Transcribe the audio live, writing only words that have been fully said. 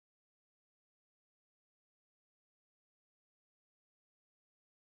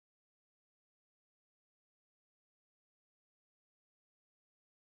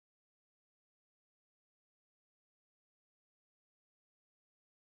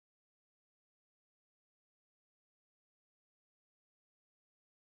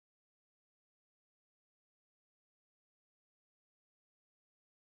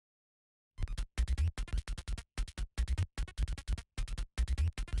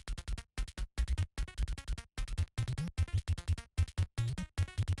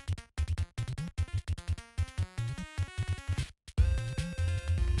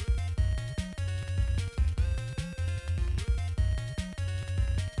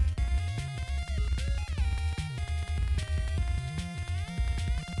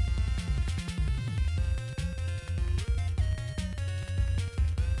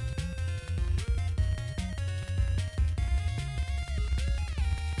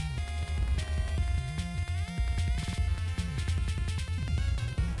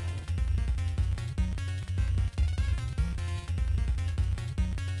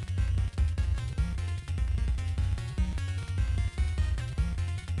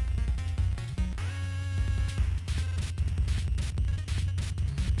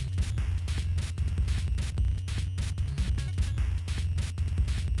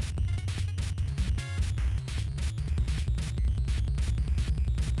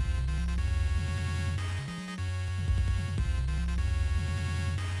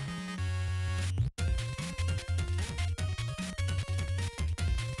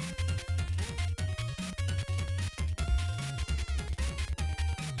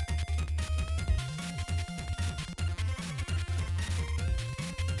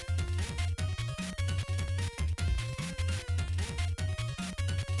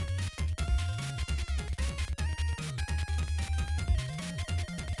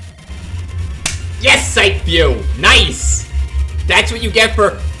Yes, Sight View! Nice! That's what you get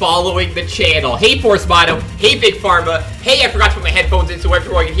for following the channel. Hey, Force Mono. Hey, Big Pharma. Hey, I forgot to put my headphones in so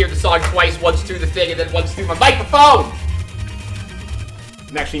everyone can hear the song twice. Once through the thing and then once through my microphone.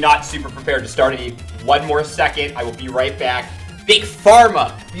 I'm actually not super prepared to start any. One more second. I will be right back. Big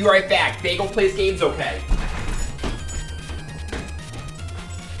Pharma. Be right back. Bagel plays games okay.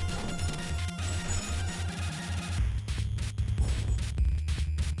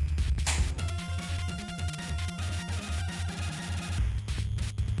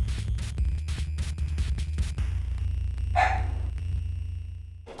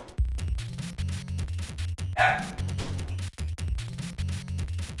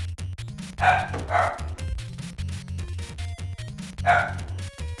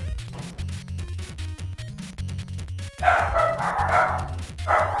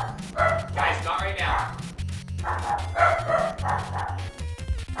 Guys, not right now.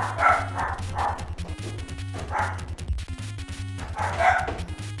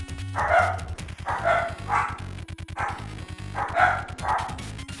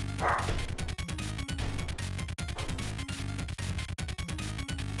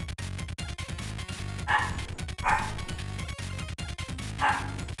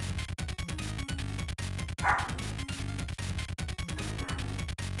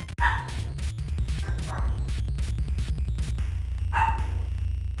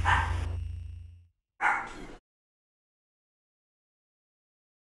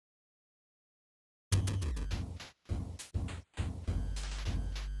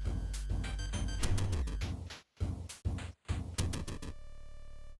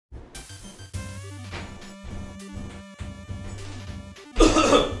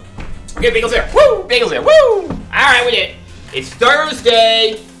 Okay, Bagel's here. Woo! Bagel's here. Woo! Alright, we did it. It's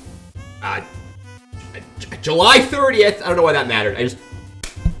Thursday. July 30th. I don't know why that mattered. I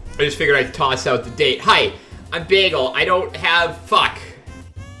just figured I'd toss out the date. Hi, I'm Bagel. I don't have... Fuck.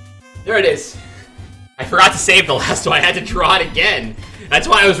 There it is. I forgot to save the last one. I had to draw it again. That's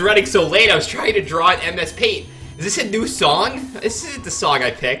why I was running so late. I was trying to draw it MS Paint. Is this a new song? This isn't the song I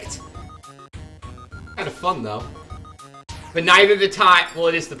picked. Kind of fun, though. But neither the time... Well,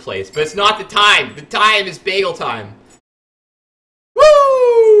 it is the place, but it's not the time. The time is Bagel time.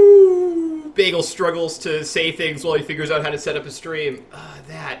 Woo! Bagel struggles to say things while he figures out how to set up a stream.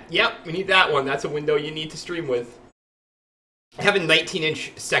 That. Yep, we need that one. That's a window you need to stream with. I have a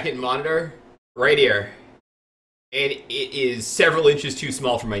 19-inch second monitor right here. And it is several inches too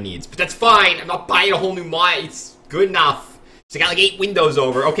small for my needs. But that's fine. I'm not buying a whole new monitor. It's good enough. So I got like 8 windows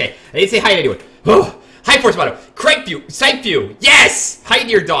over. Okay, I didn't say hi to anyone. Oh. Hi, Force Mono. Crank View. Sight View. Yes! Hi,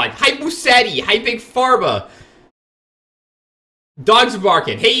 Dear Dog. Hi, Musetti. Hi, Big Pharma. Dogs are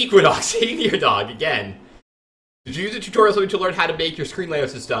barking. Hey, Equinox. Hey, Dear Dog. Again. Did you use the tutorial to learn how to make your screen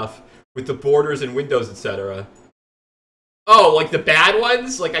layouts and stuff with the borders and windows, etc.? Oh, like the bad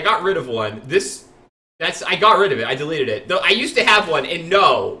ones? Like, I got rid of one. I got rid of it. I deleted it. Though I used to have one, and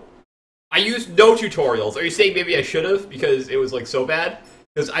no. I used no tutorials. Are you saying maybe I should have because it was, like, so bad?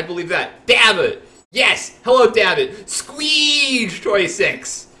 Because I believe that. Damn it! Yes! Hello, David!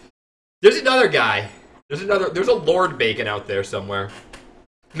 Squeege26! There's another guy. There's a Lord Bacon out there somewhere.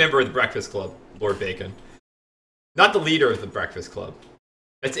 Member of the Breakfast Club. Lord Bacon. Not the leader of the Breakfast Club.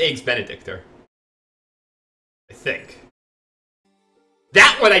 That's Eggs Benedictor. I think.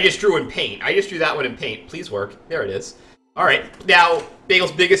 That one I just drew in paint. I just drew that one in paint. Please work. There it is. Alright. Now,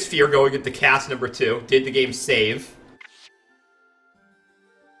 Bagel's biggest fear going into cast number 2. Did the game save?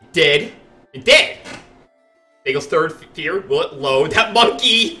 It did. It did! Bagel's third fear. Will it load? That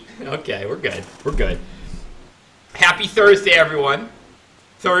monkey! Okay, we're good. We're good. Happy Thursday, everyone.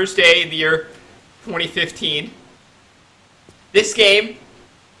 Thursday in the year 2015. This game,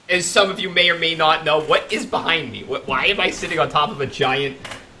 as some of you may or may not know, what is behind me? Why am I sitting on top of a giant...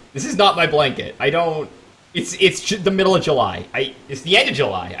 This is not my blanket. I don't... It's the middle of July. It's the end of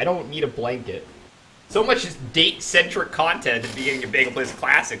July. I don't need a blanket. So much is date-centric content at the beginning of Bagel Plays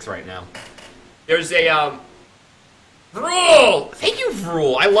Classics right now. There's a, Vrul! Thank you,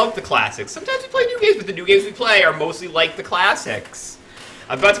 Vrul. I love the classics. Sometimes we play new games, but the new games we play are mostly like the classics.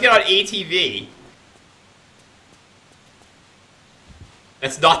 I'm about to get on ATV.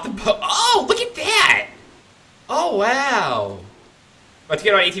 That's not the... Oh, look at that! Oh, wow. About to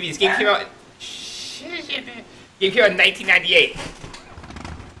get on ATV. This game came out... Game came out in 1998.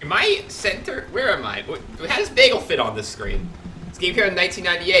 Am I center? Where am I? How does Bagel fit on this screen? This game came out in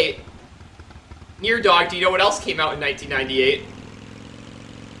 1998. Near Dog, do you know what else came out in 1998?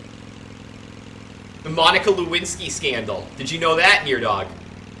 The Monica Lewinsky scandal. Did you know that, Near Dog?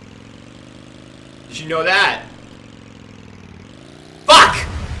 Did you know that? Fuck!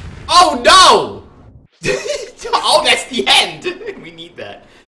 Oh no!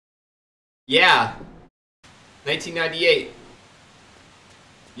 Yeah. 1998.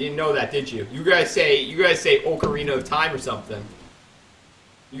 You didn't know that, did you? You guys say Ocarina of Time or something.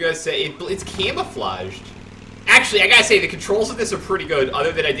 You guys say it's camouflaged. Actually, I gotta say the controls of this are pretty good,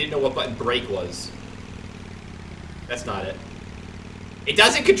 other than I didn't know what button break was. That's not it. It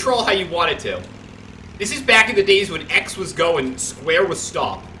doesn't control how you want it to. This is back in the days when X was go and square was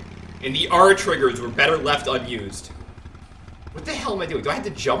stop. And the R triggers were better left unused. What the hell am I doing? Do I have to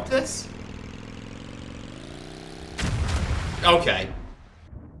jump this? Okay.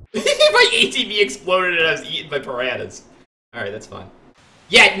 My ATV exploded and I was eaten by piranhas. Alright, that's fine.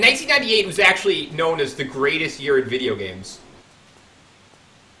 Yeah, 1998 was actually known as the greatest year in video games.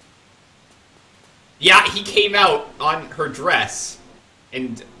 Yeah, he came out on her dress.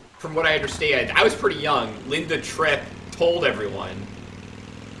 And from what I understand, I was pretty young. Linda Tripp told everyone.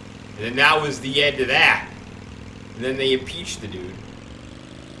 And then that was the end of that. And then they impeached the dude.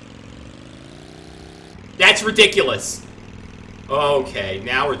 That's ridiculous. Okay,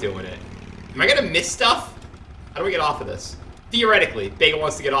 now we're doing it. Am I gonna miss stuff? How do we get off of this? Theoretically, Bagel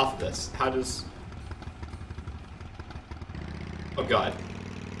wants to get off of this. How does... Oh god.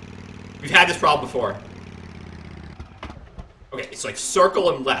 We've had this problem before. Okay, it's like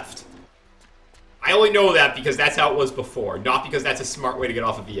circle and left. I only know that because that's how it was before, not because that's a smart way to get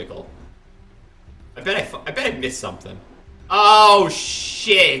off a vehicle. I bet I missed something. Oh,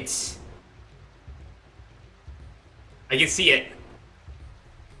 shit. I can see it.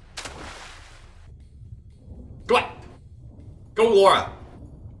 Go on. Go, Laura.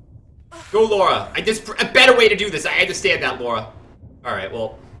 Go, Laura. A better way to do this. I understand that, Laura. Alright,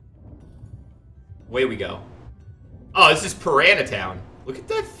 well. Away we go. Oh, this is Piranha Town. Look at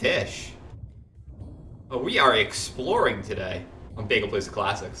that fish. Oh, we are exploring today on Bagel Plays the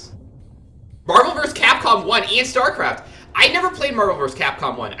Classics. Marvel vs. Capcom 1 and StarCraft. I never played Marvel vs.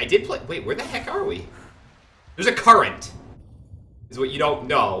 Capcom 1. I did play... Wait, where the heck are we? There's a current. Is what you don't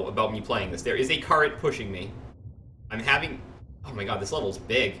know about me playing this. There is a current pushing me. I'm having... Oh my god, this level's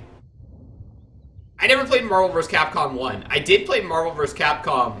big. I never played Marvel vs. Capcom 1. I did play Marvel vs.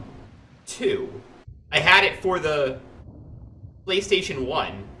 Capcom 2. I had it for the PlayStation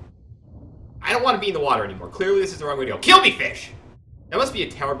 1. I don't want to be in the water anymore. Clearly this is the wrong way to go. Kill me, fish! That must be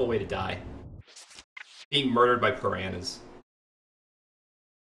a terrible way to die. Being murdered by piranhas.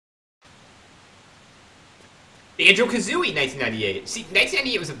 Banjo-Kazooie, 1998. See,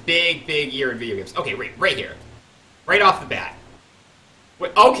 1998 was a big, big year in video games. Okay, right here. Right off the bat.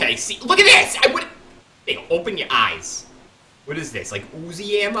 Wait, okay, see, look at this! I would... Hey, open your eyes. What is this, like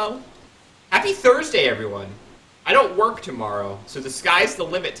Uzi ammo? Happy Thursday, everyone. I don't work tomorrow, so the sky's the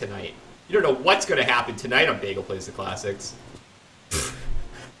limit tonight. You don't know what's going to happen tonight on Bagel Plays the Classics.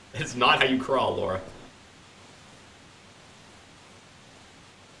 That's not how you crawl, Laura.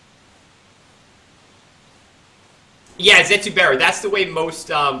 Yeah, Zetsubera, that's the way most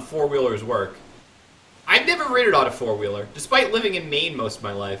four-wheelers work. I've never ridden on a four-wheeler, despite living in Maine most of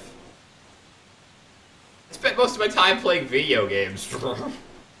my life. I spent most of my time playing video games.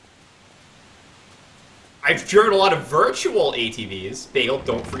 I've driven a lot of virtual ATVs. Bagel,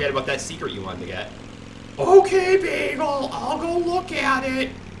 don't forget about that secret you wanted to get. Okay, Bagel, I'll go look at it.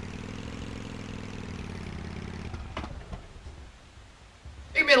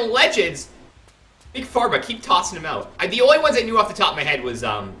 Hey, man, Legends. Big Pharma, keep tossing them out. The only ones I knew off the top of my head was,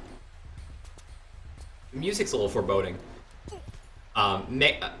 the music's a little foreboding.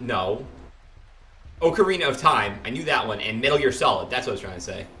 No. Ocarina of Time, I knew that one, and Metal Gear Solid, that's what I was trying to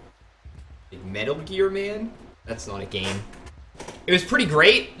say. Metal Gear, man? That's not a game. It was pretty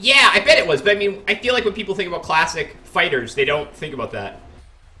great. Yeah, I bet it was, but I mean, I feel like when people think about classic fighters, they don't think about that.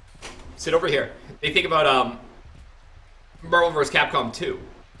 Sit over here. They think about, Marvel vs. Capcom 2.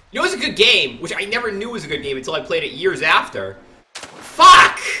 You know, it was a good game, which I never knew was a good game until I played it years after.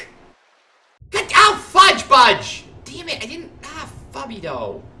 Fuck! Oh, fudge budge! Damn it, I didn't... Fubby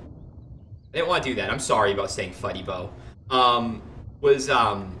dough. I didn't want to do that. I'm sorry about saying fuddy bow.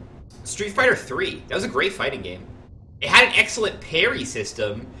 Street Fighter 3. That was a great fighting game. It had an excellent parry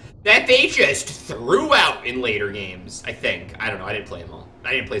system that they just threw out in later games, I think. I don't know, I didn't play them all.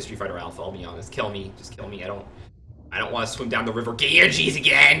 I didn't play Street Fighter Alpha, I'll be honest. Kill me, just kill me. I don't want to swim down the river Ganges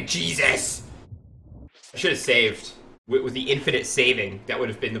again! Jesus! I should have saved. With the infinite saving, that would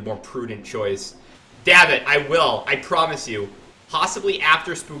have been the more prudent choice. Damn it, I will. I promise you. Possibly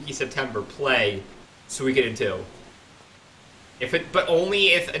after Spooky September, play Suikoden 2. But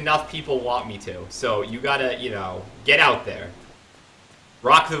only if enough people want me to. So you gotta, you know, get out there.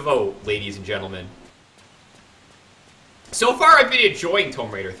 Rock the vote, ladies and gentlemen. So far, I've been enjoying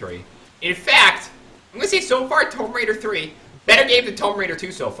Tomb Raider 3. In fact, I'm gonna say so far, Tomb Raider 3, Better game than Tomb Raider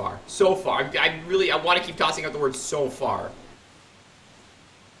 2 so far. So far. I want to keep tossing out the word so far.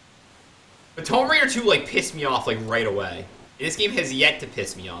 But Tomb Raider 2, like, pissed me off, like, right away. And this game has yet to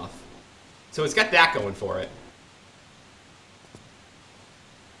piss me off. So it's got that going for it.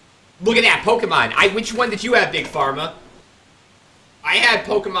 Look at that, Pokemon. Which one did you have, Big Pharma? I had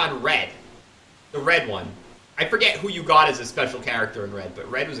Pokemon Red. The red one. I forget who you got as a special character in Red, but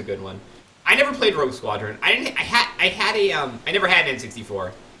Red was a good one. I never played Rogue Squadron. I never had an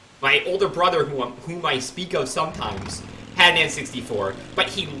N64. My older brother, whom I speak of sometimes, had an N64, but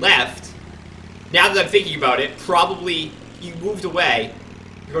he left. Now that I'm thinking about it, probably he moved away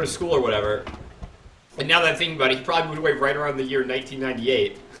to go to school or whatever. And now that I'm thinking about it, he probably moved away right around the year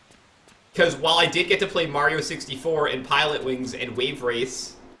 1998. Because while I did get to play Mario 64 and Pilot Wings and Wave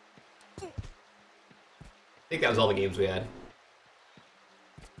Race, I think that was all the games we had.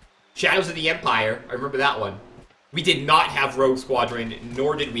 Shadows of the Empire, I remember that one. We did not have Rogue Squadron,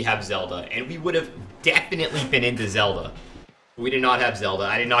 nor did we have Zelda, and we would have definitely been into Zelda. We did not have Zelda.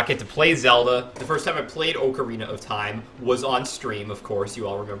 I did not get to play Zelda. The first time I played Ocarina of Time was on stream, of course, you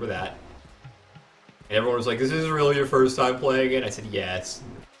all remember that. And everyone was like, "This is really your first time playing it?" I said, "Yes."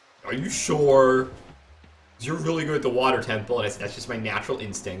 "Are you sure? 'Cause you're really good at the Water Temple." And I said, "That's just my natural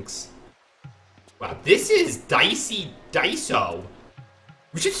instincts." Wow, this is dicey diso.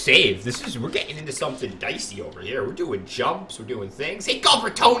 We should save. We're getting into something dicey over here. We're doing jumps, we're doing things. Hey, Golfer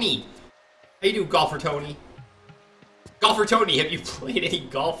Tony! How you doing, Golfer Tony? Golfer Tony, have you played any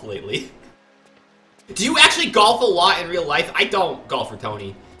golf lately? Do you actually golf a lot in real life? I don't, Golfer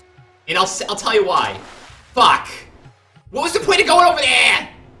Tony. And I'll tell you why. Fuck. What was the point of going over there?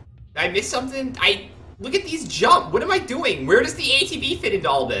 Did I miss something? Look at these jump. What am I doing? Where does the ATV fit into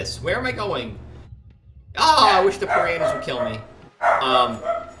all this? Where am I going? Oh, I wish the piranhas would kill me.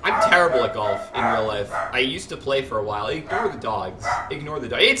 I'm terrible at golf in real life. I used to play for a while. Ignore the dogs. Ignore the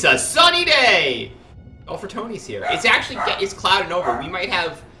dogs. It's a sunny day! Golfer Tony's here. It's actually, it's clouding over. We might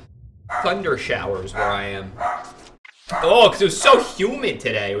have thunder showers where I am. Oh, because it was so humid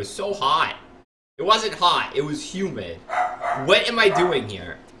today. It was so hot. It wasn't hot. It was humid. What am I doing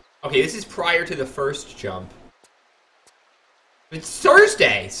here? Okay, this is prior to the first jump. It's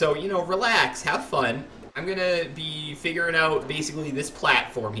Thursday, so, you know, relax. Have fun. I'm gonna be figuring out, basically, this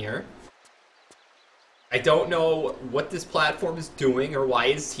platform here. I don't know what this platform is doing or why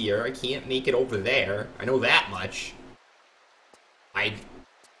it's here. I can't make it over there. I know that much. Why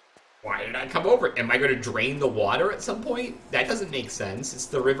did I come over? Am I going to drain the water at some point? That doesn't make sense. It's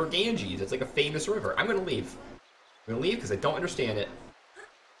the River Ganges. It's like a famous river. I'm going to leave. I'm going to leave because I don't understand it.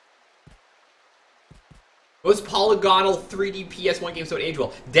 Most polygonal 3D PS1 games don't age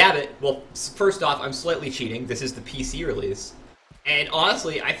well. Damn it. Well, first off, I'm slightly cheating. This is the PC release. And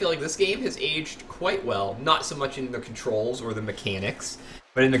honestly, I feel like this game has aged quite well. Not so much in the controls or the mechanics,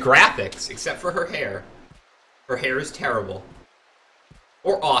 but in the graphics, except for her hair. Her hair is terrible.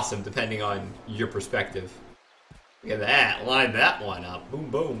 Or awesome, depending on your perspective. Look at that. Line that one up. Boom,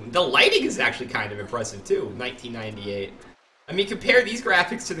 boom. The lighting is actually kind of impressive, too. 1998. I mean, compare these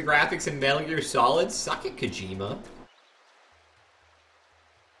graphics to the graphics in Metal Gear Solid. Suck it, Kojima.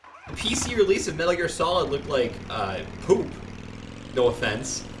 The PC release of Metal Gear Solid looked like, poop. No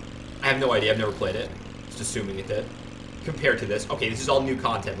offense. I have no idea. I've never played it. Just assuming it did. Compared to this. Okay, this is all new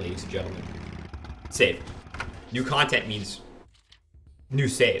content, ladies and gentlemen. Save. New content means new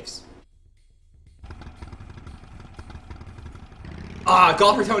saves.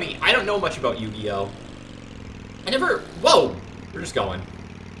 Golfer Tony. I don't know much about Yu-Gi-Oh! Whoa! We're just going.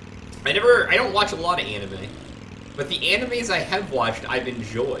 I don't watch a lot of anime. But the animes I have watched, I've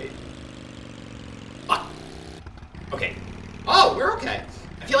enjoyed. Okay. Oh, we're okay.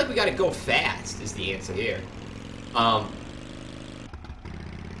 I feel like we gotta go fast, is the answer here. I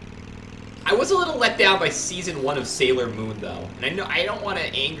was a little let down by Season 1 of Sailor Moon, though. And I know I don't want to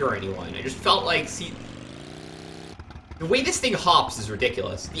anger anyone. I just felt like, the way this thing hops is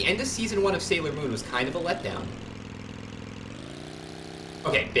ridiculous. The end of Season 1 of Sailor Moon was kind of a letdown.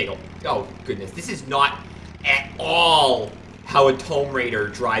 Okay, Bagel. Oh, goodness. This is not at all how a Tomb Raider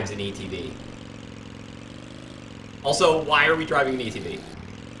drives an ATV. Also, why are we driving an ATV?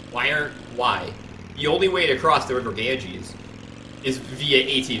 Why? The only way to cross the River Ganges is via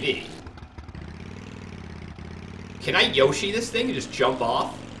ATV. Can I Yoshi this thing and just jump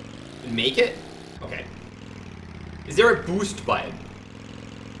off and make it? Okay. Is there a boost button?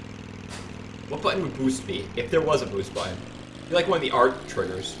 What button would boost me if there was a boost button? It'd be like one of the art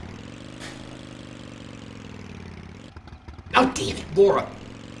triggers. Oh, damn it, Laura.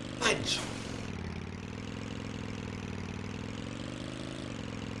 Fudge.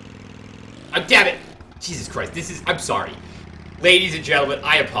 Oh, damn it. Jesus Christ, I'm sorry. Ladies and gentlemen,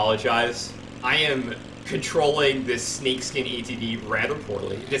 I apologize. I am controlling this snakeskin ATV rather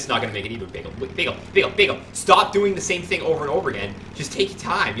poorly. It's not gonna make it either, Bagel. Bagel, Bagel, Bagel. Stop doing the same thing over and over again. Just take your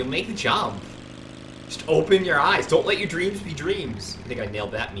time. You'll make the jump. Just open your eyes. Don't let your dreams be dreams. I think I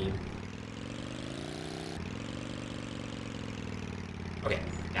nailed that meme. Okay,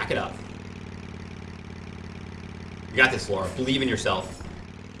 back it up. You got this, Laura. Believe in yourself.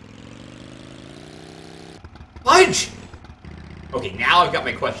 Punch! Okay, now I've got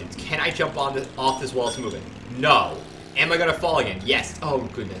my questions. Can I jump on off this while it's moving? No. Am I gonna fall again? Yes. Oh,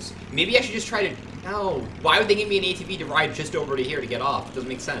 goodness. Maybe I should just try to... No. Why would they give me an ATV to ride just over to here to get off? It doesn't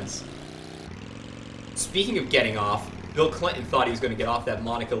make sense. Speaking of getting off, Bill Clinton thought he was gonna get off that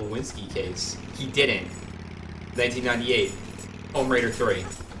Monica Lewinsky case. He didn't. 1998. Tomb Raider 3.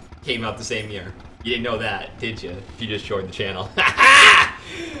 Came out the same year. You didn't know that, did you? If you just joined the channel.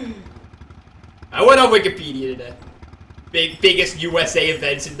 I went on Wikipedia today. Biggest USA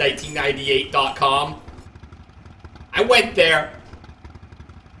events in 1998.com. I went there.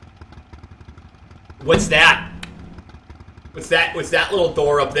 What's that? What's that little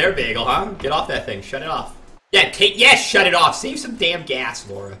door up there, Bagel, huh? Get off that thing. Shut it off. Yeah, yes, shut it off. Save some damn gas,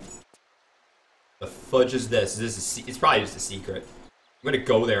 Laura. The fudge is this? It's probably just a secret. I'm gonna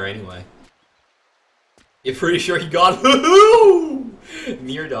go there anyway. You're pretty sure he got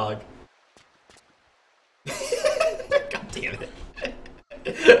near dog. God damn it.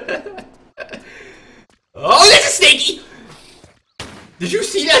 Oh, there's a snakey! Did you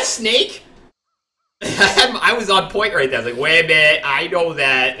see that snake? I was on point right there. I was like, wait a minute, I know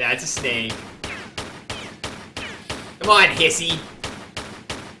that. That's a snake. Come on, Hissy.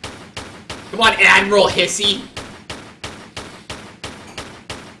 Come on, Admiral Hissy.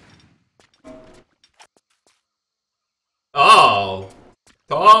 Oh.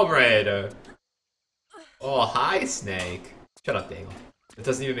 Tomb Raider. Oh, hi, Snake. Shut up, Bagel. It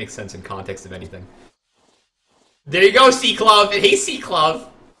doesn't even make sense in context of anything. There you go, C-Club. Hey,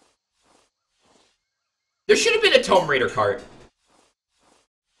 C-Club. There should have been a Tomb Raider cart.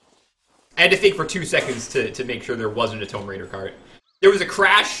 I had to think for 2 seconds to make sure there wasn't a Tomb Raider cart. There was a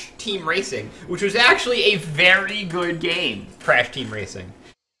Crash Team Racing, which was actually a very good game. Crash Team Racing.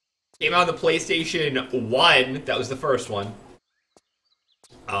 Came out on the PlayStation 1. That was the first one.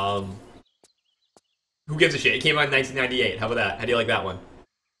 Who gives a shit? It came out in 1998. How about that? How do you like that one?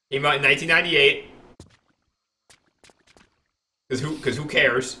 Came out in 1998. Because who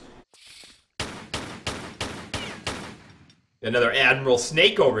cares? Another Admiral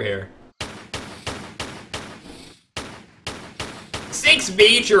Snake over here. Snake's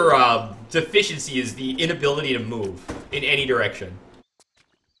major deficiency is the inability to move in any direction.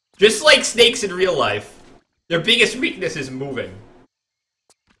 Just like snakes in real life, their biggest weakness is moving.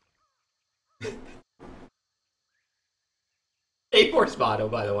 Hey,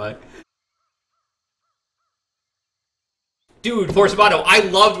 Forspado, by the way. Dude, Forspado, I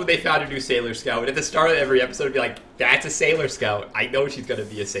loved when they found a new Sailor Scout. At the start of every episode, it'd be like, that's a Sailor Scout. I know she's gonna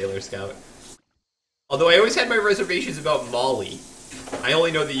be a Sailor Scout. Although I always had my reservations about Molly. I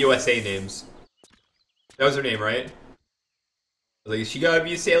only know the USA names. That was her name, right? I was like, is she gotta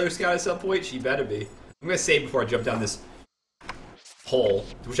be a Sailor Scout at some point? She better be. I'm gonna save before I jump down this hole,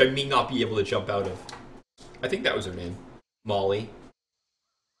 which I may not be able to jump out of. I think that was her name. Molly.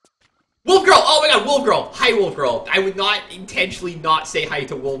 Wolf Girl! Oh my god, Wolf Girl! Hi, Wolf Girl! I would not intentionally not say hi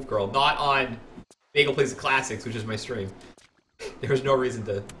to Wolf Girl. Not on Bagel Plays the Classics, which is my stream. There was no reason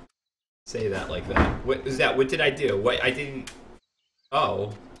to say that like that. What is that? What did I do? What? I didn't...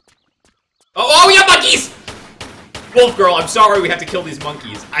 Oh. Oh, we have monkeys! Wolf Girl, I'm sorry we have to kill these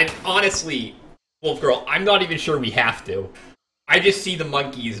monkeys. Honestly, Wolf Girl, I'm not even sure we have to. I just see the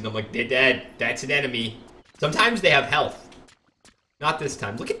monkeys and I'm like, they're dead. That's an enemy. Sometimes they have health. Not this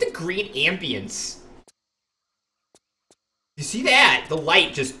time. Look at the green ambience. You see that? The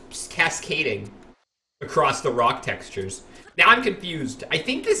light just cascading across the rock textures. Now I'm confused. I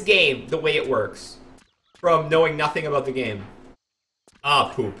think this game, the way it works, from knowing nothing about the game.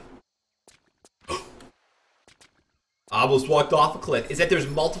 Ah, poop. I almost walked off a cliff. Is that there's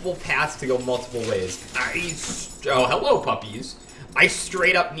multiple paths to go multiple ways. Oh, hello, puppies. I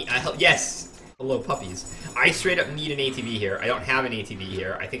straight up need... yes. Hello, puppies. I straight up need an ATV here. I don't have an ATV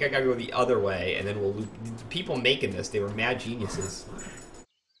here. I think I gotta go the other way, and then we'll loop. The people making this, they were mad geniuses.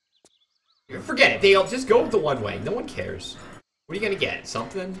 Forget it. They'll just go with the one way. No one cares. What are you gonna get?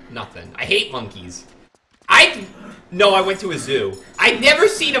 Something? Nothing. I hate monkeys. No, I went to a zoo. I've never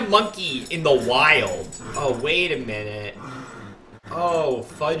seen a monkey in the wild. Oh, wait a minute. Oh,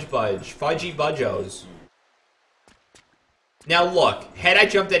 fudge budge. Fudgy budgos. Now look, had I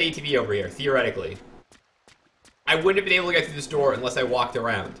jumped that ATV over here, theoretically, I wouldn't have been able to get through this door unless I walked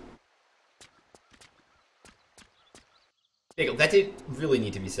around. Bagel, that didn't really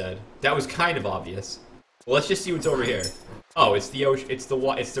need to be said. That was kind of obvious. Well, let's just see what's over here. Oh, it's the ocean. It's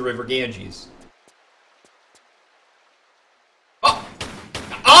the River Ganges. Oh!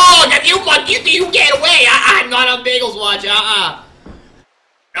 Oh, got you, monkey! You get away! I'm not on Bagel's watch. Not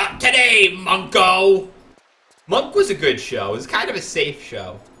today, Monko. Monk was a good show. It was kind of a safe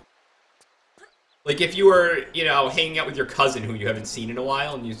show. Like if you were, you know, hanging out with your cousin who you haven't seen in a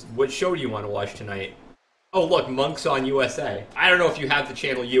while, and what show do you want to watch tonight? Oh, look, Monk's on USA. I don't know if you have the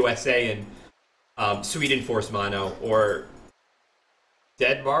channel USA and Sweden Force Mono or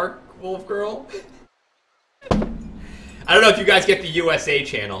Denmark Wolf Girl. I don't know if you guys get the USA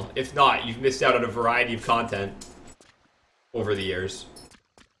channel. If not, you've missed out on a variety of content over the years.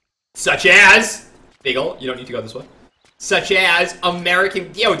 Such as... Bagel, you don't need to go this way. Such as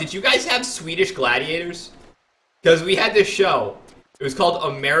American... Yo, did you guys have Swedish Gladiators? Because we had this show. It was called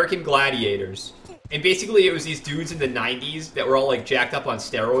American Gladiators. And basically it was these dudes in the 90s that were all like jacked up on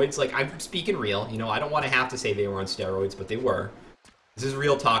steroids. Like, I'm speaking real. You know, I don't want to have to say they were on steroids, but they were. This is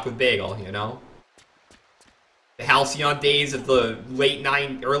real talk with Bagel, you know? The halcyon days of the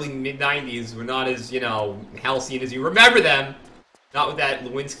early mid-90s were not as, you know, halcyon as you remember them. Not with that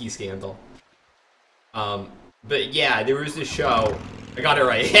Lewinsky scandal. But yeah, there was this show. I got it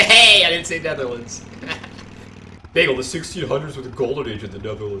right. Hey, I didn't say Netherlands. Bagel, the 1600s were the golden age of the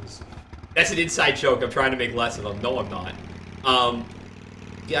Netherlands. That's an inside joke. I'm trying to make less of them. No, I'm not. I'm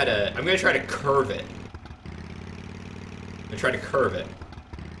gonna try to curve it. I'm gonna try to curve it.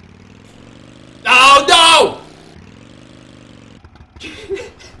 Oh, no!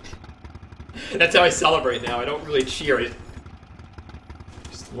 That's how I celebrate now. I don't really cheer.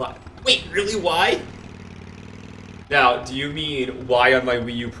 Just what? Wait, really? Why? Now, do you mean Y on my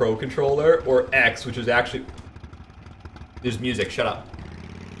Wii U Pro controller, or X, which is actually... There's music, shut up.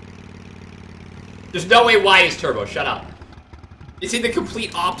 There's no way Y is turbo, shut up. It's in the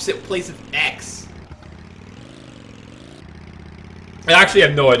complete opposite place of X. I actually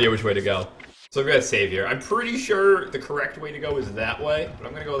have no idea which way to go. So I'm gonna save here. I'm pretty sure the correct way to go is that way, but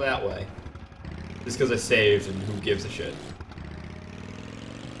I'm gonna go that way. Just because I saved, and who gives a shit.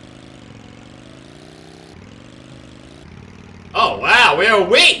 Oh, wow, where are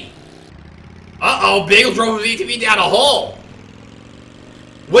we? Uh-oh, Bagel drove his ATV down a hole.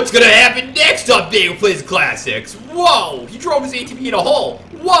 What's gonna happen next on Bagel Plays Classics? Whoa, he drove his ATV in a hole.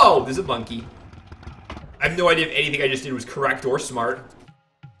 Whoa, there's a monkey. I have no idea if anything I just did was correct or smart.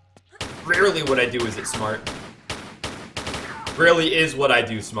 Rarely what I do is it smart. Rarely is what I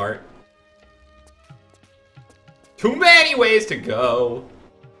do smart. Too many ways to go.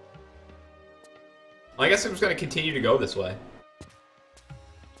 Well, I guess I'm just gonna continue to go this way.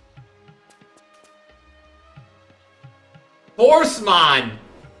 Horseman!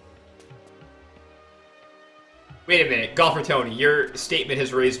 Wait a minute, Golfer Tony, your statement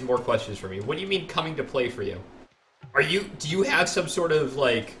has raised more questions for me. What do you mean coming to play for you? Do you have some sort of,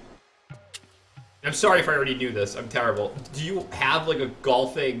 like... I'm sorry if I already knew this, I'm terrible. Do you have, like, a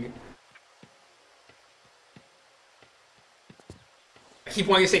golfing... I keep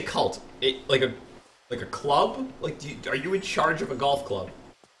wanting to say cult. Like a club? Like, are you in charge of a golf club?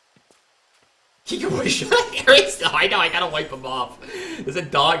 I know, I gotta wipe them off. There's a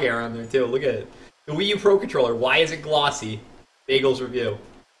dog hair on there, too. Look at it. The Wii U Pro Controller, why is it glossy? Bagel's review.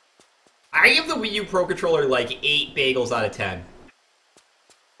 I give the Wii U Pro Controller, like, 8 bagels out of 10.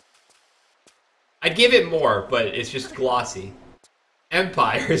 I'd give it more, but it's just glossy.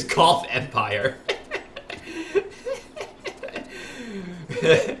 Empire is Golf Empire.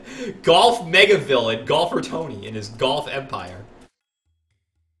 Golf Mega Villain, Golfer Tony, in his Golf Empire.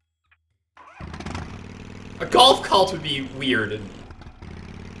 A golf cult would be weird, and...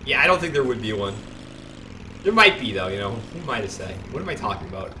 Yeah, I don't think there would be one. There might be, though, you know. Who am I to say? What am I talking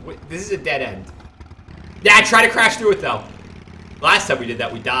about? This is a dead end. Yeah, I tried to crash through it, though. Last time we did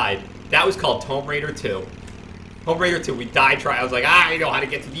that, we died. That was called Tomb Raider 2. Tomb Raider 2, we died I was like, I know how to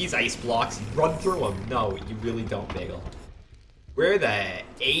get to these ice blocks. Run through them. No, you really don't, Bagel. Where the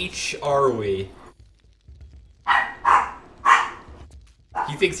H are we?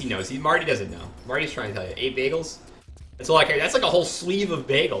 He thinks he knows. Marty doesn't know. Marty's trying to tell you. 8 bagels? That's all I care. That's like a whole sleeve of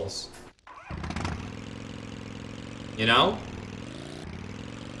bagels. You know?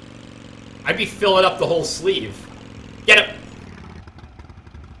 I'd be filling up the whole sleeve. Get him!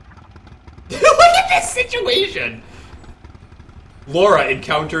 Look at this situation! Laura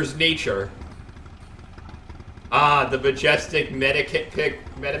encounters nature. Ah, the majestic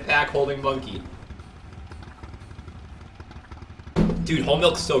Metapack holding monkey. Dude, whole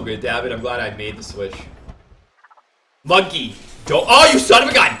milk's so good, David. I'm glad I made the switch. Monkey. Don't. Oh, you son of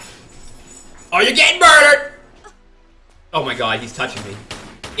a gun. Oh, you're getting murdered. Oh my god, he's touching me.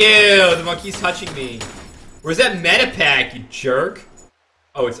 Ew, the monkey's touching me. Where's that meta pack, you jerk?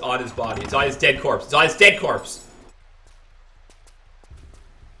 Oh, it's on his body. It's on his dead corpse. It's on his dead corpse.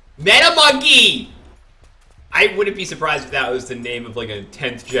 Meta monkey! I wouldn't be surprised if that was the name of like a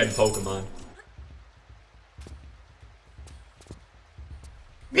 10th gen Pokemon.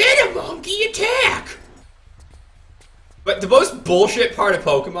 Meta monkey attack! But the most bullshit part of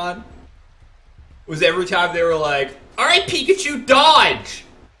Pokemon was every time they were like, alright Pikachu, dodge!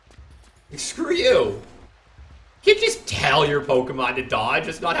 Like, screw you. You can't just tell your Pokemon to dodge.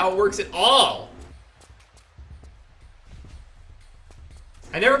 That's not how it works at all.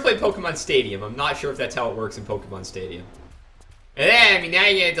 I never played Pokemon Stadium. I'm not sure if that's how it works in Pokemon Stadium. And then, I mean, now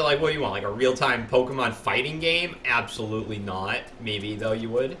you get to, like, what do you want? Like a real-time Pokemon fighting game? Absolutely not. Maybe, though, you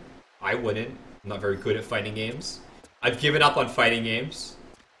would. I wouldn't. I'm not very good at fighting games. I've given up on fighting games.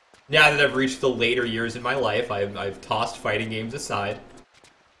 Now that I've reached the later years in my life, I've tossed fighting games aside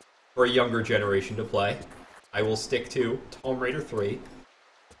for a younger generation to play. I will stick to Tomb Raider 3,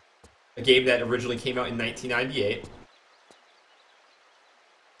 a game that originally came out in 1998.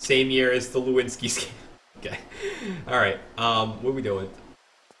 Same year as the Lewinsky scam. Okay. Alright, what are we doing?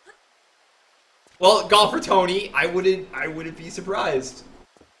 Well, Golfer Tony, I wouldn't be surprised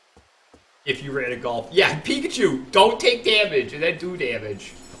if you ran a golf. Yeah, Pikachu, don't take damage and then do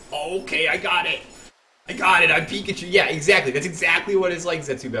damage. Okay, I got it. I got it, I'm Pikachu. Yeah, exactly. That's exactly what it's like,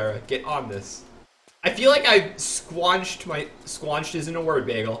 Zetsubera. Get on this. I feel like I squanched isn't a word,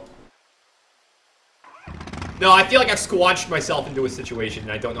 Bagel. No, I feel like I've squanched myself into a situation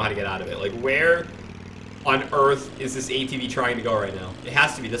and I don't know how to get out of it. Like, where on earth is this ATV trying to go right now? It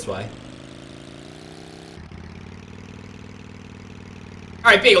has to be this way.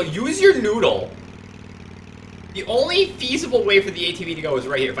 Alright, Bagel, use your noodle. The only feasible way for the ATV to go is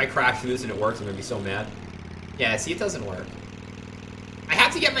right here. If I crash through this and it works, I'm gonna be so mad. Yeah, see, it doesn't work. I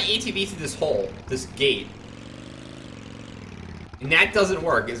have to get my ATV through this hole, this gate. And that doesn't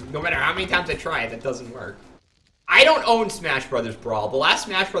work. No matter how many times I try it, that doesn't work. I don't own Smash Brothers Brawl. The last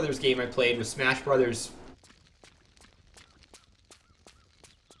Smash Brothers game I played was Smash Brothers...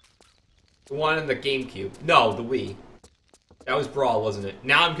 the one on the GameCube. No, the Wii. That was Brawl, wasn't it?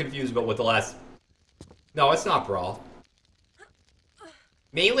 Now I'm confused about what the last... No, it's not Brawl.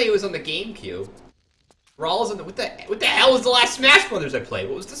 Melee was on the GameCube. Brawl is on the... What the hell was the last Smash Brothers I played?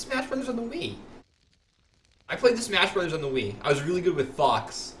 What was the Smash Brothers on the Wii? I played the Smash Brothers on the Wii. I was really good with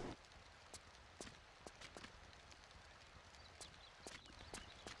Fox.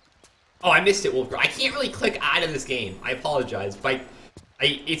 Oh, I missed it, Wolf Girl. I can't really click out of this game. I apologize. But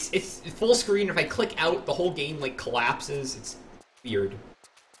it's full screen. If I click out, the whole game, like, collapses. It's weird.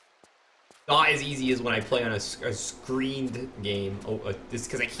 Not as easy as when I play on a screened game. Oh, this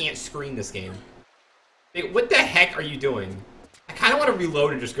because I can't screen this game. Hey, what the heck are you doing? I kind of want to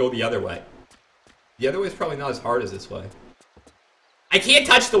reload and just go the other way. The other way is probably not as hard as this way. I can't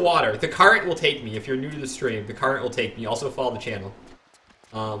touch the water. The current will take me. If you're new to the stream, the current will take me. Also follow the channel.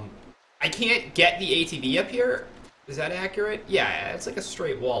 I can't get the ATV up here. Is that accurate? Yeah, it's like a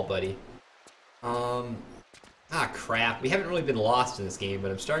straight wall, buddy. Ah, crap. We haven't really been lost in this game,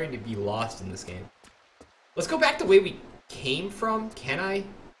 but I'm starting to be lost in this game. Let's go back the way we came from. Can I?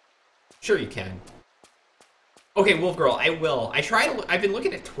 Sure you can. Okay, Wolf Girl, I will. I've been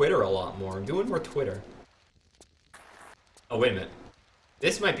looking at Twitter a lot more. I'm doing more Twitter. Oh, wait a minute.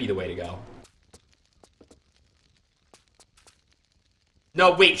 This might be the way to go.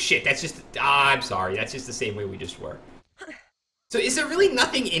 No, wait, shit. That's just... I'm sorry. That's just the same way we just were. So is there really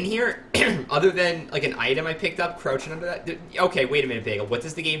nothing in here other than, like, an item I picked up crouching under that? Okay, wait a minute, Bagel. What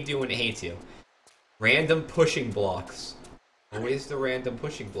does the game do when it hates you? Random pushing blocks. Always the random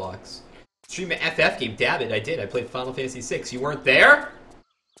pushing blocks. Stream an FF game. Damn it, I did. I played Final Fantasy VI. You weren't there?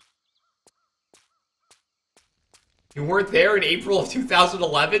 You weren't there in April of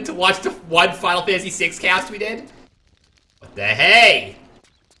 2011 to watch the one Final Fantasy VI cast we did? What the hey?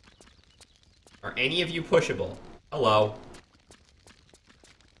 Are any of you pushable? Hello.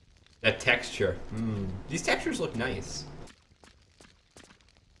 That texture. These textures look nice.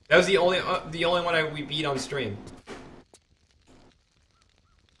 That was the only one we beat on stream.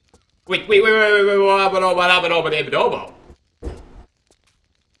 Wait, oh,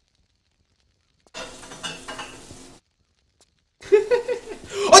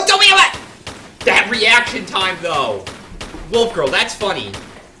 tell me what! That reaction time, though! Wolf Girl, that's funny.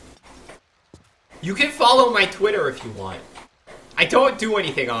 You can follow my Twitter if you want. I don't do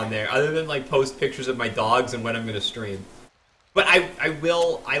anything on there other than, like, post pictures of my dogs and when I'm gonna stream. But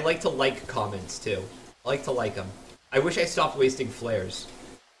I like to like comments, too. I like to like them. I wish I stopped wasting flares.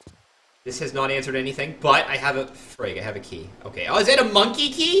 This has not answered anything, but I have a... Frig, I have a key. Okay. Oh, is that a monkey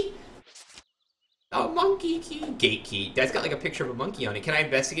key? A monkey key. Gate key. That's got like a picture of a monkey on it. Can I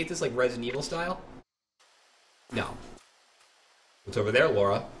investigate this like Resident Evil style? No. What's over there,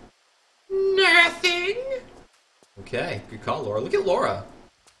 Laura? Nothing. Okay, good call, Laura. Look at Laura.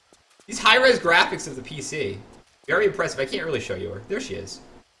 These high-res graphics of the PC. Very impressive. I can't really show you her. There she is.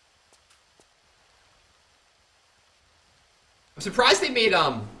 I'm surprised they made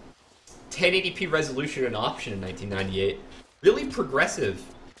 1080p resolution an option in 1998. Really progressive.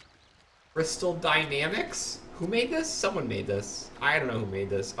 Crystal Dynamics? Who made this? Someone made this. I don't know who made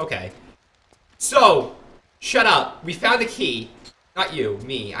this. Okay. So, shut up. We found the key. Not you,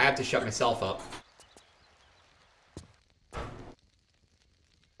 me. I have to shut myself up.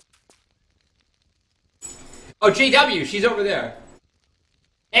 Oh, JW, she's over there.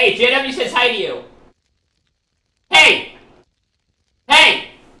 Hey, JW says hi to you. Hey! Hey!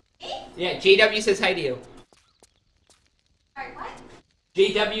 Yeah, JW says hi to you. Alright, what?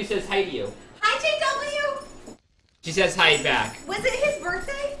 JW says hi to you. Hi, JW! She says hi back. Was it his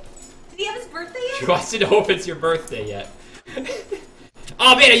birthday? Did he have his birthday yet? She wants to know if it's your birthday yet.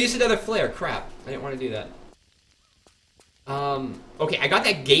 Oh man, I used another flare. Crap. I didn't want to do that. Okay, I got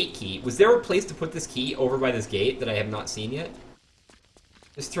that gate key. Was there a place to put this key over by this gate that I have not seen yet?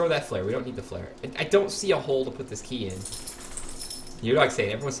 Just throw that flare. We don't need the flare. I don't see a hole to put this key in. Your dog's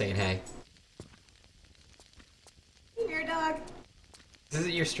saying, everyone's saying hey. Your dog. This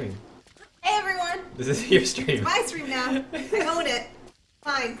isn't your stream. Hey everyone! This isn't your stream. It's my stream now. I own it.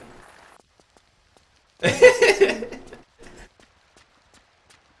 Fine.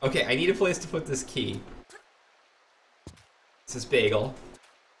 Okay, I need a place to put this key. This is Bagel,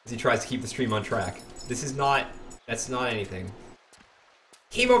 as he tries to keep the stream on track. This is not... That's not anything.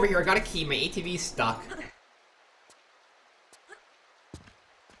 Came over here, I got a key, my ATV's stuck.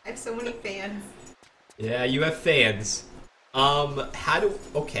 I have so many fans. Yeah, you have fans. How do...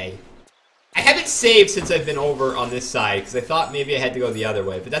 Okay. I haven't saved since I've been over on this side, because I thought maybe I had to go the other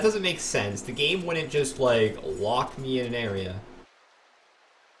way, but that doesn't make sense. The game wouldn't just, like, lock me in an area.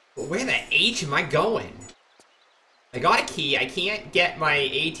 But where the H am I going? I got a key. I can't get my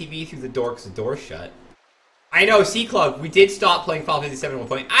ATV through the door because the door's shut. I know, C-Club, we did stop playing Final Fantasy VII at one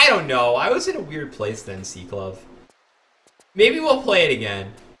point. I don't know. I was in a weird place then, C-Club. Maybe we'll play it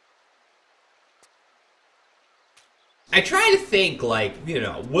again. I try to think, like, you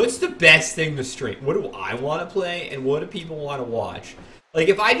know, what's the best thing to stream? What do I want to play, and what do people want to watch? Like,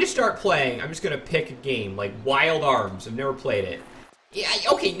 if I just start playing, I'm just going to pick a game, like Wild Arms. I've never played it. Yeah,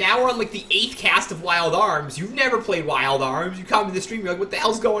 okay, now we're on, like, the 8th cast of Wild Arms. You've never played Wild Arms. You come to the stream, you're like, what the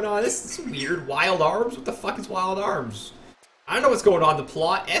hell's going on? This is weird. Wild Arms? What the fuck is Wild Arms? I don't know what's going on. The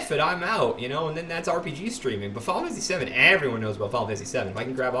plot, F it, I'm out, you know? And then that's RPG streaming. But Final Fantasy VII, everyone knows about Final Fantasy VII. If I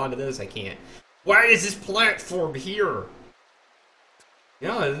can grab onto this, I can't. Why is this platform here? You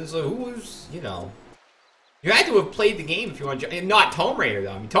know, it's like, who's, you know... You had to have played the game if you want to... And not Tomb Raider,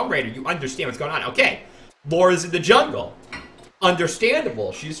 though. I mean, Tomb Raider, you understand what's going on. Okay, Laura's in the jungle.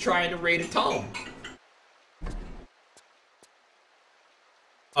 Understandable. She's trying to raid a tome.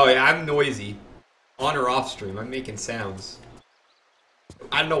 Oh, yeah, I'm noisy. On or off stream, I'm making sounds.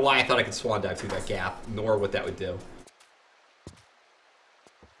 I don't know why I thought I could swan dive through that gap, nor what that would do.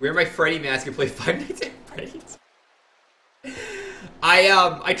 Wear my Freddy mask and play Five Nights at Freddy's.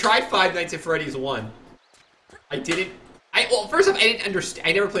 I tried Five Nights at Freddy's 1. Well, first off, I didn't understand.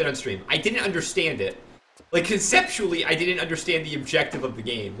 I never played on stream. I didn't understand it. Like, conceptually, I didn't understand the objective of the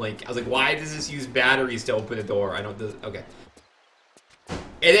game. Like, I was like, why does this use batteries to open a door? I don't, okay. And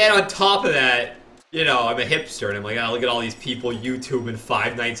then on top of that, you know, I'm a hipster, and I'm like, oh, look at all these people YouTubing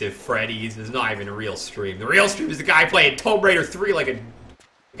Five Nights at Freddy's. It's not even a real stream. The real stream is the guy playing Tomb Raider 3 like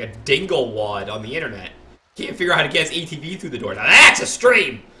a dinglewadd on the internet. Can't figure out how to get his ATV through the door. Now that's a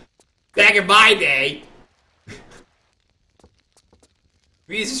stream! Back in my day.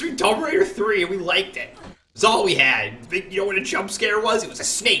 We used to stream Tomb Raider 3 and we liked it. That's all we had. You know what a jump scare was? It was a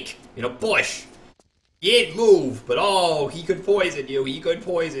snake in a bush. He didn't move, but oh, he could poison you. He could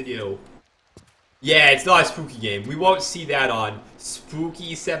poison you. Yeah, it's not a spooky game. We won't see that on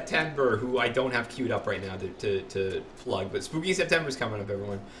Spooky September, who I don't have queued up right now to plug. But Spooky September's coming up,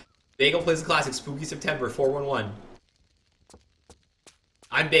 everyone. Bagel plays the classic Spooky September 411.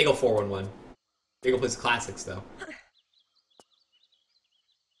 I'm Bagel 411. Bagel plays the classics, though.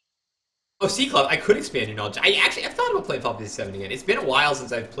 Oh, C-Club, I could expand your knowledge. I've thought about playing Final Fantasy VII again. It's been a while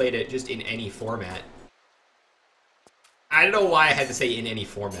since I've played it just in any format. I don't know why I had to say in any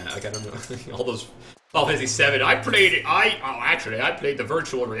format. Like, I don't know. All those Final Fantasy VII. I played it. I played the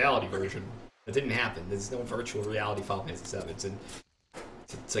virtual reality version. That didn't happen. There's no virtual reality Final Fantasy VII.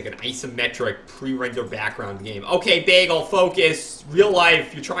 It's like an isometric pre-rendered background game. Okay, Bagel, focus. Real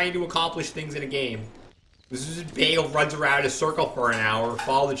life. You're trying to accomplish things in a game. This is Bagel runs around in a circle for an hour.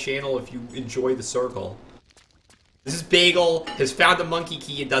 Follow the channel if you enjoy the circle. This is Bagel has found the monkey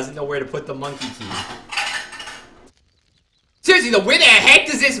key and doesn't know where to put the monkey key. Seriously, though, where the heck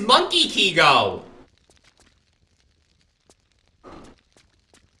does this monkey key go?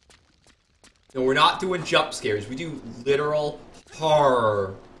 No, we're not doing jump scares. We do literal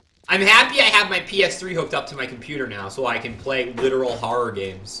horror. I'm happy I have my PS3 hooked up to my computer now so I can play literal horror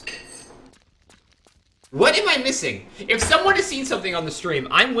games. What am I missing? If someone has seen something on the stream,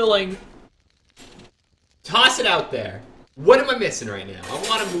 I'm willing... Toss it out there. What am I missing right now? I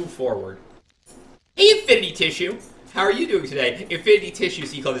want to move forward. Hey, Infinity Tissue. How are you doing today? Infinity Tissue,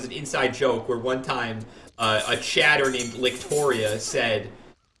 so you call this an inside joke, where one time a chatter named Lictoria said,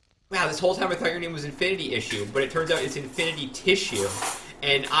 wow, this whole time I thought your name was Infinity Issue, but it turns out it's Infinity Tissue.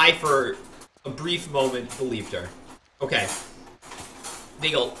 And I, for a brief moment, believed her. Okay.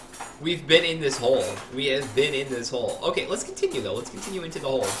 Bagel, we've been in this hole. We have been in this hole. Okay, let's continue, though. Let's continue into the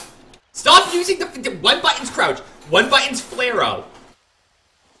hole. Stop using the... One button's crouch. One button's flare-o.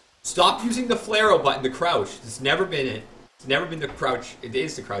 Stop using the flare-o button to crouch. It's never been it. It's never been the crouch. It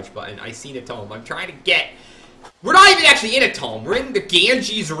is the crouch button. I seen a tome. I'm trying to get... We're not even actually in a tome. We're in the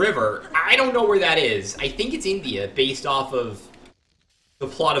Ganges River. I don't know where that is. I think it's India, based off of the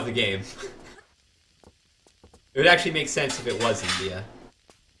plot of the game. It would actually make sense if it was India.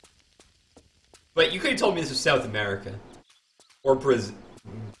 But you could have told me this was South America. Or Brazil.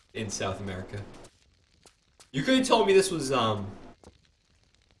 In South America. You could have told me this was, I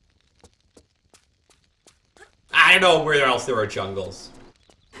don't know where else there are jungles.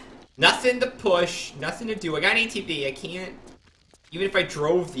 Nothing to push, nothing to do. I got an ATV, I can't... Even if I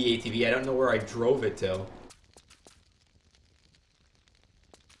drove the ATV, I don't know where I drove it to.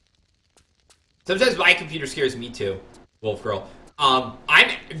 Sometimes my computer scares me too, Wolf Girl.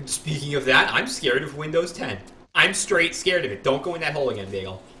 Speaking of that, I'm scared of Windows 10. I'm straight scared of it. Don't go in that hole again,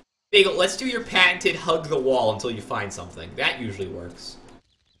 Bagel. Bagel, let's do your patented hug the wall until you find something. That usually works.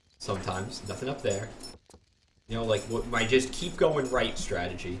 Sometimes. Nothing up there. You know, like my just keep going right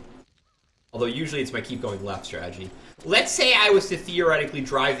strategy. Although usually it's my keep going left strategy. Let's say I was to theoretically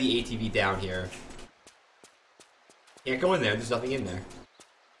drive the ATV down here. Can't go in there. There's nothing in there.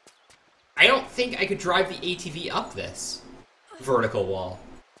 I don't think I could drive the ATV up this vertical wall.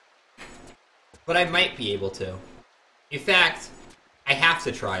 But I might be able to. In fact, I have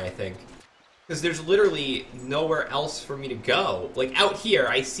to try, I think. Because there's literally nowhere else for me to go. Like, out here,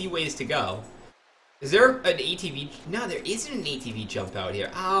 I see ways to go. Is there an ATV? No, there isn't an ATV jump out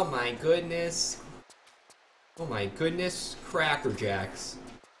here. Oh my goodness. Oh my goodness, Cracker Jacks.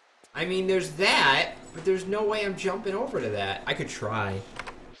 I mean, there's that, but there's no way I'm jumping over to that. I could try.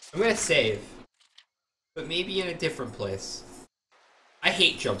 I'm gonna save. But maybe in a different place. I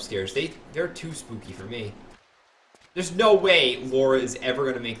hate jump scares. They're too spooky for me. There's no way Laura is ever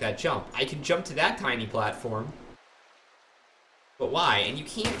going to make that jump. I can jump to that tiny platform. But why? And you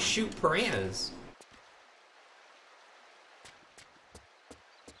can't shoot piranhas.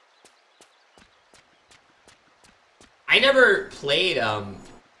 I never played, what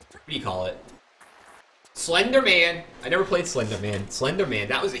do you call it? Slender Man. I never played Slender Man. Slender Man,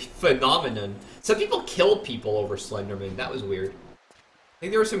 that was a phenomenon. Some people killed people over Slender Man. That was weird. I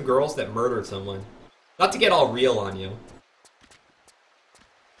think there were some girls that murdered someone. Not to get all real on you.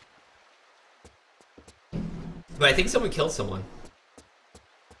 But I think someone killed someone.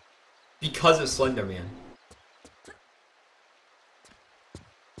 Because of Slender Man.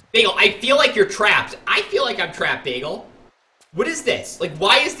 Bagel, I feel like you're trapped. I feel like I'm trapped, Bagel. What is this? Like,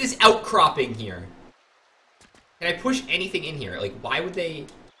 why is this outcropping here? Can I push anything in here? Like, why would they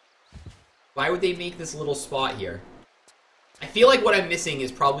make this little spot here? I feel like what I'm missing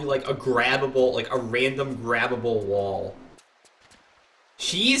is probably like a grabbable, like a random grabbable wall.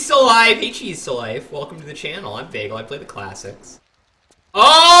 Cheese to life! Hey, Cheese to life. Welcome to the channel. I'm Bagel. I play the classics.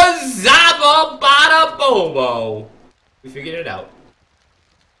 Oh, Zaba Bada Bobo! We figured it out.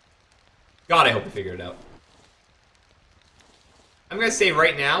 God, I hope we figured it out. I'm gonna say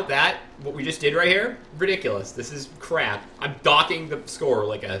right now that what we just did right here, ridiculous. This is crap. I'm docking the score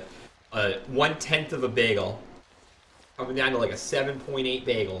like a 1/10 of a bagel. Coming down to like a 7.8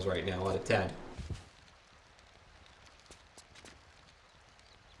 bagels right now out of 10.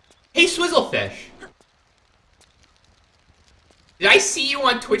 Hey, Swizzlefish! Did I see you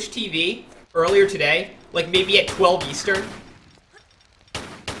on Twitch TV earlier today? Like maybe at 12 Eastern?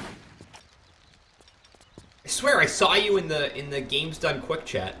 I swear I saw you in the Games Done quick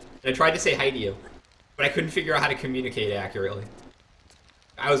chat. And I tried to say hi to you. But I couldn't figure out how to communicate accurately.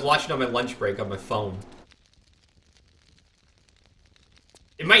 I was watching on my lunch break on my phone.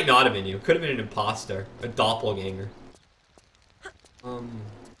 It might not have been you. It could have been an imposter. A doppelganger.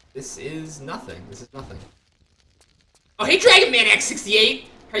 This is nothing. This is nothing. Oh, hey, Dragon Man X68!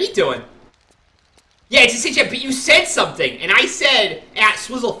 How you doing? Yeah, it's a chat, but you said something, and I said, at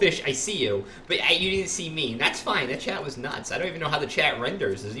Swizzlefish, I see you, but you didn't see me, and that's fine. That chat was nuts. I don't even know how the chat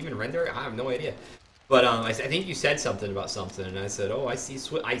renders. Does it even render? I have no idea. But I think you said something about something, and I said, oh, I see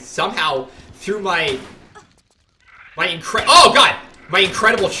I somehow, through my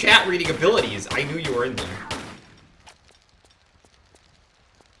incredible chat reading abilities, I knew you were in there.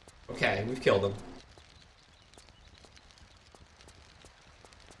 Okay, we've killed him.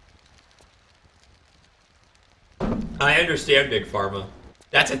 I understand, Big Pharma.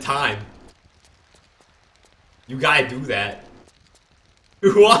 That's a time. You gotta do that.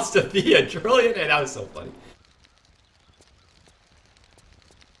 Who wants to be a trillionaire? That was so funny.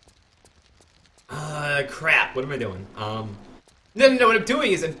 Crap. What am I doing? No, what I'm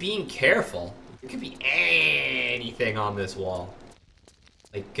doing is I'm being careful. It could be anything on this wall.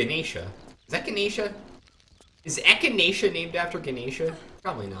 Like Ganesha. Is that Ganesha? Is Echinacea named after Ganesha?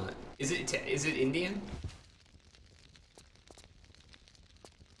 Probably not. Is it Indian?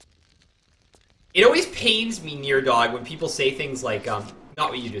 It always pains me, Near Dog, when people say things like, not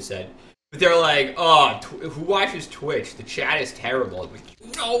what you just said, but they're like, oh, who watches Twitch? The chat is terrible. I'm like,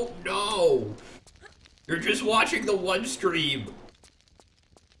 you don't know. You're just watching the one stream.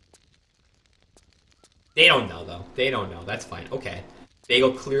 They don't know, though. They don't know. That's fine. Okay.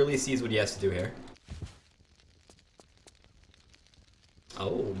 Bagel clearly sees what he has to do here.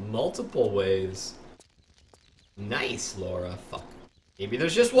 Oh, multiple ways. Nice, Laura. Fuck. Maybe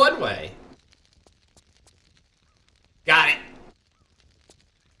there's just one way. Got it.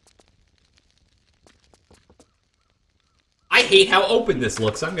 I hate how open this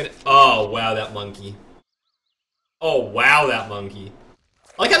looks. I'm gonna... Oh, wow, that monkey. Oh, wow, that monkey.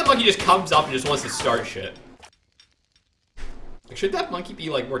 I like how the monkey just comes up and just wants to start shit. Like, should that monkey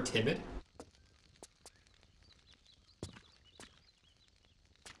be, like, more timid?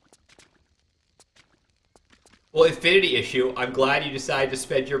 Well, Infinity Issue, I'm glad you decided to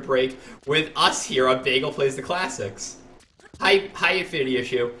spend your break with us here on Bagel Plays the Classics. Hi, Infinity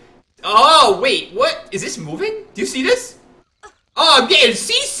Issue. Oh, wait, what? Is this moving? Do you see this? Oh, I'm getting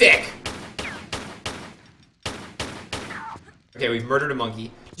seasick! Okay, we've murdered a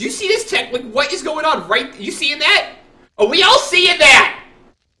monkey. Do you see this tech? Like, what is going on right? You seeing that? Are we all seeing that?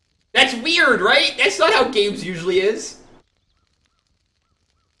 That's weird, right? That's not how games usually is.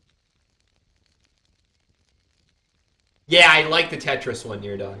 Yeah, I like the Tetris one,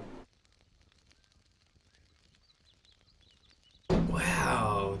 Near Dog.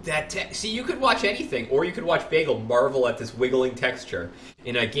 Wow, see, you could watch anything, or you could watch Bagel marvel at this wiggling texture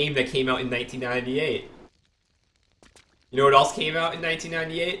in a game that came out in 1998. You know what else came out in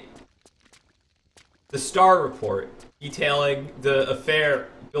 1998? The Starr Report, detailing the affair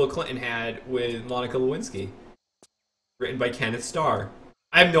Bill Clinton had with Monica Lewinsky, written by Kenneth Starr.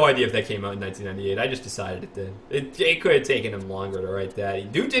 I have no idea if that came out in 1998. I just decided it did. It could have taken him longer to write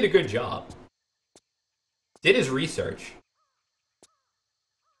that. Dude did a good job. Did his research.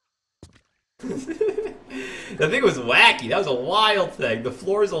 That thing was wacky. That was a wild thing. The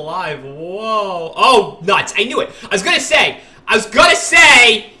floor is alive. Whoa. Oh, nuts. I knew it. I was gonna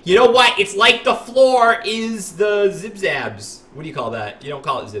say, you know what? It's like the floor is the zibzabs. What do you call that? You don't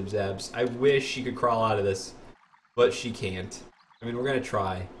call it zibzabs. I wish she could crawl out of this, but she can't. I mean, we're gonna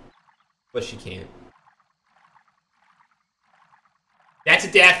try, but she can't. That's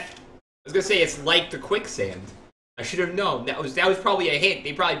a death. I was gonna say it's like the quicksand. I should have known. That was probably a hint.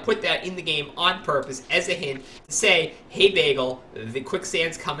 They probably put that in the game on purpose as a hint to say, "Hey, Bagel, the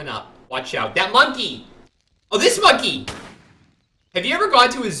quicksand's coming up. Watch out." That monkey. Oh, this monkey. Have you ever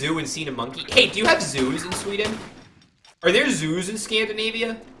gone to a zoo and seen a monkey? Hey, do you have zoos in Sweden? Are there zoos in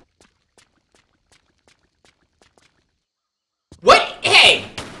Scandinavia? What?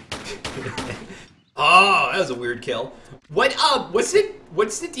 Hey! Oh, that was a weird kill. What's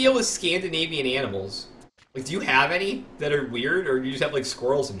the deal with Scandinavian animals? Like, do you have any that are weird, or do you just have, like,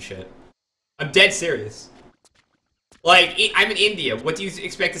 squirrels and shit? I'm dead serious. Like, I'm in India. What do you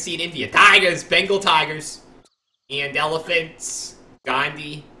expect to see in India? Tigers, Bengal tigers, and elephants,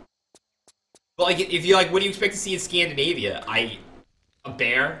 Gandhi. But, like, if you like, what do you expect to see in Scandinavia? A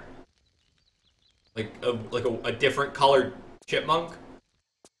bear? Like a different colored chipmunk?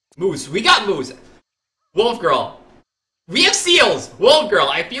 Moose. We got moose. Wolf girl. We have seals! Well, girl,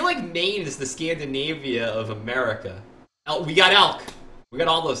 I feel like Maine is the Scandinavia of America. We got elk. We got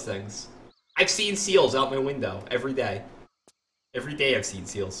all those things. I've seen seals out my window every day. Every day I've seen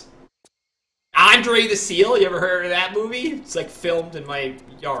seals. Andre the Seal, you ever heard of that movie? It's like filmed in my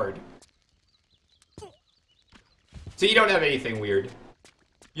yard. So you don't have anything weird.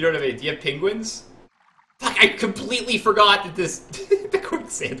 You don't have any. Do you have penguins? Fuck, I completely forgot that this the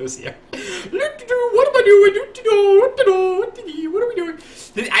quicksand was here. What am I doing? What are we doing?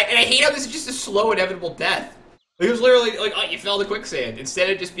 And I hate how this is just a slow, inevitable death. It was literally like, oh, you fell to quicksand. Instead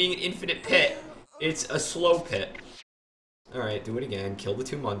of just being an infinite pit, it's a slow pit. Alright, do it again. Kill the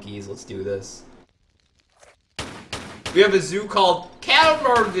 2 monkeys. Let's do this. We have a zoo called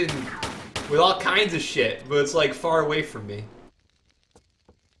Kalmarden with all kinds of shit, but it's like far away from me.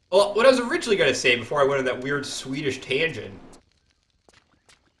 Well, what I was originally going to say before I went on that weird Swedish tangent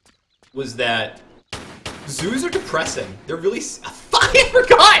was that zoos are depressing. They're really... Fuck, I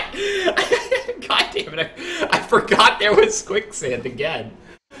forgot! God damn it, I forgot there was quicksand again.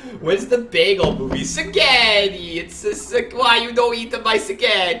 When's the Bagel movie? Spaghetti! It's a... Why you don't eat my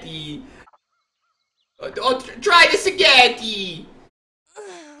spaghetti? Oh, try the spaghetti!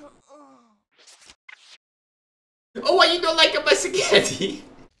 Oh, why you don't like my spaghetti?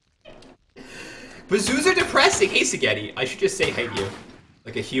 But zoos are depressing. Hey, Spaghetti. I should just say hey to you.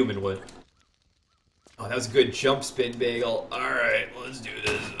 Like a human would. Oh, that was a good jump spin, Bagel. Alright, let's do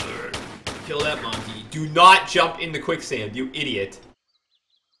this. Right. Kill that monkey. Do not jump in the quicksand, you idiot.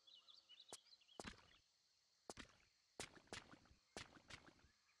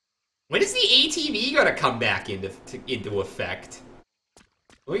 When is the ATV gonna come back into effect?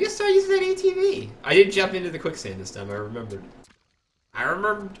 Well, we gotta start using that ATV. I didn't jump into the quicksand this time, I remembered. I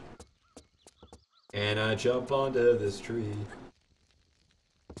remembered. And I jump onto this tree.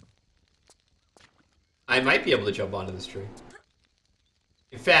 I might be able to jump onto this tree.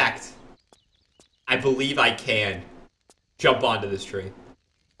 In fact, I believe I can jump onto this tree.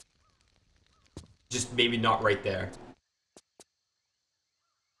 Just maybe not right there.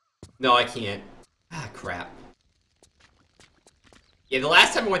 No, I can't. Ah, crap. Yeah, the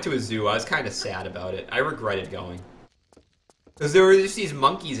last time I went to a zoo, I was kind of sad about it. I regretted going. Because there were just these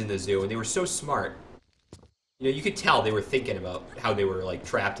monkeys in the zoo, and they were so smart. You know, you could tell they were thinking about how they were, like,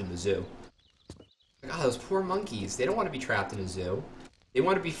 trapped in the zoo. Like, oh, those poor monkeys. They don't want to be trapped in a zoo. They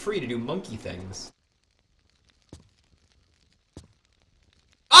want to be free to do monkey things.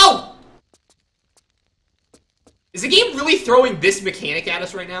 Oh! Is the game really throwing this mechanic at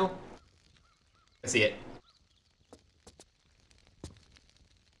us right now? I see it.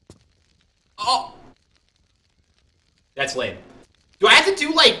 Oh! That's lame. Do I have to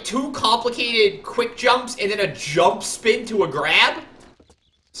do, like, 2 complicated quick jumps and then a jump spin to a grab?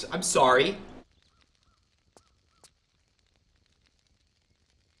 I'm sorry.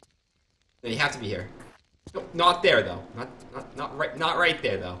 No, you have to be here. No, not there, though. Not right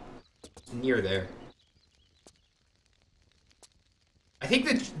there, though. Near there. I think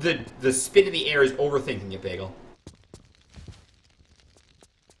the spin in the air is overthinking it, Bagel.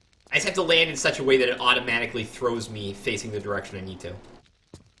 I just have to land in such a way that it automatically throws me facing the direction I need to.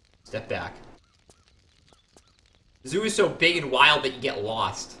 Step back. The zoo is so big and wild that you get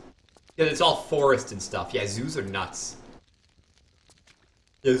lost. Because it's all forest and stuff. Yeah, zoos are nuts.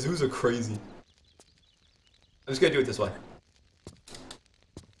 Yeah, zoos are crazy. I'm just gonna do it this way.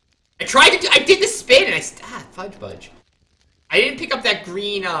 I tried to do- I did the spin and fudge budge. I didn't pick up that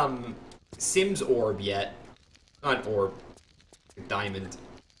green, Sims orb yet. Not an orb. A diamond.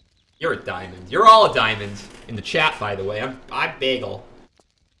 You're a diamond. You're all a diamond. In the chat, by the way. I'm Bagel.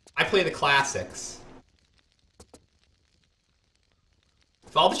 I play the classics.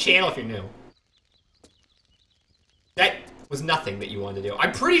 Follow the channel if you're new. That was nothing that you wanted to do.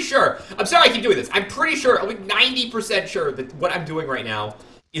 I'm pretty sure. I'm sorry I keep doing this. I'm pretty sure, I'm like 90% sure that what I'm doing right now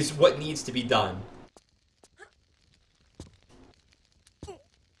is what needs to be done.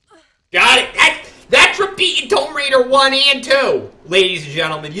 Got it! That's repeating Tomb Raider 1 and 2, ladies and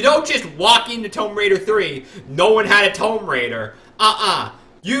gentlemen. You don't just walk into Tomb Raider 3, no one had a Tomb Raider.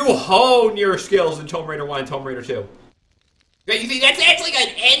 You hone your skills in Tomb Raider 1 and Tomb Raider 2. You see, that's like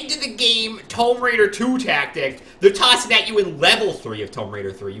an end-of-the-game Tomb Raider 2 tactic. They're tossing at you in level 3 of Tomb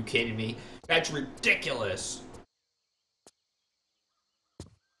Raider 3. You kidding me? That's ridiculous.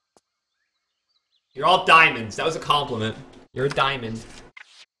 You're all diamonds. That was a compliment. You're a diamond.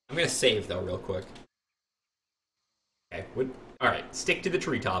 I'm gonna save, though, real quick. Okay, alright, stick to the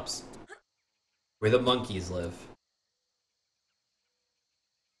treetops. Where the monkeys live.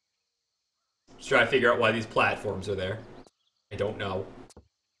 Just trying to figure out why these platforms are there. I don't know.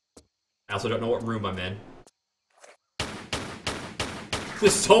 I also don't know what room I'm in.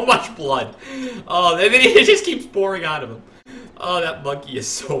 There's so much blood. Oh, and then it just keeps pouring out of him. Oh, that monkey is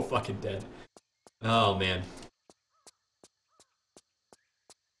so fucking dead. Oh, man.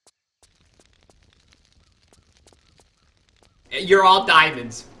 You're all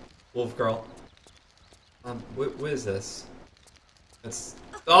diamonds, Wolf Girl. What is this? That's...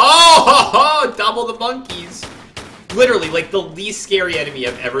 Oh! Double the monkeys! Literally, like, the least scary enemy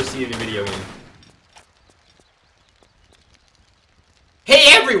I've ever seen in a video game. Hey,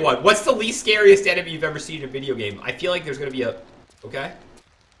 everyone! What's the least scariest enemy you've ever seen in a video game? I feel like there's gonna be a... Okay.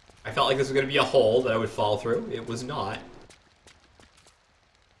 I felt like this was gonna be a hole that I would fall through. It was not.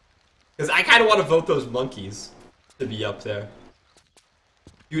 Because I kind of want to vote those monkeys to be up there.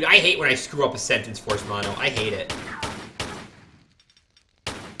 Dude, I hate when I screw up a sentence, Force Mono. I hate it.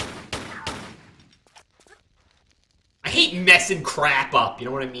 I hate messing crap up, you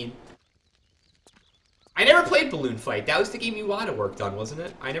know what I mean? I never played Balloon Fight. That was the game Iwata worked on, wasn't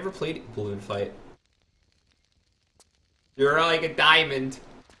it? I never played Balloon Fight. You're like a diamond.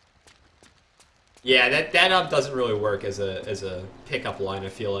 Yeah, that doesn't really work as a pickup line, I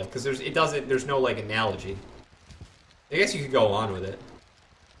feel like. Because there's no, like, analogy. I guess you could go on with it.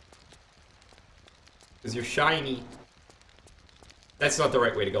 Because you're shiny. That's not the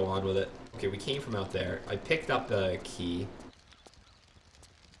right way to go on with it. Okay, we came from out there. I picked up the key.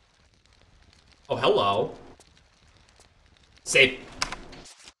 Oh, hello. Save.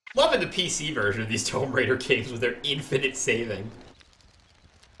 Loving the PC version of these Tomb Raider games with their infinite saving.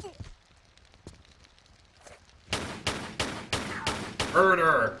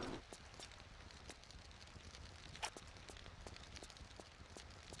 Murder!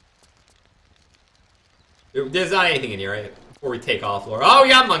 There's not anything in here, right? Before we take off, Laura. Oh, we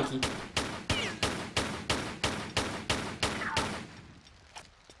got monkey!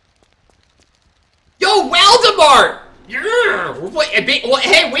 Yo, Waldemar! Yeah! We're playing.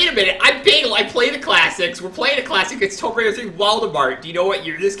 Hey, wait a minute. I'm Bagel. I play the classics. We're playing a classic. It's Tomb Raider 3 Waldemar. Do you know what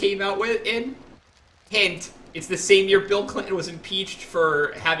year this came out in? Hint. It's the same year Bill Clinton was impeached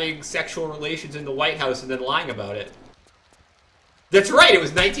for having sexual relations in the White House and then lying about it. That's right, it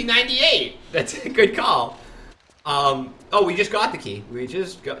was 1998. That's a good call. Oh, we just got the key.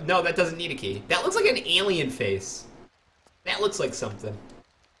 No, that doesn't need a key. That looks like an alien face. That looks like something.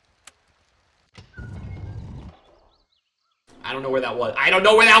 I don't know where that was. I don't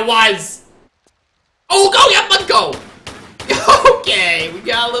know where that was! Oh, go! Yeah, let's go! Okay, we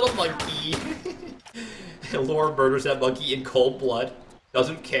got a little monkey. Laura murders that monkey in cold blood.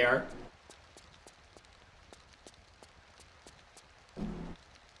 Doesn't care.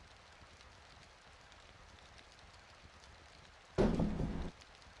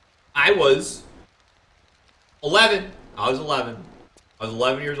 I was 11. I was 11. I was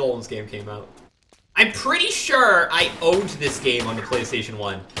 11 years old when this game came out. I'm pretty sure I owned this game on the PlayStation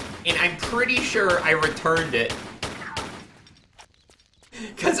 1. And I'm pretty sure I returned it.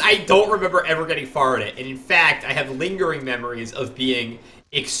 Because I don't remember ever getting far in it. And in fact, I have lingering memories of being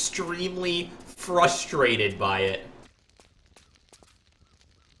extremely frustrated by it.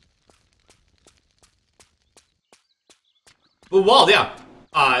 But, well, yeah.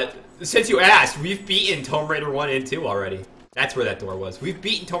 Since you asked, we've beaten Tomb Raider 1 and 2 already. That's where that door was. We've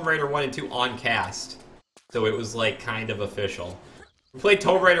beaten Tomb Raider 1 and 2 on cast. So it was, like, kind of official. We played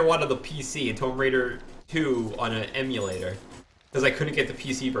Tomb Raider 1 on the PC and Tomb Raider 2 on an emulator. Because I couldn't get the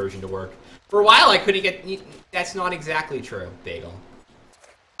PC version to work. For a while, I couldn't get... That's not exactly true, Bagel.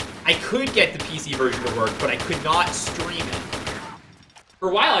 I could get the PC version to work, but I could not stream it. For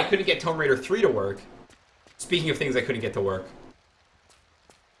a while, I couldn't get Tomb Raider 3 to work. Speaking of things I couldn't get to work.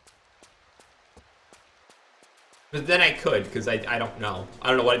 But then I could, because I don't know. I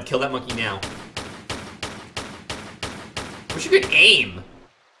don't know what I'd kill that monkey now. Wish you could aim.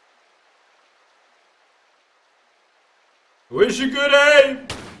 Wish you could aim!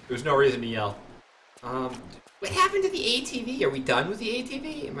 There's no reason to yell. What happened to the ATV? Are we done with the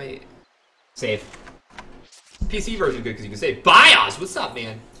ATV? Am I... Save. PC version good because you can save. BIOS! What's up,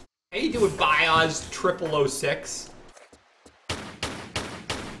 man? How you doing, BIOS 0006?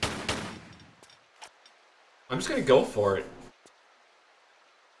 I'm just gonna go for it.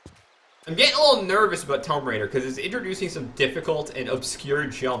 I'm getting a little nervous about Tomb Raider because it's introducing some difficult and obscure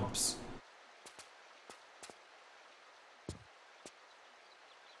jumps.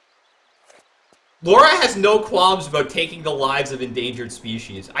 Laura has no qualms about taking the lives of endangered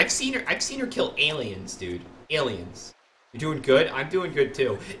species. I've seen her kill aliens, dude. Aliens. You're doing good? I'm doing good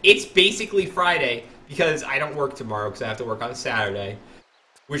too. It's basically Friday because I don't work tomorrow because I have to work on Saturday.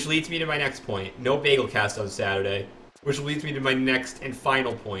 Which leads me to my next point. No Bagel Cast on Saturday. Which leads me to my next and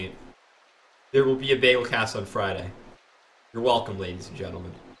final point. There will be a Bagel Cast on Friday. You're welcome, ladies and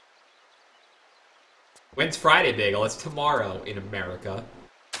gentlemen. When's Friday, Bagel? It's tomorrow in America.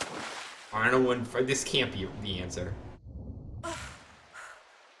 I don't know when... This can't be the answer.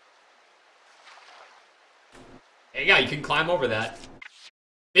 There you go, you can climb over that.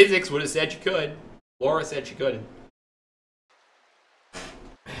 Physics would have said you could. Laura said she couldn't.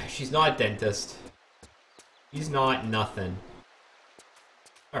 She's not a dentist. She's not nothing.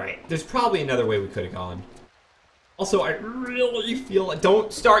 Alright, there's probably another way we could have gone. Also, I really feel like...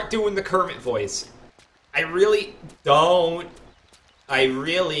 Don't start doing the Kermit voice. I really don't. I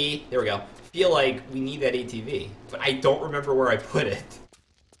really... There we go. Feel like we need that ATV. But I don't remember where I put it.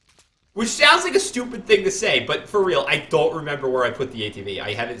 Which sounds like a stupid thing to say, but for real, I don't remember where I put the ATV.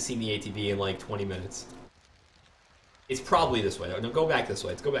 I haven't seen the ATV in like 20 minutes. It's probably this way. No, go back this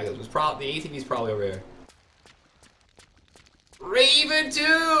way. Let's go back this way. The ATV's probably over here.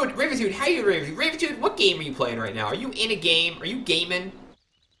 Raventude! Raventude, how are you, Raventude? Raventude, what game are you playing right now? Are you in a game? Are you gaming?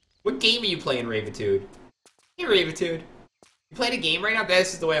 What game are you playing, Raventude? Hey, Raventude. You playing a game right now?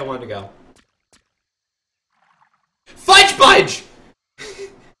 This is the way I wanted to go. Fudge Budge!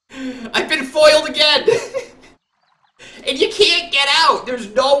 I've been foiled again! And you can't get out! There's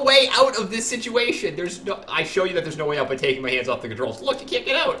no way out of this situation. I show you that there's no way out by taking my hands off the controls. Look, you can't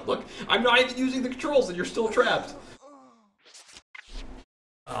get out. Look, I'm not even using the controls and you're still trapped.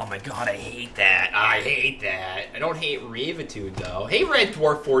 Oh my god, I hate that. I hate that. I don't hate Ravitude, though. Hey, Red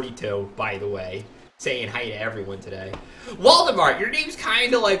Dwarf 42, by the way. Saying hi to everyone today. Waldemart, your name's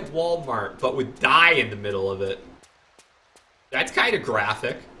kind of like Walmart, but with die in the middle of it. That's kind of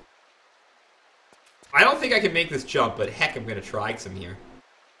graphic. I don't think I can make this jump, but heck, I'm gonna try because I'm here.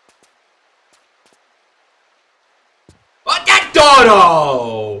 Oh, that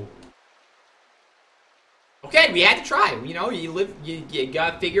Dodo! Okay, we had to try. You know, you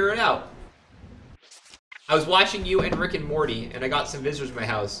gotta figure it out. I was watching you and Rick and Morty, and I got some visitors to my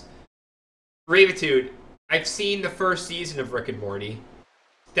house. Ravitude, I've seen the first season of Rick and Morty.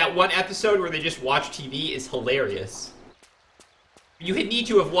 That one episode where they just watch TV is hilarious. You need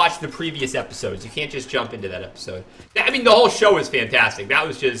to have watched the previous episodes. You can't just jump into that episode. I mean, the whole show is fantastic. That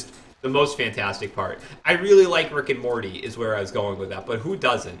was just the most fantastic part. I really like Rick and Morty is where I was going with that, but who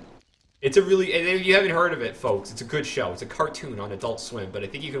doesn't? It's a really... And if you haven't heard of it, folks, it's a good show. It's a cartoon on Adult Swim, but I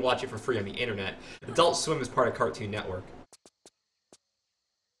think you can watch it for free on the internet. Adult Swim is part of Cartoon Network.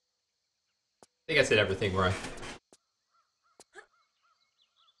 I think I said everything right.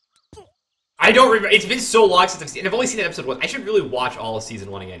 I don't remember. It's been so long since I've seen it. I've only seen that episode once. I should really watch all of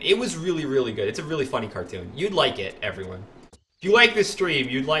season 1 again. It was really, really good. It's a really funny cartoon. You'd like it, everyone. If you like this stream,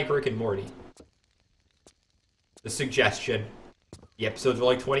 you'd like Rick and Morty. The suggestion. The episodes were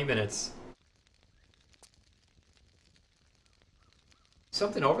like 20 minutes.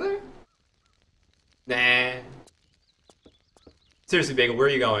 Something over there? Nah. Seriously, Bagel, where are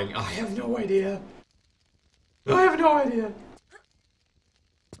you going? I have no idea. I have no idea.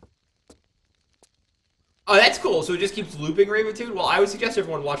 Oh, that's cool. So it just keeps looping Ravitude? Well, I would suggest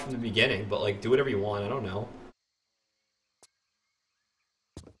everyone watch from the beginning, but, like, do whatever you want. I don't know.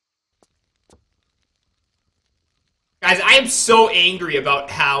 Guys, I am so angry about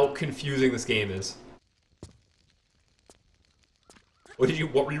how confusing this game is. What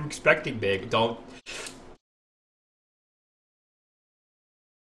were you expecting, Big? Don't...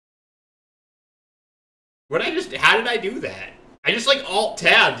 How did I do that? I just, like,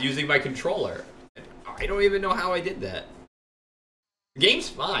 Alt-tabbed using my controller. I don't even know how I did that. The game's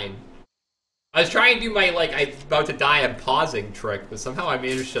fine. I was trying to do my, like, I'm about to die, I'm pausing trick, but somehow I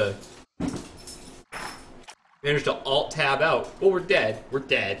managed to Alt-tab out. Oh, we're dead. We're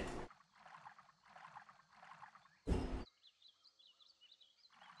dead.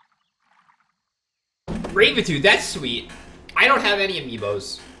 Ravitude, that's sweet. I don't have any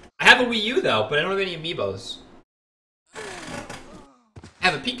amiibos. I have a Wii U, though, but I don't have any amiibos. I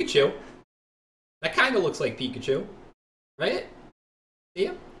have a Pikachu. That kind of looks like Pikachu. Right? See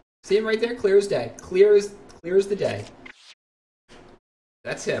him? See him right there? Clear as day. Clear as the day.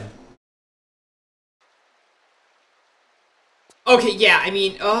 That's him. Okay, yeah, I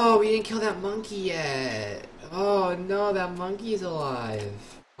mean, oh, we didn't kill that monkey yet. Oh, no, that monkey's alive.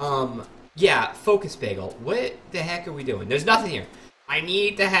 Yeah, focus, Bagel. What the heck are we doing? There's nothing here. I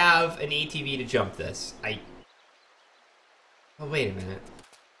need to have an ATV to jump this. Oh, wait a minute.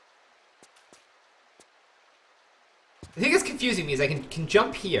 The thing that's confusing me is I can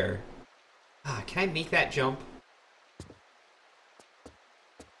jump here. Can I make that jump?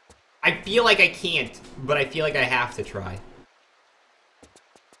 I feel like I can't, but I feel like I have to try.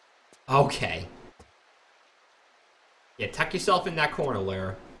 Okay. Yeah, tuck yourself in that corner,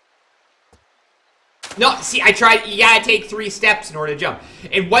 Lara. No, see, I tried. You gotta take 3 steps in order to jump.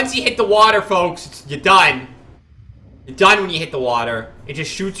 And once you hit the water, folks, you're done. You're done when you hit the water. It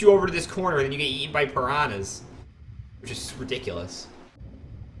just shoots you over to this corner, and then you get eaten by piranhas. Which is ridiculous.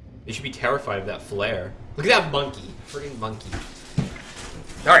 They should be terrified of that flare. Look at that monkey. Friggin' monkey.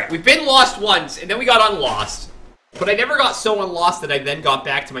 Alright, we've been lost once, and then we got unlost. But I never got so unlost that I then got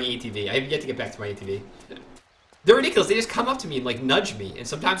back to my ATV. I have yet to get back to my ATV. They're ridiculous. They just come up to me and, like, nudge me. And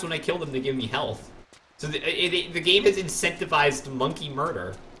sometimes when I kill them, they give me health. So the game has incentivized monkey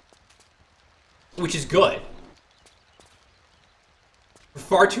murder. Which is good. For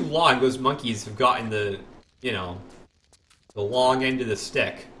far too long, those monkeys have gotten the, you know, the long end of the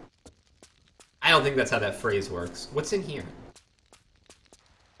stick. I don't think that's how that phrase works. What's in here?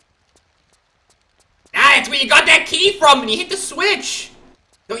 Ah, it's where you got that key from when you hit the switch!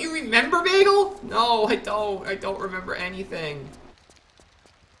 Don't you remember, Bagel? No, I don't. I don't remember anything.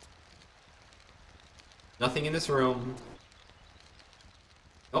 Nothing in this room.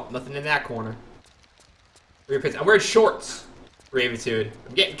 Oh, nothing in that corner. I'm wearing shorts, Ravitude.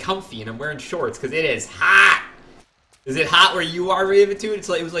 I'm getting comfy and I'm wearing shorts because it is hot. Is it hot where you are, Ravitude?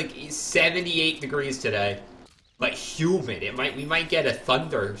 It was like 78 degrees today. But humid. We might get a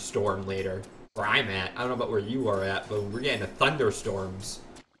thunderstorm later. Where I'm at. I don't know about where you are at, but we're getting a thunderstorms.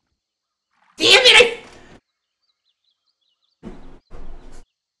 Damn it!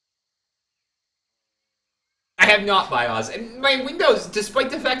 I have not, BIOS. And my Windows,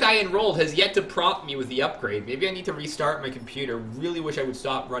 despite the fact I enrolled, has yet to prompt me with the upgrade. Maybe I need to restart my computer. Really wish I would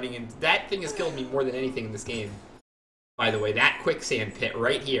stop running, and that thing has killed me more than anything in this game. By the way, that quicksand pit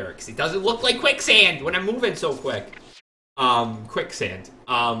right here, because it doesn't look like quicksand when I'm moving so quick. Quicksand.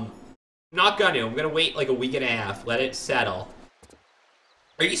 Not gonna. I'm gonna wait like a week and a half. Let it settle.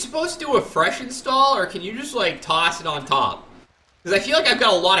 Are you supposed to do a fresh install, or can you just, like, toss it on top? Because I feel like I've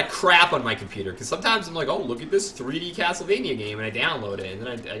got a lot of crap on my computer. Because sometimes I'm like, oh, look at this 3D Castlevania game, and I download it, and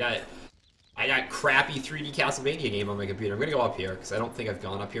then I got crappy 3D Castlevania game on my computer. I'm gonna go up here, because I don't think I've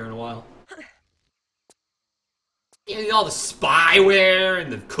gone up here in a while. And all the spyware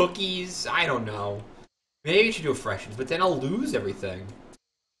and the cookies. I don't know. Maybe I should do a fresh, but then I'll lose everything.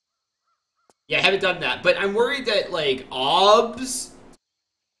 Yeah, I haven't done that, but I'm worried that, like, OBS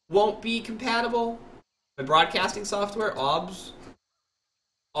won't be compatible. My broadcasting software, OBS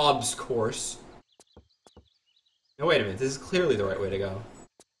course. No, wait a minute. This is clearly the right way to go.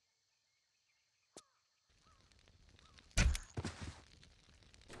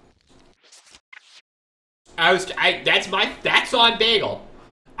 That's on Bagel.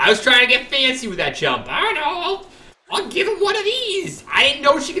 I was trying to get fancy with that jump. I don't know. I'll give him one of these. I didn't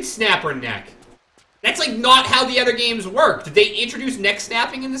know she could snap her neck. That's like not how the other games work. Did they introduce neck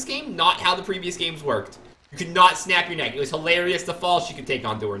snapping in this game? Not how the previous games worked. You could not snap your neck. It was hilarious the fall she could take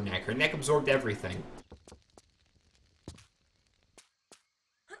onto her neck. Her neck absorbed everything.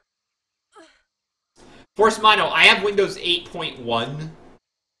 Force Mono, I have Windows 8.1.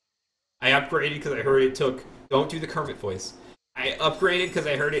 I upgraded because I heard it took... Don't do the Kermit voice. I upgraded because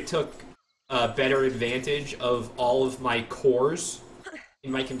I heard it took better advantage of all of my cores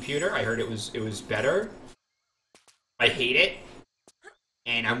in my computer. I heard it was better. I hate it.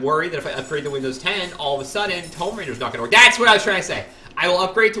 And I'm worried that if I upgrade to Windows 10, all of a sudden, Tomb Raider's not going to work. That's what I was trying to say. I will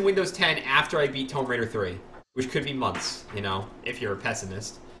upgrade to Windows 10 after I beat Tomb Raider 3. Which could be months, you know, if you're a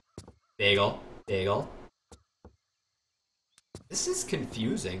pessimist. Bagel. This is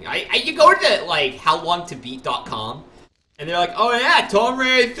confusing. You go to, like, howlongtobeat.com, and they're like, oh yeah, Tomb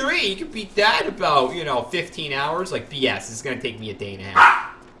Raider 3, you can beat that in about, you know, 15 hours. Like, BS, this is going to take me a day and a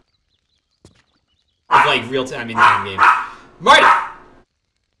half. It's like real-time in-game game. Marty!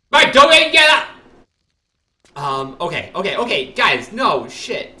 Marty, don't even get up! Okay, guys, no,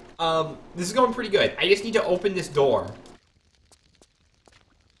 shit. This is going pretty good. I just need to open this door.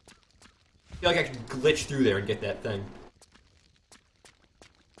 I feel like I can glitch through there and get that thing.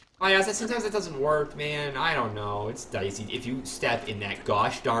 Oh yeah, sometimes that doesn't work, man. I don't know. It's dicey. If you step in that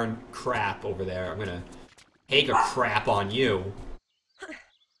gosh darn crap over there, I'm gonna take a crap on you.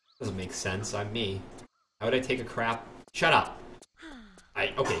 Doesn't make sense. I'm me. How would I take a crap? Shut up.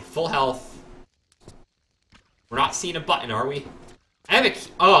 Okay, full health. We're not seeing a button, are we? I have a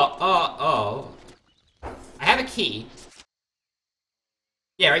key. I have a key.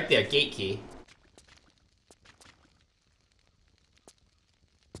 Yeah, right there. Gate key.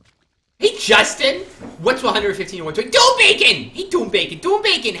 Hey, Justin! What's 115 and 120? Doom Bacon! Hey, Doom Bacon! Doom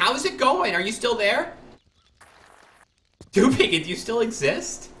Bacon! How is it going? Are you still there? Doom Bacon, do you still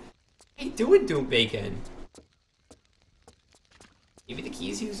exist? How you doing, Doom Bacon? Give me the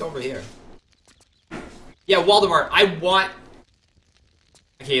keys, he's over here. Yeah, Waldemar, I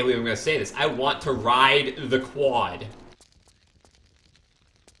I can't believe I'm gonna say this. I want to ride the quad.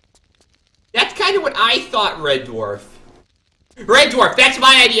 That's kind of what I thought Red Dwarf. Red Dwarf, that's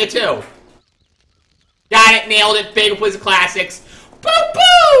my idea too. Got it, nailed it. Bagel Plays the Classics. Boo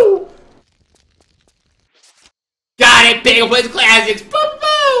boo! Got it, Bagel Plays the Classics. Boo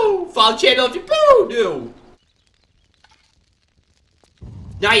boo! Follow the channel if you boo do.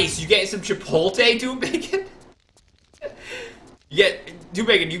 Nice, you getting some Chipotle, Doom Bacon? You get Doom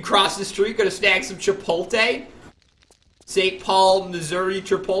Bacon, you cross the street, gonna snag some Chipotle? St. Paul, Missouri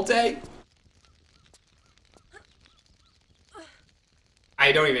Chipotle?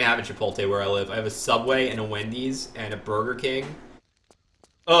 I don't even have a Chipotle where I live. I have a Subway and a Wendy's and a Burger King.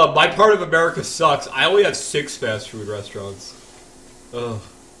 My part of America sucks. I only have 6 fast food restaurants. Ugh.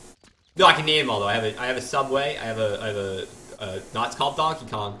 No, I can name them all though. I have a Subway. I have a no, it's called Donkey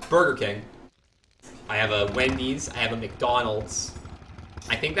Kong. Burger King. I have a Wendy's. I have a McDonald's.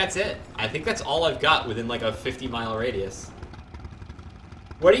 I think that's it. I think that's all I've got within like a 50-mile radius.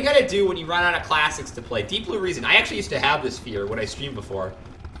 What are you gonna do when you run out of classics to play? Deep Blue Reason. I actually used to have this fear when I streamed before.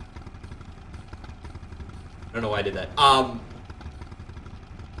 I don't know why I did that. I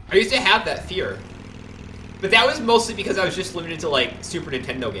used to have that fear. But that was mostly because I was just limited to, like, Super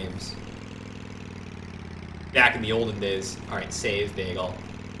Nintendo games. Back in the olden days. Alright, save, Bagel.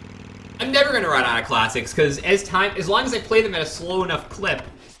 I'm never gonna run out of classics, because as long as I play them at a slow enough clip,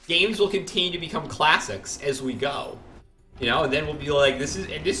 games will continue to become classics as we go. You know, and then we'll be like,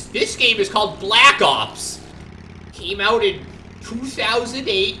 this game is called Black Ops. Came out in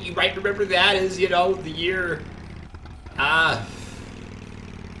 2008. You might remember that as, you know, the year.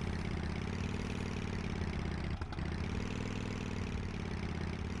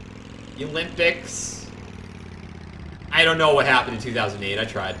 The Olympics. I don't know what happened in 2008. I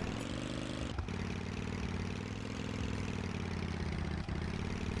tried.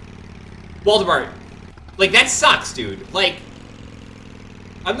 Waldemar. Like, that sucks, dude. Like,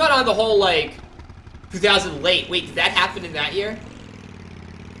 I'm not on the whole, like, 2000 late. Wait, did that happen in that year?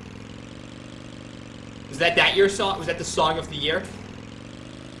 Was that year's song? Was that the song of the year?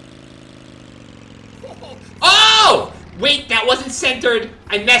 Oh! Wait, that wasn't centered.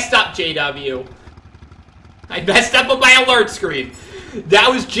 I messed up, JW. I messed up on my alert screen.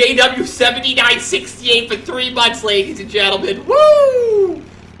 That was JW7968 for 3 months, ladies and gentlemen. Woo!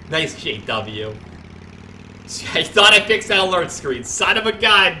 Nice, JW. I thought I fixed that alert screen. Son of a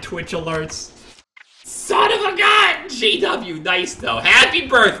gun, Twitch alerts. Son of a gun! JW, nice though. Happy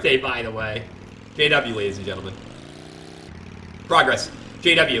birthday, by the way. JW, ladies and gentlemen. Progress.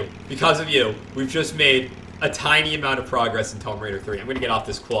 JW, because of you, we've just made a tiny amount of progress in Tomb Raider 3. I'm gonna get off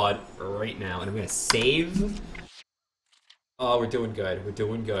this quad right now, and I'm gonna save. Oh, we're doing good. We're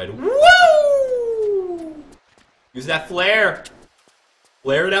doing good. Woo! Use that flare.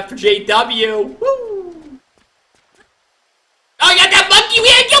 Flare it up for JW. Woo! Oh, I got that monkey! We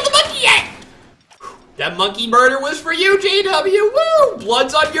haven't killed the monkey yet! That monkey murder was for you, JW! Woo!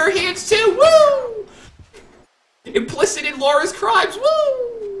 Blood's on your hands, too! Woo! Implicit in Laura's crimes!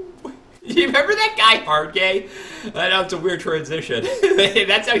 Woo! You remember that guy, Hard Gay? I know it's a weird transition.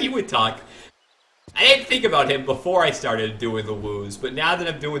 That's how he would talk. I didn't think about him before I started doing the woos, but now that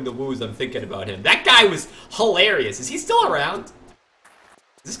I'm doing the woos, I'm thinking about him. That guy was hilarious. Is he still around? Is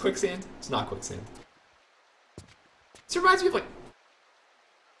this quicksand? It's not quicksand. This reminds me of, like...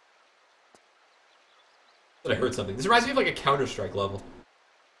 But I heard something. This reminds me of, like, a Counter-Strike level.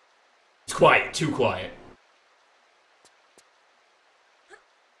 It's quiet. Too quiet.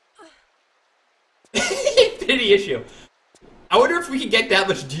 Infinity issue. I wonder if we can get that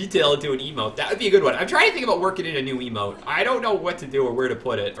much detail into an emote. That would be a good one. I'm trying to think about working in a new emote. I don't know what to do or where to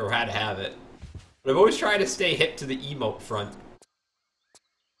put it or how to have it. But I'm always trying to stay hip to the emote front.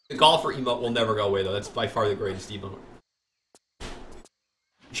 The golfer emote will never go away, though. That's by far the greatest emote.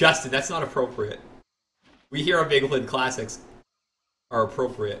 Justin, that's not appropriate. We here on Bagel Plays the Classics are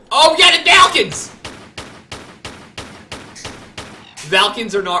appropriate. Oh, we got the Valkans!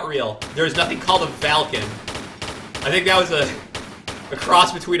 Valkans are not real. There's nothing called a Valkan. I think that was a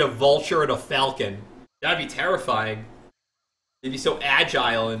cross between a vulture and a falcon. That'd be terrifying. They'd be so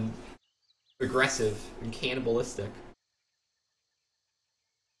agile and aggressive and cannibalistic.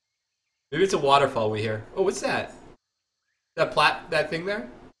 Maybe it's a waterfall we hear. Oh, what's that? That thing there?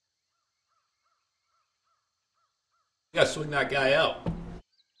 You gotta swing that guy out.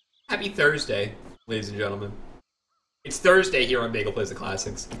 Happy Thursday, ladies and gentlemen. It's Thursday here on Bagel Plays the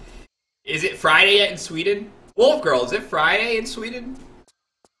Classics. Is it Friday yet in Sweden? Wolf Girl, is it Friday in Sweden?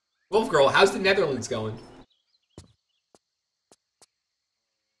 Wolf Girl, how's the Netherlands going?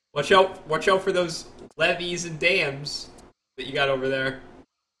 Watch out for those levees and dams that you got over there.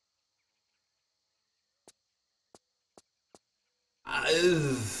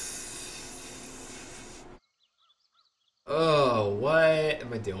 Oh, what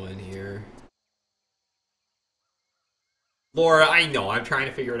am I doing here? Laura, I know. I'm trying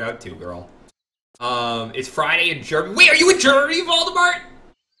to figure it out too, girl. It's Friday in Germany. Wait, are you in Germany, Voldemort?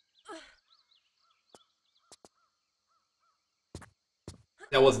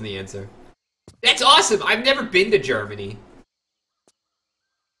 That wasn't the answer. That's awesome. I've never been to Germany.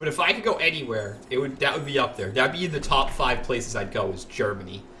 But if I could go anywhere, that would be up there. That'd be in the top 5 places I'd go is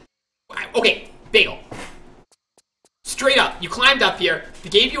Germany. Okay, Bagel. Straight up, you climbed up here. They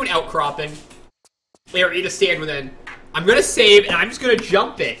gave you an outcropping. Area to stand within. I'm gonna save, and I'm just gonna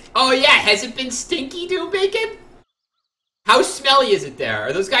jump it. Oh yeah, has it been stinky, Doom Bacon? How smelly is it there?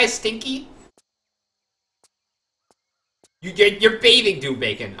 Are those guys stinky? You're bathing, Doom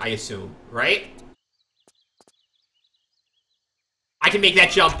Bacon, I assume, right? I can make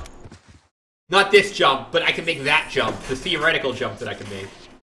that jump. Not this jump, but I can make that jump. The theoretical jump that I can make.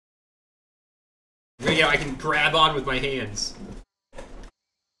 You know, I can grab on with my hands.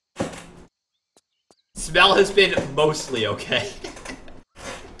 Smell has been mostly okay.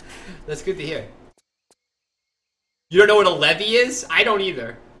 That's good to hear. You don't know what a levee is? I don't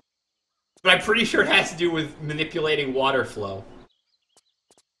either. But I'm pretty sure it has to do with manipulating water flow.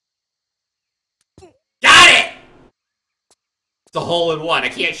 Got it! It's a hole-in-one. I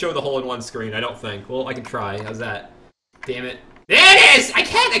can't show the hole-in-one screen, I don't think. Well, I can try. How's that? Damn it. There it is! I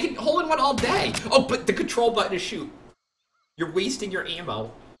can hole-in-one all day. Oh, but the control button is shoot. You're wasting your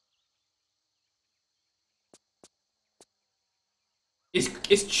ammo.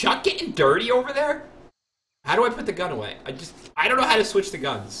 Is Chuck getting dirty over there? How do I put the gun away? I don't know how to switch the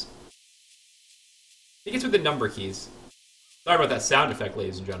guns. I think it's with the number keys. Sorry about that sound effect,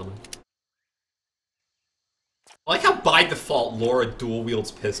 ladies and gentlemen. I like how by default Laura dual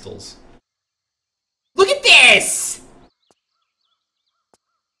wields pistols. Look at this!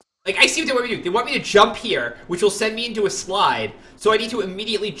 Like, I see what they want me to do. They want me to jump here, which will send me into a slide, so I need to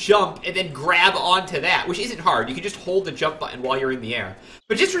immediately jump and then grab onto that, which isn't hard. You can just hold the jump button while you're in the air.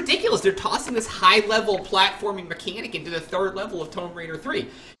 But just ridiculous. They're tossing this high-level platforming mechanic into the 3rd level of Tomb Raider 3. You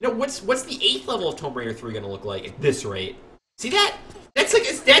know, what's the 8th level of Tomb Raider 3 gonna look like at this rate? See that?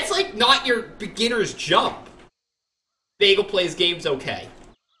 That's like not your beginner's jump. Bagel plays games okay.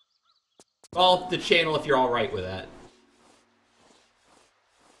 Follow the channel if you're alright with that.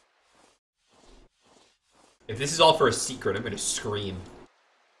 If this is all for a secret, I'm gonna scream.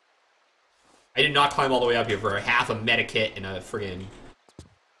 I did not climb all the way up here for a half a medikit and a friggin'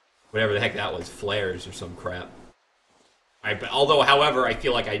 whatever the heck that was, flares or some crap. Although, however, I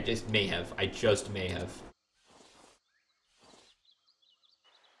feel like I just may have.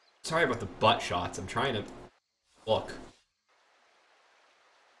 Sorry about the butt shots. I'm trying to look.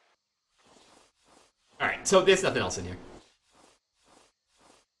 Alright, so there's nothing else in here.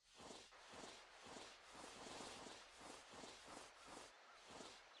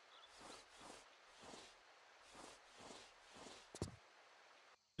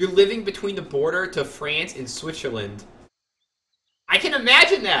 You're living between the border to France and Switzerland. I can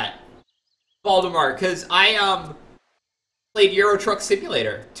imagine that, Voldemort, because I, played Euro Truck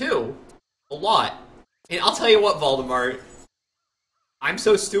Simulator, too. A lot. And I'll tell you what, Voldemort. I'm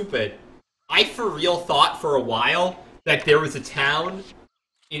so stupid. I for real thought for a while that there was a town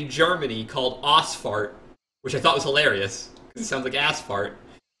in Germany called Osfart, which I thought was hilarious, because it sounds like asphalt.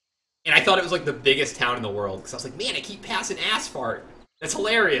 And I thought it was like the biggest town in the world, because I was like, man, I keep passing asphalt. That's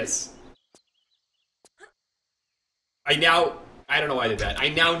hilarious. I don't know why I did that. I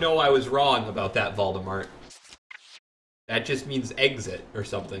now know I was wrong about that, Voldemort. That just means exit or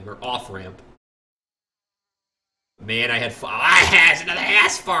something, or off-ramp. Man, I had another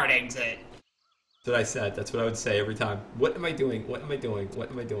asphalt exit! That's what I said. That's what I would say every time. What am I doing? What am I doing?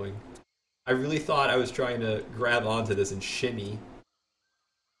 What am I doing? I really thought I was trying to grab onto this and shimmy.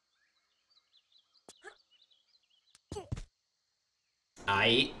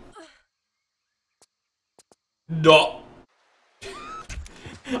 No!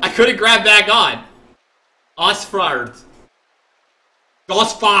 I couldn't grab back on! Osfart.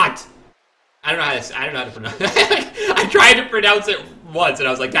 Osfart! I don't know how to pronounce it. I tried to pronounce it once and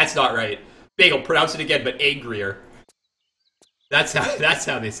I was like, that's not right. Bagel, pronounce it again, but angrier. That's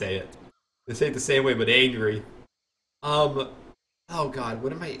how they say it. They say it the same way, but angry. Oh god,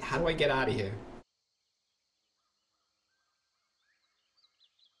 how do I get out of here?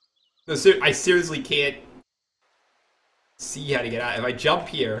 No, I seriously can't see how to get out. If I jump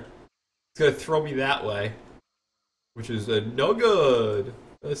here, it's gonna throw me that way. Which is no good.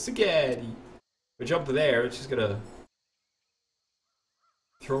 Spaghetti. If I jump there, it's just gonna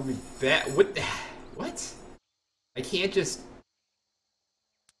throw me back. What? I can't just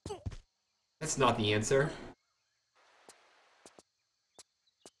That's not the answer.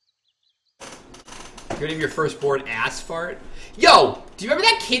 You're gonna name your firstborn ass fart? Yo! Do you remember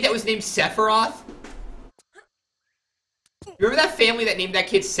that kid that was named Sephiroth? You remember that family that named that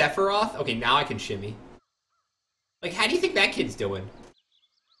kid Sephiroth? Okay, now I can shimmy. Like, how do you think that kid's doing?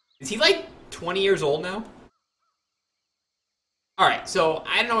 Is he like 20 years old now? Alright, so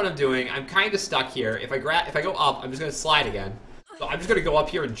I don't know what I'm doing. I'm kind of stuck here. If I go up, I'm just gonna slide again. So I'm just gonna go up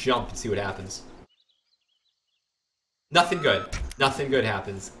here and jump and see what happens. Nothing good. Nothing good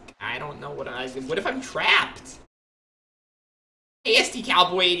happens. I don't know what if I'm trapped? Hey, SD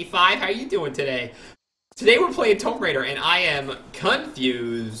Cowboy 85, how you doing today? Today we're playing Tomb Raider, and I am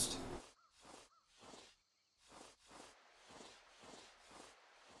confused.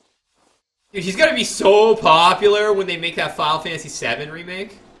 Dude, he's gonna be so popular when they make that Final Fantasy VII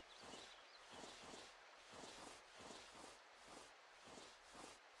remake.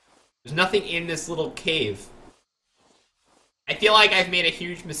 There's nothing in this little cave. I feel like I've made a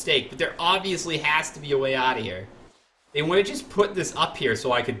huge mistake, but there obviously has to be a way out of here. They would have just put this up here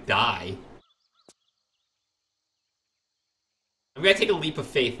so I could die. I'm gonna take a leap of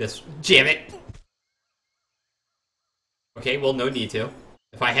faith this... Damn it! Okay, well, no need to.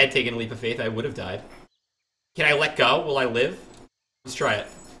 If I had taken a leap of faith, I would have died. Can I let go? Will I live? Let's try it.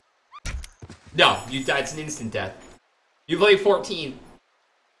 No, you died. It's an instant death. You played 14.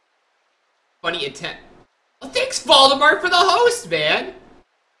 Funny intent. Well, thanks, Voldemort, for the host, man!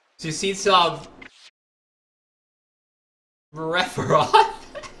 So you see some... Referoth?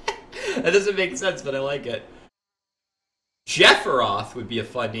 That doesn't make sense, but I like it. Jefferoth would be a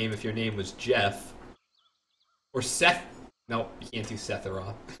fun name if your name was Jeff. Or Seth... No, you can't do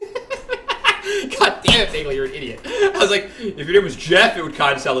Setharoth. God damn it, Bagel, you're an idiot. I was like, if your name was Jeff, it would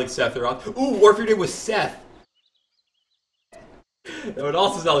kind of sound like Setharoth. Ooh, or if your name was Seth. That would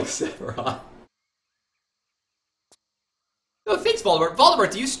also sound like Sephiroth. No, thanks, Voldemort.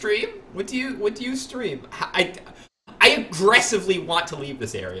 Voldemort, do you stream? What do you stream? I aggressively want to leave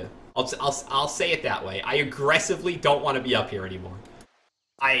this area. I'll say it that way. I aggressively don't want to be up here anymore.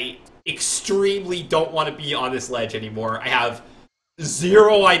 I extremely don't want to be on this ledge anymore. I have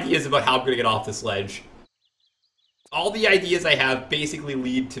zero ideas about how I'm going to get off this ledge. All the ideas I have basically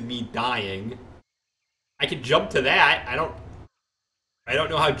lead to me dying. I can jump to that. I don't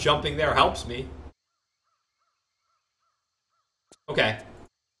know how jumping there helps me. Okay.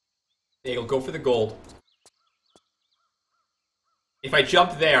 Bagel, go for the gold. If I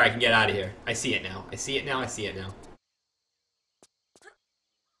jump there, I can get out of here. I see it now. I see it now. I see it now.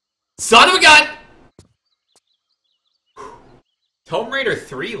 Son of a gun! Tomb Raider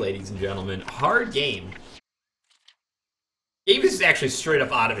 3, ladies and gentlemen. Hard game. Game is actually straight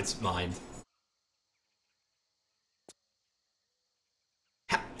up out of its mind.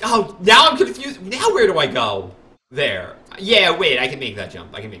 Oh, now I'm confused. Now where do I go? There. Yeah, wait, I can make that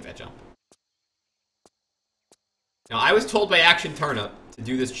jump. I can make that jump. Now, I was told by Action Turnip to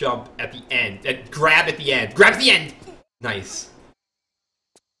do this jump at the end. Grab at the end. Grab at the end! Nice.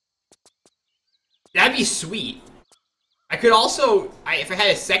 That'd be sweet. I could also, if I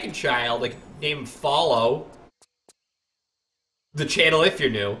had a second child, like, name him Follow. The channel if you're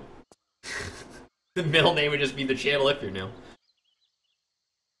new. The middle name would just be the channel if you're new.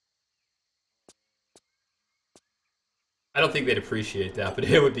 I don't think they'd appreciate that, but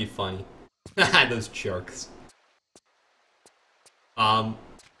it would be funny. Those jerks.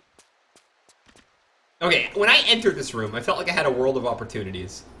 Okay, when I entered this room, I felt like I had a world of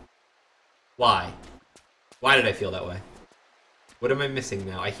opportunities. Why? Why did I feel that way? What am I missing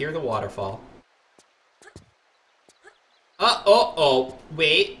now? I hear the waterfall. Oh,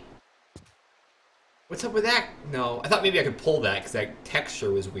 wait. What's up with that? No, I thought maybe I could pull that because that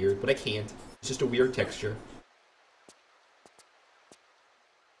texture was weird, but I can't. It's just a weird texture.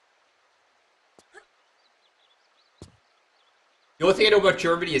 The only thing I know about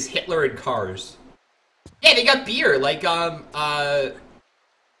Germany is Hitler and cars. Yeah, they got beer, like, what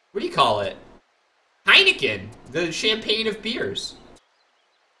do you call it? Heineken, the champagne of beers.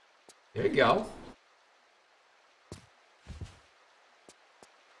 There you go.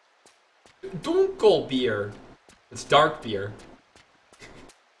 Dunkel beer. It's dark beer.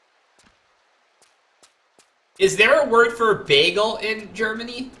 Is there a word for bagel in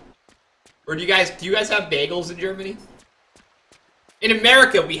Germany? Or do you guys have bagels in Germany? In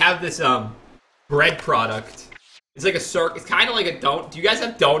America, we have this bread product. It's like it's kind of like a donut. Do you guys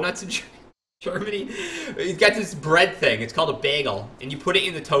have donuts in Germany? It's got this bread thing. It's called a bagel, and you put it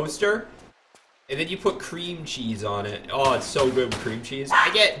in the toaster, and then you put cream cheese on it. Oh, it's so good with cream cheese.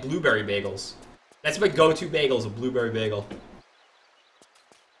 I get blueberry bagels. That's my go-to bagels, a blueberry bagel.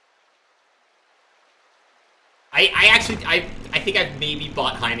 I think I've maybe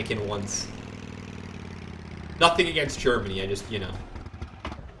bought Heineken once. Nothing against Germany, I just, you know.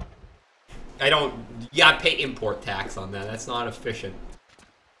 I don't, you gotta pay import tax on that. That's not efficient.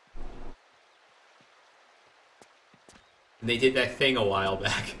 And they did that thing a while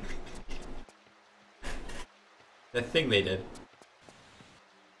back. That thing they did.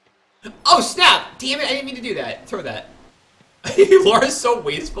 Oh, snap! Damn it, I didn't mean to do that. Throw that. Laura's so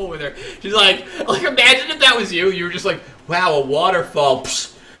wasteful with her. She's like, imagine if that was you. You were just like, wow, a waterfall.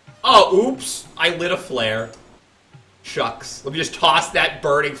 Psst. Oh, oops. I lit a flare. Shucks. Let me just toss that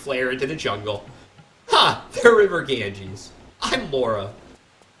burning flare into the jungle. Huh, the River Ganges. I'm Laura.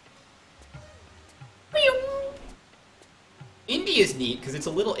 India's neat because it's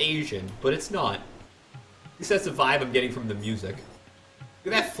a little Asian, but it's not. At least that's the vibe I'm getting from the music.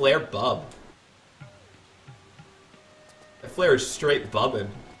 Look at that flare bub. That flare is straight bubbing.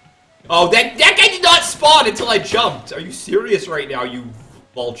 Oh, that guy did not spawn until I jumped. Are you serious right now, you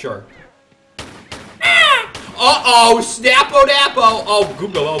vulture? Uh-oh, snappo-nappo. Oh,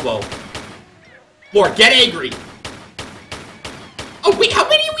 Google elbow. Lord, get angry. Oh, wait, how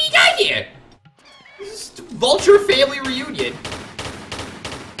many we got here? This is vulture family reunion.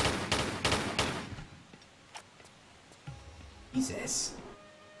 Jesus.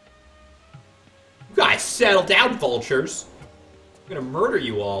 You guys settle down, vultures. I'm gonna murder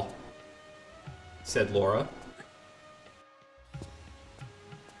you all, said Laura.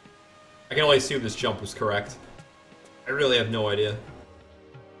 I can only assume this jump was correct. I really have no idea.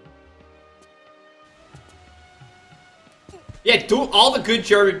 Yeah, all the good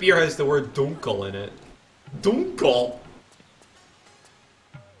German beer has the word dunkel in it. Dunkel.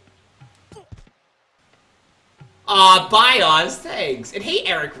 Bye, Oz. Thanks. And hey,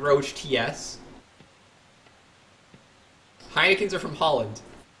 Eric Roach TS. Heinekens are from Holland.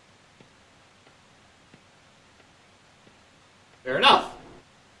 Fair enough.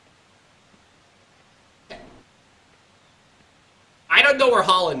 I don't know where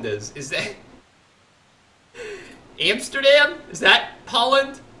Holland is. Is that Amsterdam? Is that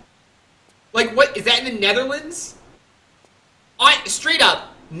Holland? Like, what? Is that in the Netherlands? Straight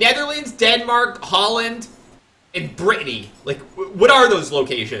up. Netherlands, Denmark, Holland, and Brittany. Like, what are those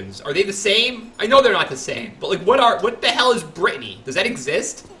locations? Are they the same? I know they're not the same, but like, what the hell is Brittany? Does that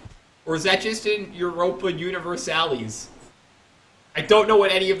exist? Or is that just in Europa Universalis? I don't know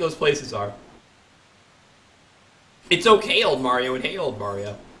what any of those places are. It's okay, old Mario, and hey, old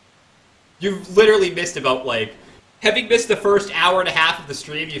Mario. You've literally missed about, like, having missed the first hour and a half of the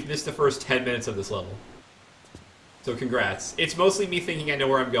stream, you've missed the first 10 minutes of this level. So congrats. It's mostly me thinking I know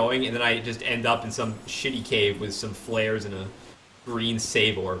where I'm going, and then I just end up in some shitty cave with some flares and a green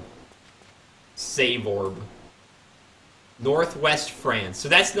save orb. Save orb. Northwest France. So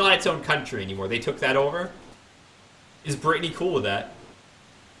that's not its own country anymore. They took that over? Is Brittany cool with that?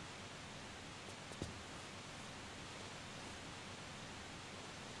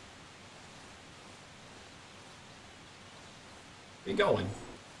 Where you going?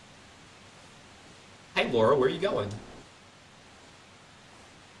 Hi, Laura, where are you going?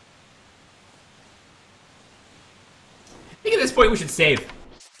 I think at this point we should save.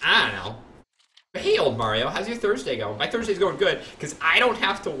 I don't know. But hey, old Mario, how's your Thursday going? My Thursday's going good, because I don't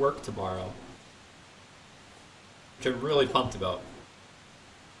have to work tomorrow. Which I'm really pumped about.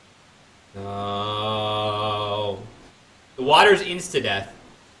 No. The water's insta-death.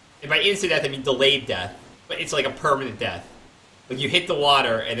 And by insta-death, I mean delayed death. But it's like a permanent death. Like, you hit the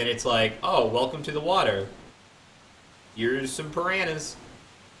water, and then it's like, oh, welcome to the water. Here's some piranhas.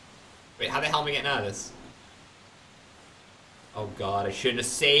 Wait, how the hell am I getting out of this? Oh god, I shouldn't have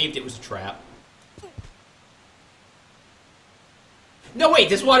saved. It was a trap. No, wait,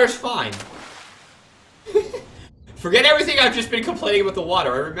 this water's fine. Forget everything I've just been complaining about the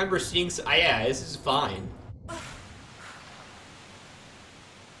water. I remember seeing... yeah, this is fine.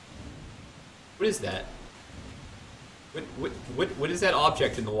 What is that? What is that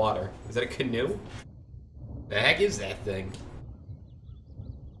object in the water? Is that a canoe? The heck is that thing?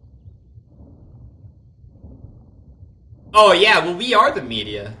 Oh yeah, well we are the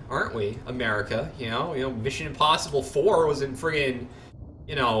media, aren't we? America, you know, Mission Impossible 4 was in friggin',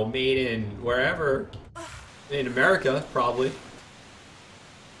 you know, made in wherever. In America, probably.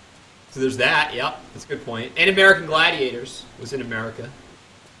 So there's that, yep, that's a good point. And American Gladiators was in America.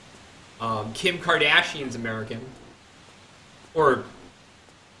 Kim Kardashian's American. Or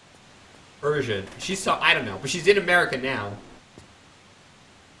Persian. She's I don't know, but she's in America now.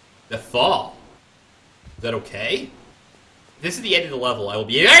 The Fall. Is that okay? This is the end of the level. I will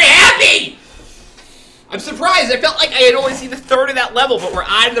be very happy! I'm surprised. I felt like I had only seen the third of that level, but we're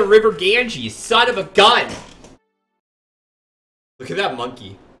out of the River Ganges. Son of a gun. Look at that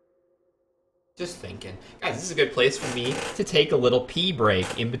monkey. Just thinking. Guys, this is a good place for me to take a little pee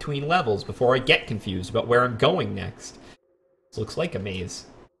break in between levels before I get confused about where I'm going next. This looks like a maze.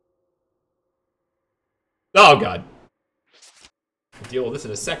 Oh, God. We'll deal with this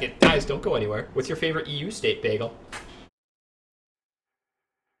in a second. Guys, don't go anywhere. What's your favorite EU state, Bagel?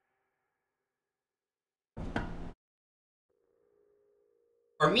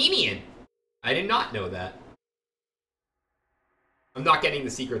 Armenian! I did not know that. I'm not getting the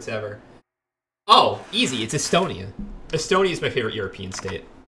secrets ever. Oh, easy. It's Estonia. Estonia is my favorite European state.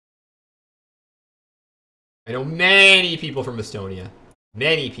 I know many people from Estonia.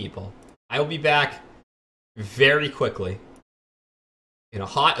 Many people. I will be back very quickly. In a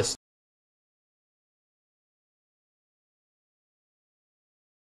hot Estonia.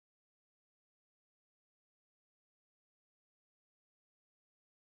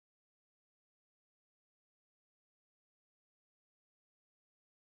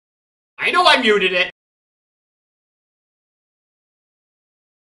 I know I muted it!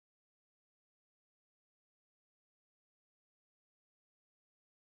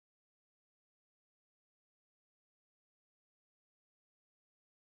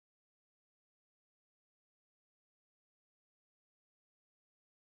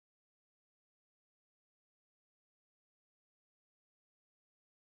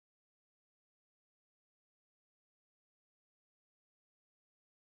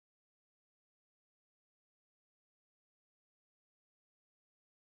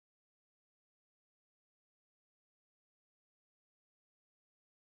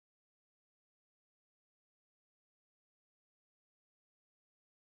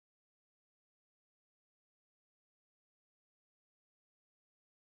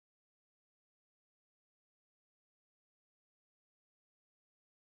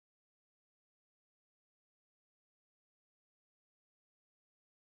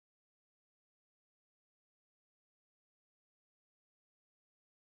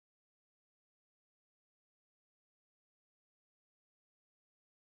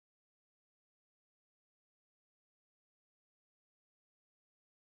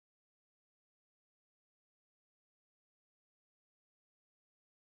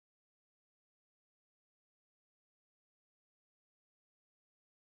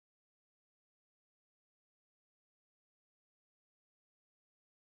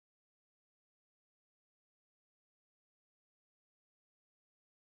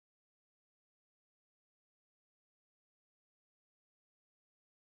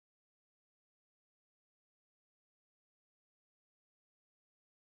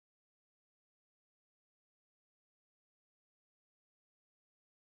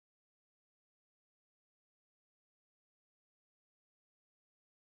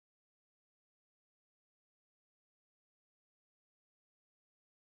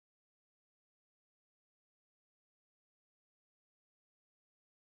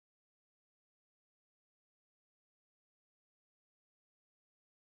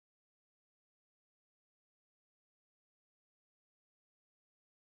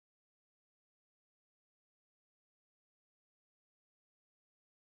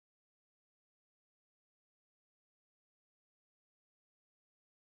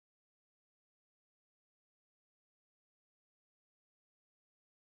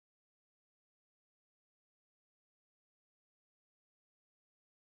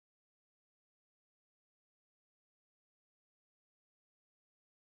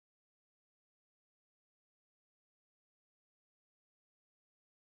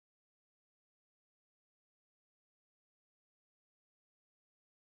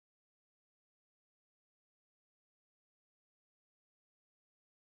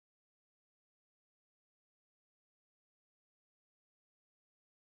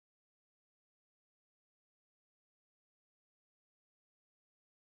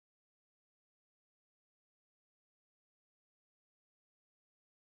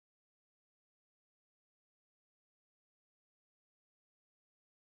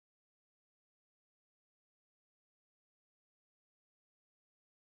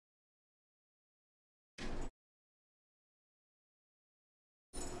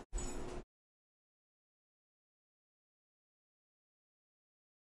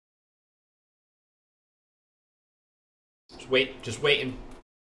 Just waiting.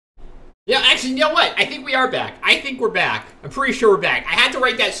 Yeah, actually, you know what? I think we are back. I think we're back. I'm pretty sure we're back. I had to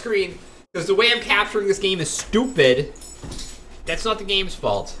write that screen because the way I'm capturing this game is stupid. That's not the game's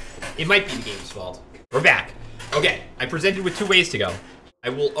fault. It might be the game's fault. We're back. Okay, I'm presented with two ways to go. I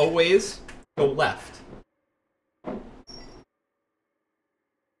will always go left.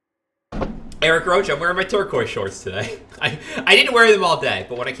 Eric Roach, I'm wearing my turquoise shorts today. I didn't wear them all day,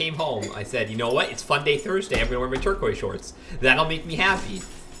 but when I came home, I said, you know what? It's Fun Day Thursday. I'm going to wear my turquoise shorts. That'll make me happy.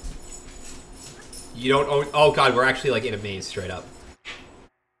 You don't own... Oh, God, we're actually, like, in a maze straight up.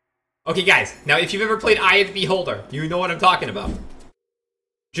 Okay, guys. Now, if you've ever played Eye of the Beholder, you know what I'm talking about.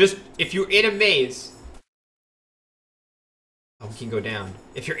 Just, if you're in a maze... Oh, we can go down.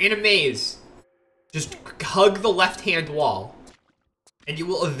 If you're in a maze, just hug the left-hand wall. And you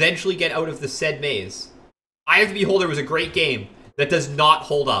will eventually get out of the said maze. Eye of the Beholder was a great game that does not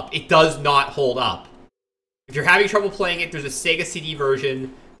hold up. It does not hold up. If you're having trouble playing it, there's a Sega CD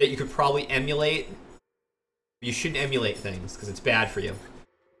version that you could probably emulate. You shouldn't emulate things, because it's bad for you.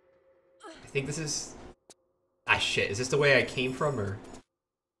 I think this is... Ah, shit. Is this the way I came from, or...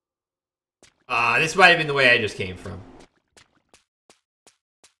 This might have been the way I just came from.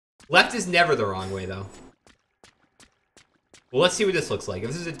 Left is never the wrong way, though. Well, let's see what this looks like. If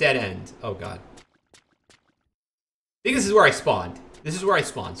this is a dead end... Oh, God. I think this is where I spawned. This is where I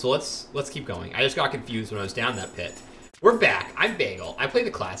spawned, so let's keep going. I just got confused when I was down that pit. We're back. I'm Bagel. I play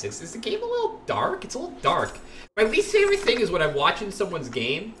the classics. Is the game a little dark? It's a little dark. My least favorite thing is when I'm watching someone's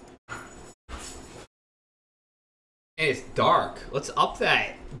game, and it's dark. Let's up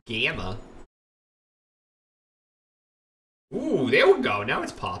that gamma. Ooh, there we go. Now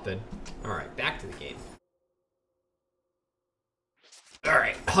it's popping. Alright, back to the game.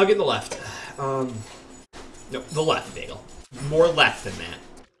 Alright, hug in the left. No, the left, Bagel. More left than that.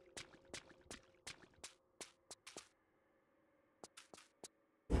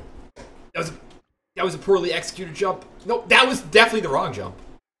 That was a poorly executed jump. No, that was definitely the wrong jump.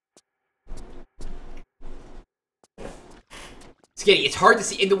 Skitty, it's hard to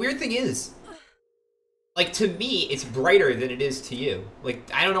see. And the weird thing is, like, to me, it's brighter than it is to you. Like,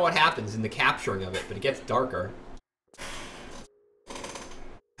 I don't know what happens in the capturing of it, but it gets darker.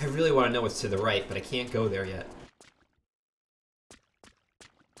 I really want to know what's to the right, but I can't go there yet.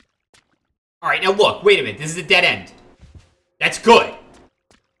 Alright, now look, wait a minute. This is a dead end. That's good.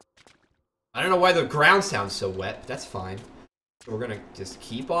 I don't know why the ground sounds so wet, but that's fine. So we're gonna just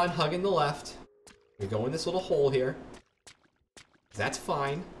keep on hugging the left. We go in this little hole here. That's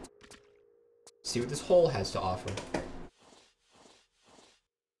fine. See what this hole has to offer.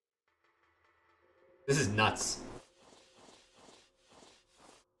 This is nuts.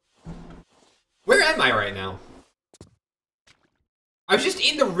 Where am I right now? I was just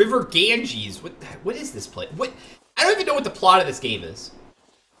in the River Ganges. What is this place? I don't even know what the plot of this game is.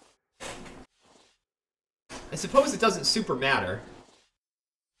 I suppose it doesn't super matter.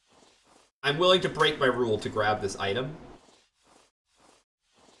 I'm willing to break my rule to grab this item.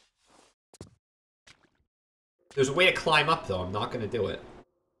 There's a way to climb up, though. I'm not going to do it.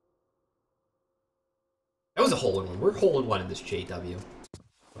 That was a hole-in-one. We're hole-in-one in this JW.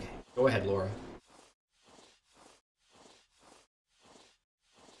 Okay, go ahead, Laura.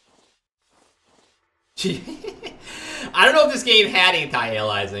 I don't know if this game had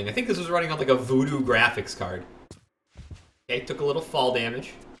anti-aliasing. I think this was running on like a Voodoo graphics card. Okay, took a little fall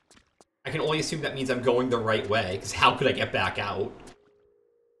damage. I can only assume that means I'm going the right way, because how could I get back out?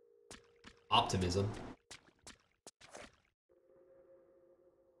 Optimism.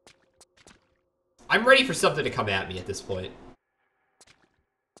 I'm ready for something to come at me at this point.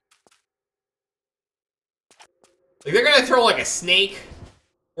 Like, they're gonna throw like a snake,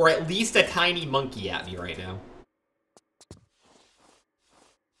 or at least a tiny monkey at me right now.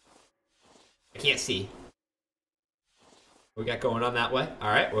 I can't see. What we got going on that way?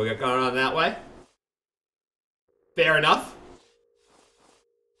 Alright, what we got going on that way? Fair enough.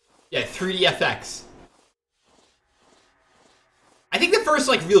 Yeah, 3D FX. I think the first,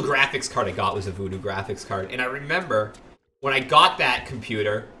 like, real graphics card I got was a Voodoo graphics card. And I remember, when I got that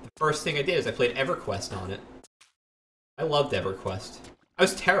computer, the first thing I did is I played EverQuest on it. I loved EverQuest. I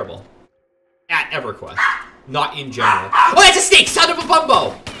was terrible at EverQuest. Not in general. Oh, that's a snake! Son of a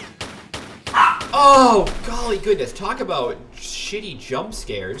bumbo! Oh, golly goodness. Talk about shitty jump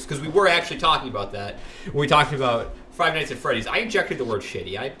scares. Because we were actually talking about that when we talked about Five Nights at Freddy's. I injected the word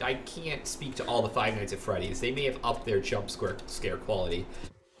shitty. I can't speak to all the Five Nights at Freddy's. They may have upped their jump scare quality.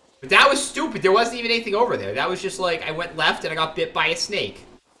 But that was stupid. There wasn't even anything over there. That was just like, I went left and I got bit by a snake.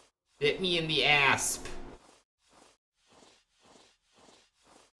 Bit me in the asp.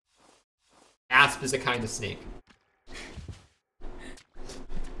 Asp is a kind of snake.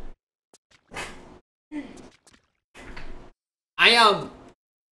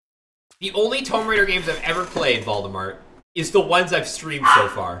 The only Tomb Raider games I've ever played, Voldemort, is the ones I've streamed so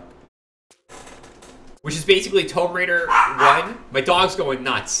far. Which is basically Tomb Raider 1. My dog's going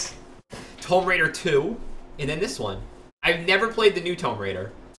nuts. Tomb Raider 2. And then this one. I've never played the new Tomb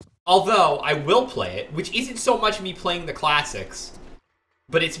Raider. Although, I will play it, which isn't so much me playing the classics,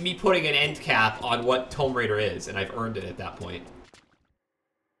 but it's me putting an end cap on what Tomb Raider is, and I've earned it at that point.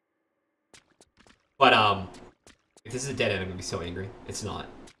 But, if this is a dead end, I'm gonna be so angry. It's not.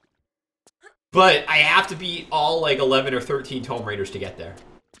 But I have to beat all, like, 11 or 13 Tomb Raiders to get there.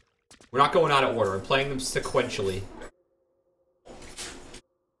 We're not going out of order. I'm playing them sequentially.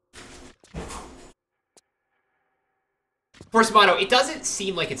 First motto, it doesn't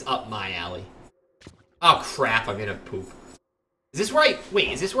seem like it's up my alley. Oh crap, I'm gonna poop. Is this where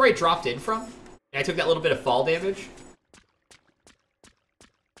wait, is this where I dropped in from? And I took that little bit of fall damage?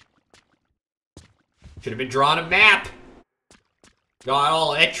 Should have been drawn a map! Got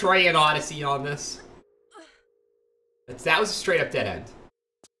all Etrian Odyssey on this. That was a straight up dead end.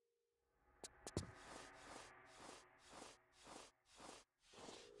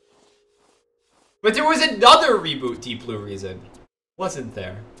 But there was another reboot Deep Blue reason, wasn't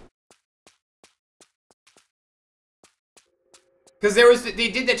there? Because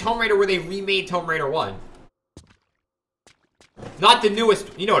they did the Tomb Raider where they remade Tomb Raider 1. Not the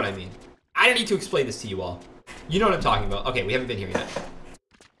newest, you know what I mean. I don't need to explain this to you all. You know what I'm talking about. Okay, we haven't been here yet.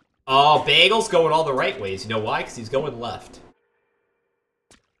 Oh, Bagel's going all the right ways. You know why? Because he's going left.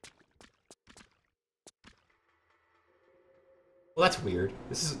 Well, that's weird.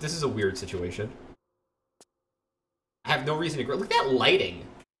 This is a weird situation. I have no reason to grow. Look at that lighting.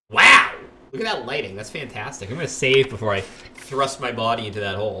 Wow! Look at that lighting. That's fantastic. I'm gonna save before I thrust my body into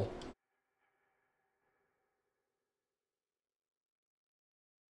that hole.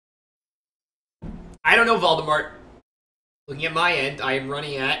 I don't know, Voldemort. Looking at my end, I am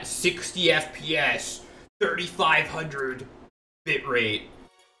running at 60 FPS, 3500 bitrate.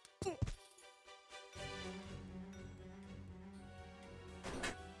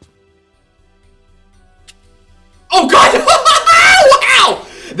 Oh god! Wow!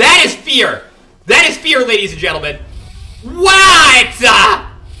 That is fear! That is fear, ladies and gentlemen. What?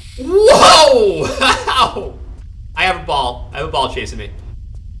 Whoa! I have a ball. I have a ball chasing me.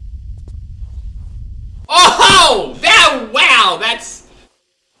 Oh! Wow!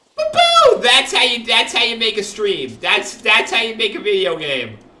 That's how you make a stream. That's how you make a video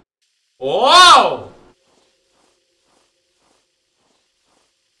game. Whoa!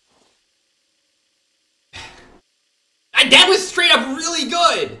 That was straight up really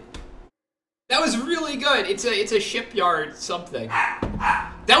good. That was really good. It's a shipyard something.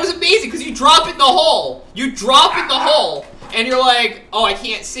 That was amazing because you drop in the hole. You drop in the hole and you're like, oh, I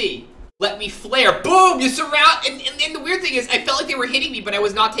can't see. Let me flare. Boom! You surround. And the weird thing is, I felt like they were hitting me, but I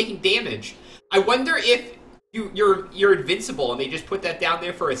was not taking damage. I wonder if you're invincible and they just put that down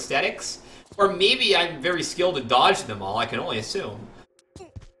there for aesthetics, or maybe I'm very skilled to dodge them all. I can only assume.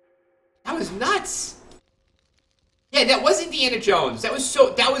 That was nuts. Yeah, that was Indiana Jones. That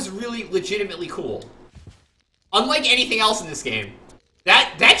was really legitimately cool. Unlike anything else in this game.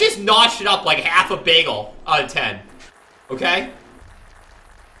 That just notched it up like half a bagel out of 10. Okay?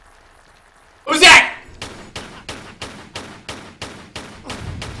 Who's that?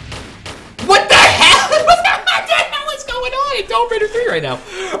 What the hell? What the hell is going on in Tomb Raider 3 right now?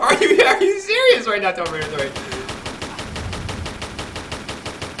 Are you serious right now, Tomb Raider 3?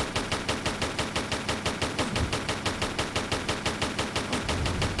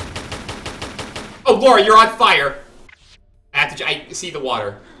 Oh, Laura, you're on fire. I see the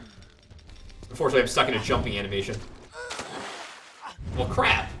water. Unfortunately, I'm stuck in a jumping animation. Well,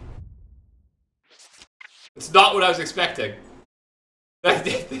 crap. It's not what I was expecting.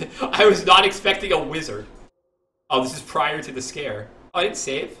 I was not expecting a wizard. Oh, this is prior to the scare. Oh, I didn't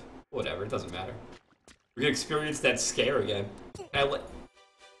save? Whatever, it doesn't matter. We're gonna experience that scare again.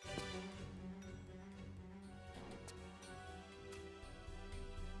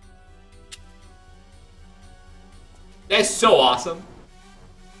 That's so awesome.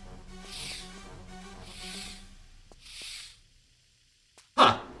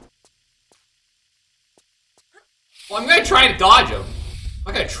 Huh. Well, I'm gonna try to dodge him.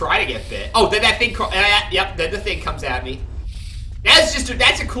 I'm gonna try to get bit. Oh, then that thing, yep, then the thing comes at me.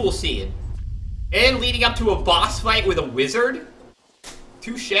 That's a cool scene. And leading up to a boss fight with a wizard.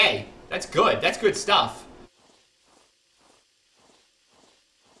 Touche. That's good. That's good stuff.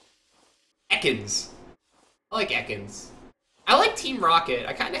 Ekans. I like Ekans. I like Team Rocket.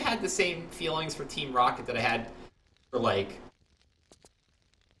 I kind of had the same feelings for Team Rocket that I had for, like,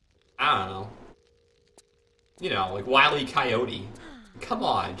 I don't know. You know, like Wile E. Coyote. Come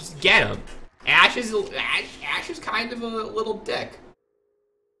on, just get him. Ash is kind of a little dick.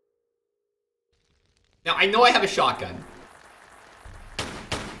 Now, I know I have a shotgun.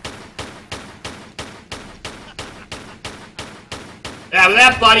 Have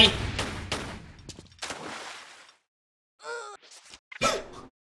that, buddy!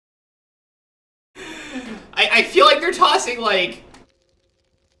 I feel like they're tossing, like,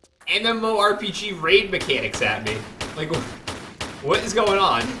 MMORPG raid mechanics at me. Like, what is going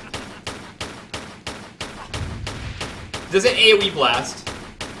on? Does it AoE blast?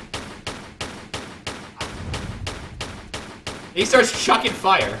 He starts chucking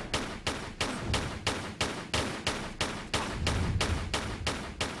fire.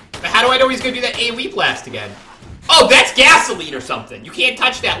 But how do I know he's gonna do that AoE blast again? Oh, that's gasoline or something. You can't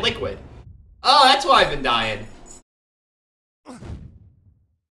touch that liquid. Oh, that's why I've been dying.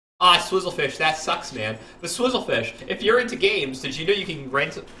 Ah, Swizzlefish, that sucks, man. The Swizzlefish, if you're into games, did you know you can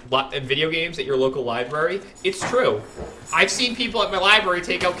rent video games at your local library? It's true. I've seen people at my library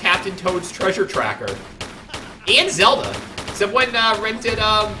take out Captain Toad's Treasure Tracker. And Zelda. Someone rented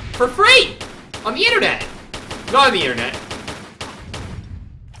for free on the internet. Not on the internet.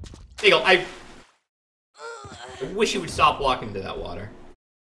 Bagel, I wish you would stop walking into that water.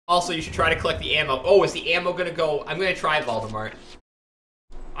 Also, you should try to collect the ammo. Oh, is the ammo gonna go? I'm gonna try Voldemort.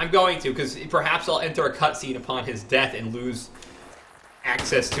 I'm going to, because perhaps I'll enter a cutscene upon his death and lose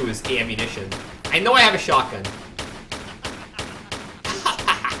access to his ammunition. I know I have a shotgun.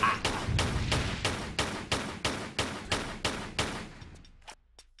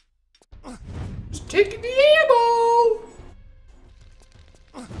 Just taking the ammo!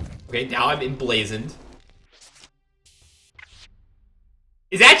 Okay, now I'm emblazoned.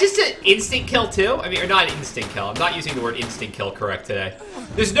 Is that just an instant kill too? I mean, or not an instant kill. I'm not using the word instant kill correct today.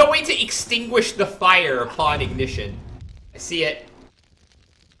 There's no way to extinguish the fire upon ignition. I see it.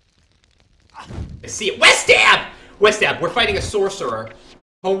 I see it. Westab! Westab, we're fighting a sorcerer.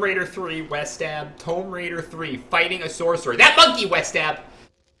 Tomb Raider 3, Westab. Tomb Raider 3, fighting a sorcerer. That monkey, Westab!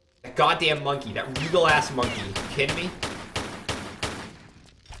 That goddamn monkey. That regal-ass monkey. You kidding me?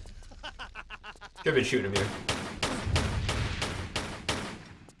 Should've been shooting him here.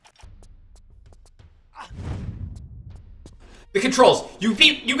 The controls. You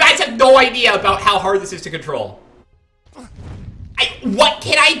guys have no idea about how hard this is to control. What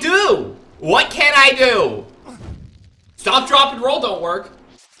can I do? What can I do? Stop, drop, and roll don't work.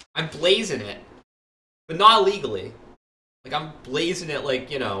 I'm blazing it. But not illegally. Like, I'm blazing it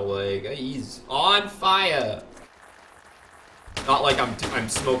like, you know, like, he's on fire. Not like I'm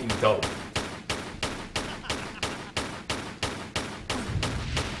smoking dope.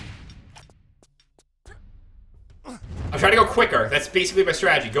 I'm trying to go quicker. That's basically my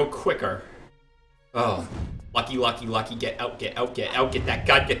strategy. Go quicker. Oh. Lucky, lucky, lucky. Get out, get out, get out. Get that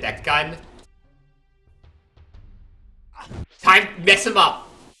gun, get that gun. Time, mess him up.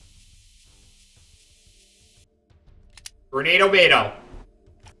 Grenado-mado.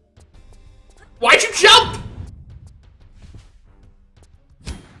 Why'd you jump?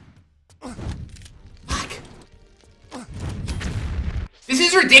 Fuck. This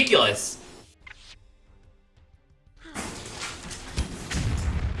is ridiculous.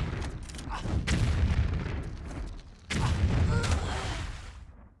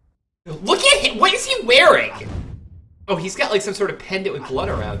 Look at him! What is he wearing? Oh, he's got like some sort of pendant with blood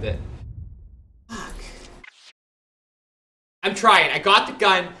around it. Fuck. I'm trying. I got the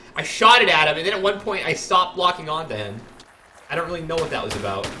gun, I shot it at him, and then at one point I stopped locking onto him. I don't really know what that was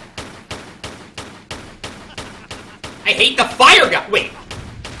about. I hate the fire gun! Wait.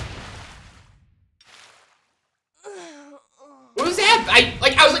 What was that?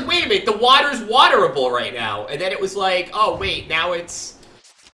 I was like, wait a minute, the water's waterable right now. And then it was like, oh wait, now it's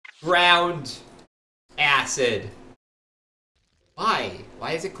ground acid. Why?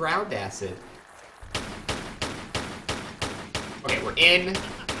 Why is it ground acid? Okay, we're in.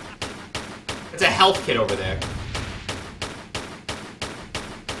 It's a health kit over there.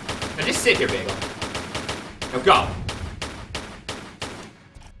 Now just sit here, Bagel. Now go.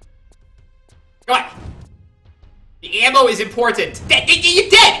 Go on. The ammo is important. You're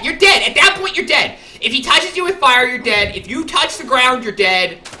dead! You're dead! At that point, you're dead. If he touches you with fire, you're dead. If you touch the ground, you're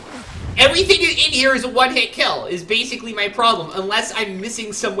dead. Everything in here is a one-hit kill, is basically my problem. Unless I'm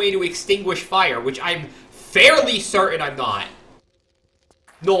missing some way to extinguish fire, which I'm fairly certain I'm not.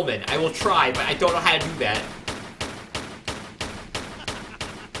 Nolman, I will try, but I don't know how to do that.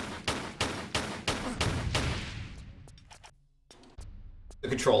 The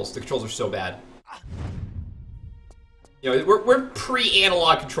controls are so bad. You know, we're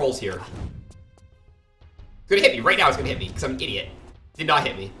pre-analog controls here. It's gonna hit me. Right now it's gonna hit me, because I'm an idiot. Did not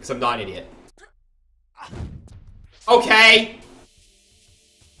hit me, because I'm not an idiot. Okay!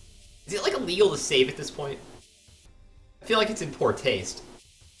 Is it, like, illegal to save at this point? I feel like it's in poor taste.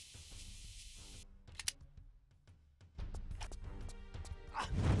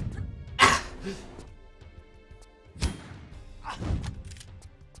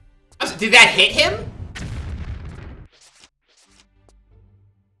 Did that hit him?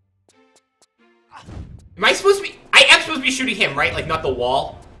 Am I supposed to be... I am supposed to be shooting him, right? Like, not the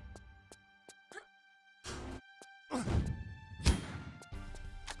wall?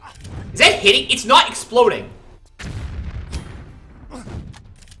 Is that hitting? It's not exploding.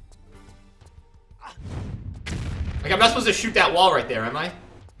 Like, I'm not supposed to shoot that wall right there, am I?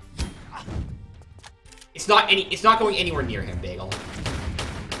 It's not going anywhere near him, Bagel.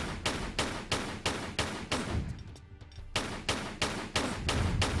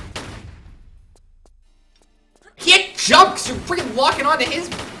 Can't jump because you're freaking locking onto his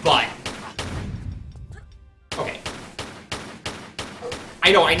butt. Okay.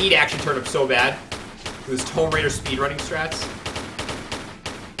 I know, I need action turnip so bad. Those Tomb Raider speedrunning strats.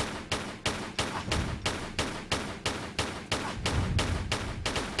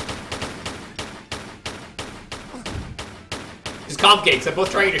 It's complicated because I'm both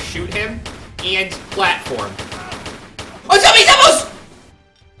trying to shoot him and platform. Oh, zombies! Zombies!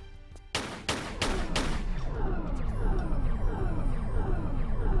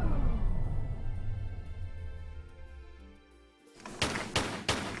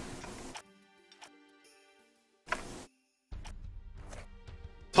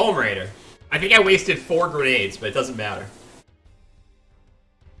 Tomb Raider. I think I wasted 4 grenades, but it doesn't matter.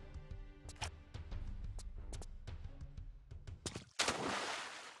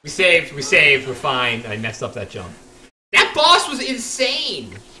 We saved, we're fine. I messed up that jump. That boss was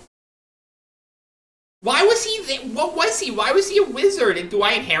insane! Why was he there? What was he? Why was he a wizard? And do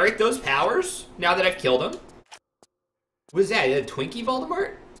I inherit those powers now that I've killed him? What is that? A Twinkie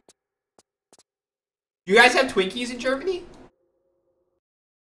Voldemort? You guys have Twinkies in Germany?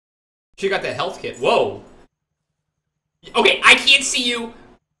 She got that health kit. Whoa. Okay, I can't see you.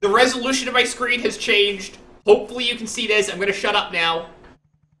 The resolution of my screen has changed. Hopefully you can see this. I'm gonna shut up now.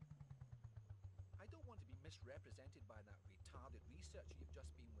 I don't want to be misrepresented by that retarded research you've just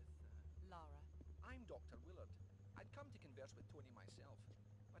been with. Lara. I'm Dr. Willard. I'd come to converse with Tony myself,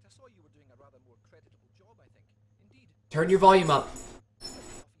 but I saw you were doing a rather more creditable job, I think. Indeed. Turn your volume up.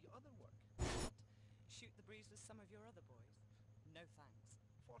 Offer you other work. Shoot the breeze with some of your other boys? No thanks.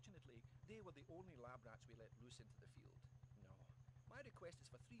 Fortunately, they were the only lab rats we let loose into the field. No. My request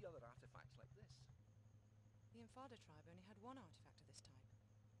is for 3 other artifacts like this. The Infada tribe only had one artifact of this type.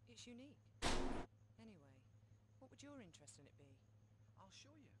 It's unique. Anyway, what would your interest in it be? I'll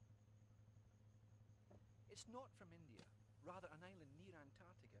show you. It's not from India, rather an island near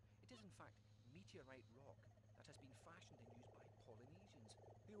Antarctica. It is in fact meteorite rock that has been fashioned and used by Polynesians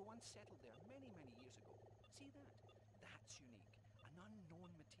who were once settled there many, many years ago. See that? That's unique. An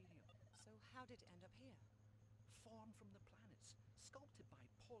unknown material. So how did it end up here? Formed from the planets, sculpted by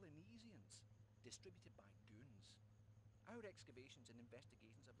Polynesians, distributed by goons. Our excavations and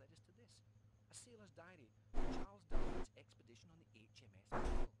investigations have led us to this. A sailor's diary of Charles Darwin's expedition on the HMS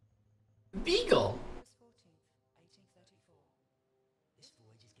Beagle. Beagle. August 14th, 1834. This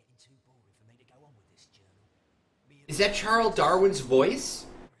voyage is getting too boring for me to go on with this journal. Is that Charles Darwin's voice?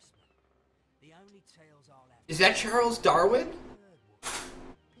 The only tales I'll have Is that Charles Darwin?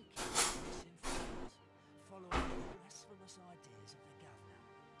 following the blasphemous ideas of the governor,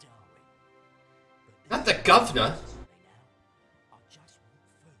 Darwin. Not the governor. I just want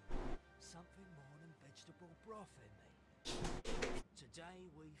food. Something more than vegetable broth in me. Today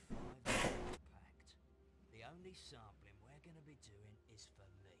we find packed. The only sampling we're going to be doing is for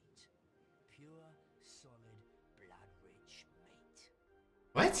meat. Pure, solid, blood-rich meat.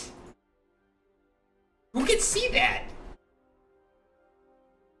 What? Who can see that?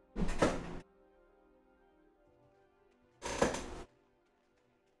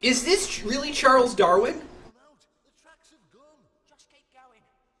 Is this really Charles Darwin? I'm out. The tracks have gone. Just keep going.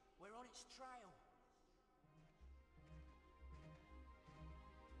 We're on its trail.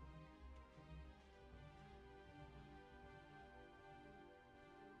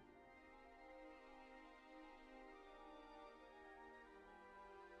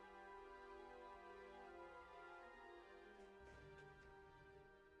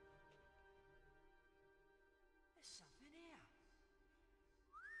 There's something here.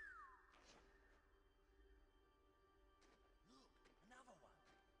 Look, another one.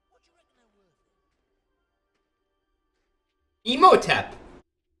 What do you reckon they're worth? Emotep.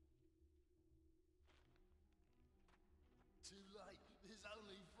 Too late. There's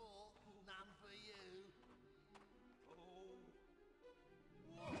only 4. None for you.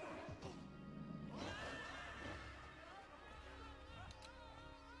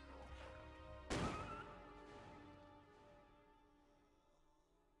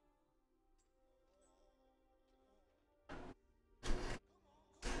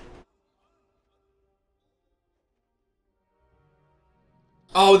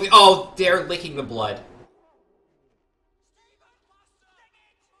 Oh, they're licking the blood.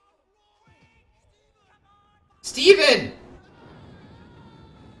 Steven!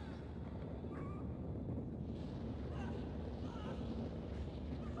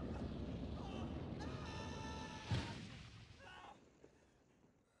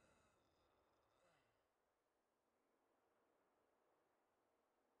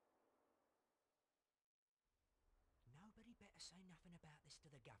 Nobody better say nothing about this to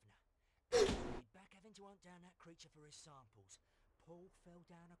the governor. We'd back having to hunt down that creature for his samples. Paul fell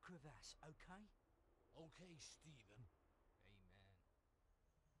down a crevasse, okay? Okay, Stephen.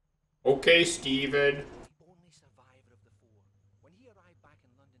 Amen. Okay, Steven. The only survivor of the four. When he arrived back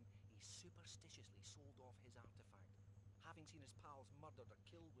in London, he superstitiously sold off his artifact, having seen his pals murdered or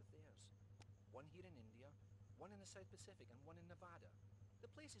killed with theirs. One here in India, one in the South Pacific, and one in Nevada.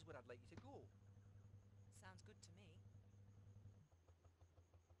 The places where I'd like you to go. Sounds good to me.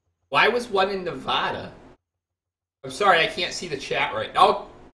 Why was one in Nevada? I'm sorry, I can't see the chat right now.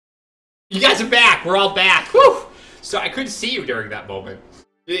 Oh, you guys are back. We're all back. Whew! So I couldn't see you during that moment.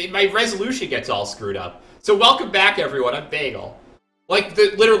 My resolution gets all screwed up. So welcome back, everyone. I'm Bagel. Like,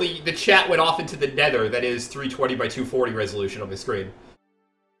 literally, the chat went off into the nether. That is 320 by 240 resolution on my screen.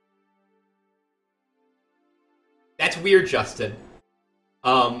 That's weird, Justin.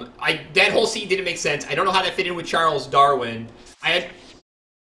 That whole scene didn't make sense. I don't know how that fit in with Charles Darwin.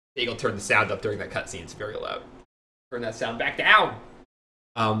 Bagel turned the sound up during that cutscene. It's very loud. Turn that sound back down.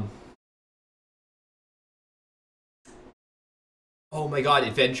 Oh my god,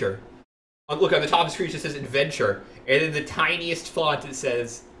 adventure. Look, on the top of the screen it just says adventure. And in the tiniest font it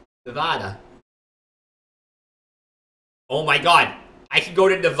says Nevada. Oh my god. I can go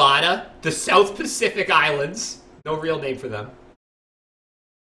to Nevada, the South Pacific Islands. No real name for them.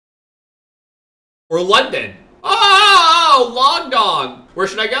 Or London. Oh, Long Dong. Where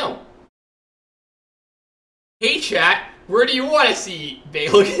should I go? Hey, chat. Where do you want to see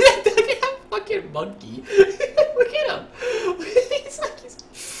Bagel? Look at that fucking monkey. Look at him. He's like,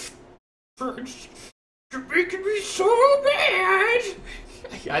 you're making me so mad.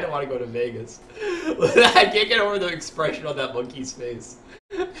 I don't want to go to Vegas. I can't get over the expression on that monkey's face.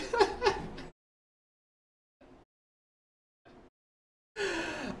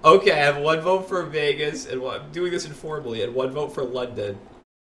 Okay, I have one vote for Vegas, and I'm doing this informally, and one vote for London.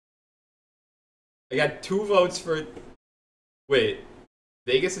 I got 2 votes for... Wait,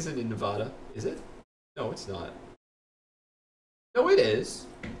 Vegas isn't in Nevada, is it? No, it's not. No, it is.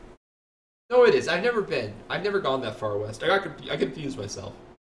 No, it is. I've never been. I've never gone that far west. I confused myself.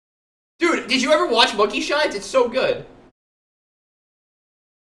 Dude, did you ever watch Monkey Shines? It's so good.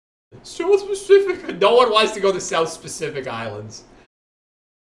 South Pacific. No one wants to go to South Pacific Islands.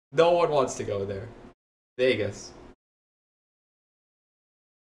 No one wants to go there. Vegas.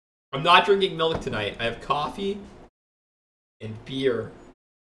 I'm not drinking milk tonight. I have coffee and beer.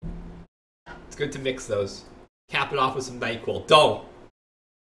 It's good to mix those. Cap it off with some NyQuil. Don't.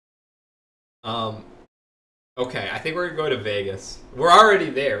 Okay, I think we're gonna go to Vegas. We're already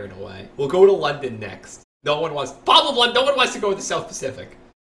there in a way. We'll go to London next. No one wants... Probably no one wants to go to the South Pacific.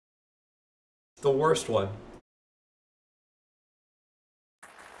 It's the worst one.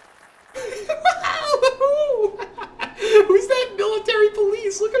 Who's that military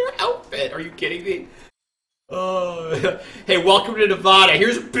police? Look at her outfit. Are you kidding me? Hey, welcome to Nevada.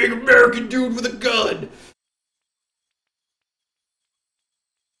 Here's a big American dude with a gun.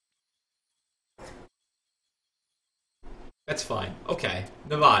 That's fine. Okay.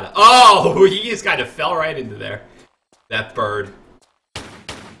 Nevada. Oh, he just kind of fell right into there. That bird.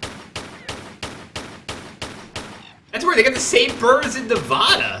 That's weird. They got the same birds in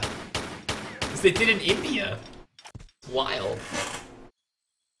Nevada as they did in India. It's wild.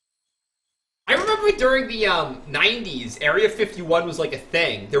 I remember during the 90s, Area 51 was like a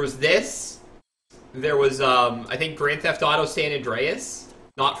thing. There was this. There was, I think, Grand Theft Auto San Andreas.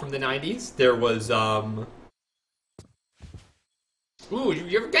 Not from the 90s. There was, Ooh,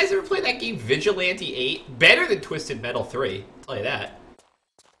 you guys ever play that game Vigilante 8? Better than Twisted Metal 3. I'll tell you that.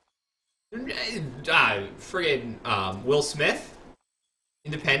 Friggin' Will Smith?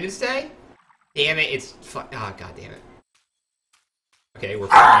 Independence Day? Damn it, it's god damn it. Okay, we're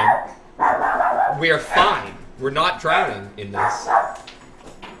fine. We are fine. We're not drowning in this.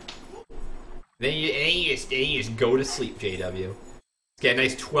 Then you just go to sleep, JW. Get a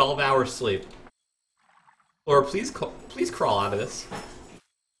nice 12-hour sleep. Or please crawl out of this.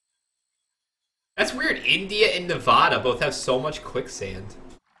 That's weird. India and Nevada both have so much quicksand.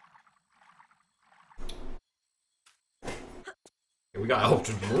 Here we got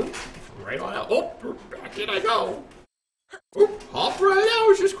right on out. Oh, back in I go. Oh, hop right out.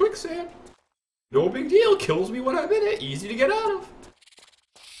 It's just quicksand. No big deal. Kills me when I'm in it. Easy to get out of.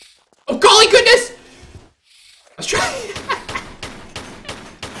 Oh, golly goodness! I was trying.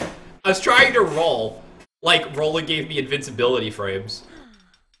 I was trying to roll. Like, rolling gave me invincibility frames.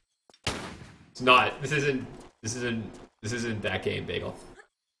 It's not. This isn't that game, Bagel.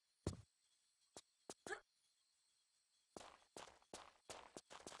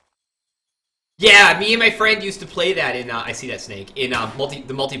 Yeah, me and my friend used to play that in, I see that snake, in the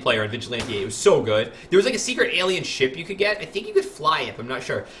multiplayer in Vigilante 8. It was so good. There was like a secret alien ship you could get. I think you could fly it, I'm not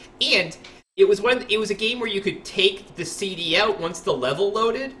sure. And it was a game where you could take the CD out once the level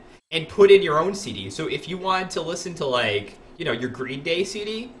loaded and put in your own CD. So if you wanted to listen to, like, you know, your Green Day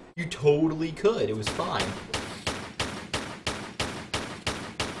CD, you totally could. It was fine.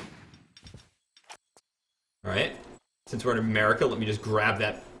 Alright. Since we're in America, let me just grab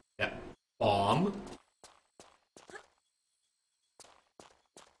that bomb.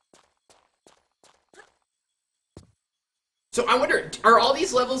 So I wonder, are all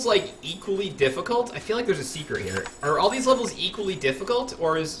these levels, like, equally difficult? I feel like there's a secret here. Are all these levels equally difficult,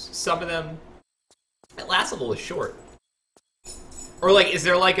 or is some of them... That last level is short. Or, like, is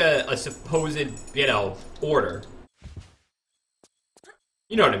there, like, a supposed, you know, order?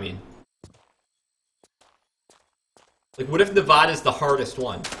 You know what I mean? Like, what if Nevada's the hardest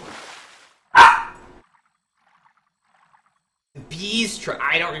one? The Bees truck.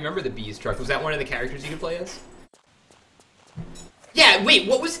 I don't remember the Bees truck. Was that one of the characters you could play as? Yeah, wait,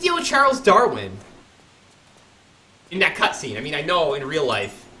 what was the deal with Charles Darwin? In that cutscene. I mean, I know in real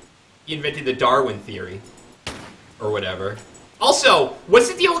life, he invented the Darwin theory. Or whatever. Also,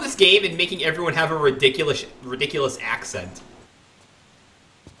 what's the deal with this game and making everyone have a ridiculous accent?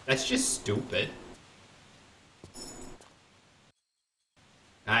 That's just stupid.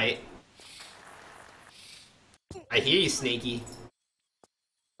 I hear you, Snakey.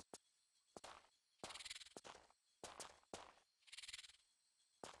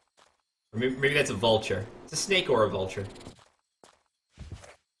 Or maybe that's a vulture. It's a snake or a vulture.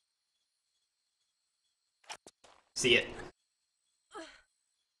 See it.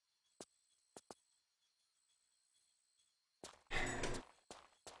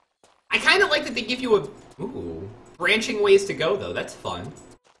 I kind of like that they give you branching ways to go, though. That's fun.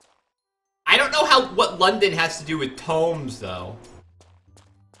 I don't know what London has to do with tomes, though.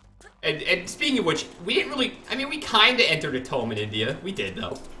 And speaking of which, we didn't really... I mean, we kind of entered a tome in India. We did,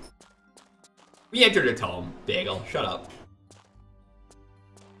 though. We entered a tome. Bagel, shut up.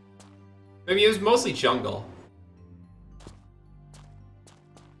 I mean, it was mostly jungle.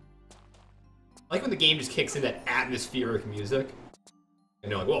 I like when the game just kicks in that atmospheric music.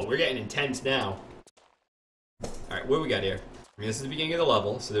 And you're like, whoa, we're getting intense now. Alright, what do we got here? I mean, this is the beginning of the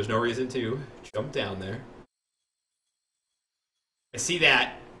level, so there's no reason to jump down there. I see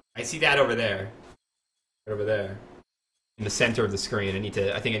that. I see that over there. Right over there. In the center of the screen.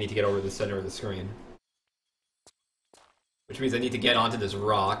 I think I need to get over to the center of the screen. Which means I need to get onto this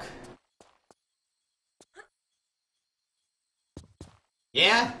rock.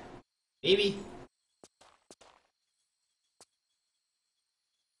 Yeah? Maybe.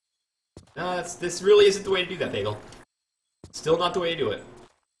 No, this really isn't the way to do that, Bagel. Still not the way to do it.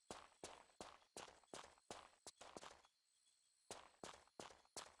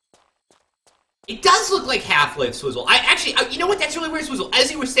 It does look like Half-Life Swizzle. You know what? That's really weird, Swizzle.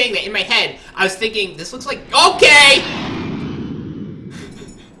 As you were saying that, in my head, I was thinking, this looks like... Okay!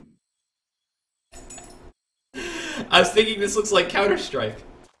 I was thinking this looks like Counter-Strike.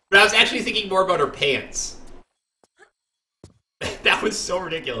 But I was actually thinking more about her pants. That was so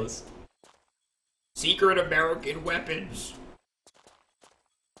ridiculous. Secret American weapons.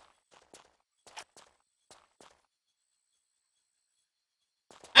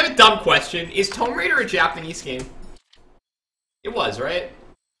 I have a dumb question. Is Tomb Raider a Japanese game? It was, right?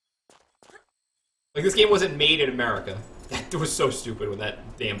 Like, this game wasn't made in America. That was so stupid when that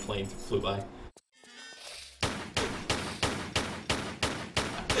damn plane flew by.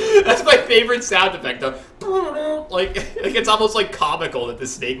 That's my favorite sound effect, though. Like, it's almost like comical that the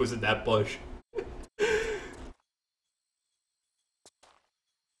snake was in that bush.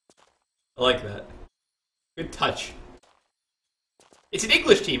 I like that. Good touch. It's an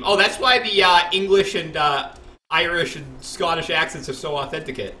English team. Oh, that's why the English and Irish and Scottish accents are so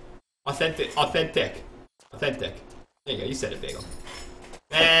authentic. Authentic. There you go. You said it, Bagel.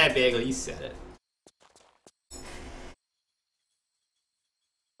 Bagel, you said it.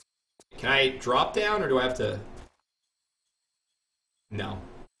 Can I drop down, or do I have to... No.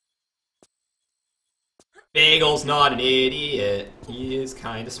 Bagel's not an idiot. He is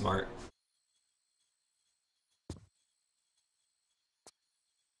kind of smart.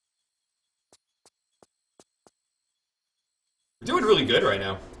 We're doing really good right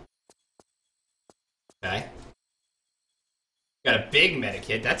now. Okay. Got a big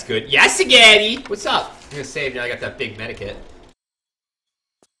medikit. That's good. Yes, Agatti! What's up? I'm gonna save now I got that big medikit.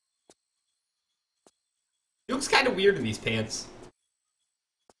 She looks kind of weird in these pants.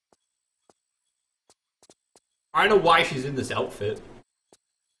 I don't know why she's in this outfit.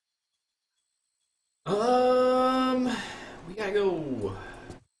 We gotta go...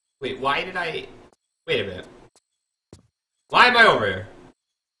 Wait, why did I... Wait a minute. Why am I over here?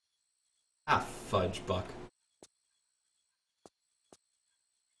 Ah, fudge, Buck.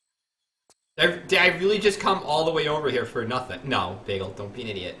 Did I really just come all the way over here for nothing? No, Bagel, don't be an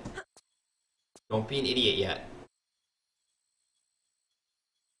idiot. Don't be an idiot yet.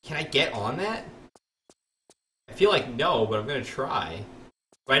 Can I get on that? I feel like no, but I'm gonna try.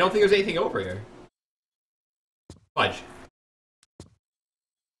 But I don't think there's anything over here. Fudge.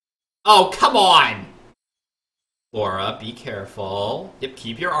 Oh, come on! Laura, be careful. Yep,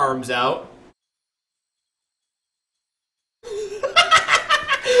 keep your arms out.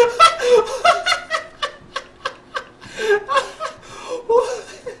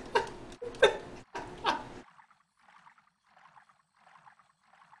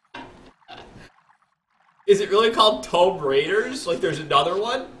 Is it really called Tomb Raiders? Like there's another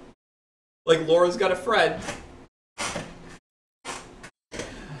one? Like Laura's got a friend.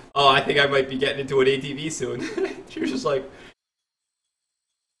 Oh, I think I might be getting into an ATV soon. She was just like...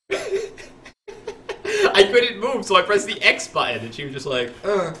 I couldn't move, so I pressed the X button, and she was just like,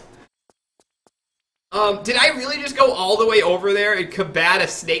 did I really just go all the way over there and combat a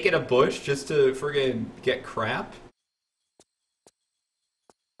snake in a bush just to friggin' get crap?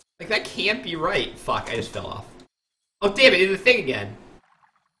 Like, that can't be right. Fuck, I just fell off. Oh, damn it, it did the thing again.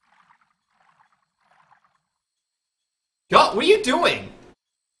 God, what are you doing?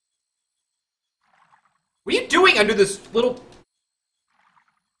 What are you doing under this little...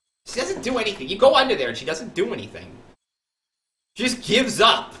 She doesn't do anything. You go under there and she doesn't do anything. She just gives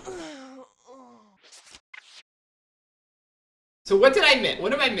up. So what did I miss?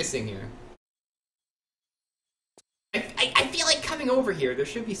 What am I missing here? I feel like coming over here, there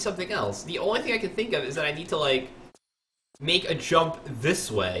should be something else. The only thing I can think of is that I need to, like, make a jump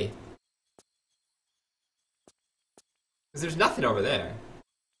this way. Because there's nothing over there.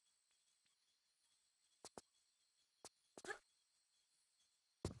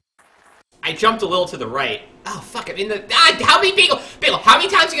 I jumped a little to the right. Oh, fuck, I'm in the... Ah, how many... Bagel, how many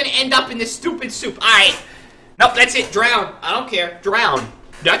times are you gonna end up in this stupid soup? Alright. Nope, that's it. Drown. I don't care. Drown.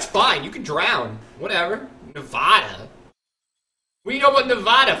 That's fine. You can drown. Whatever. Nevada. What do you know about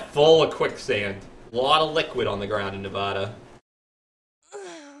Nevada? Full of quicksand. A lot of liquid on the ground in Nevada.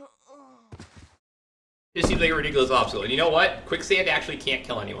 This seems like a ridiculous obstacle. And you know what? Quicksand actually can't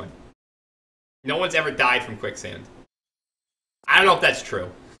kill anyone. No one's ever died from quicksand. I don't know if that's true.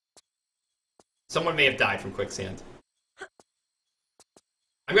 Someone may have died from quicksand.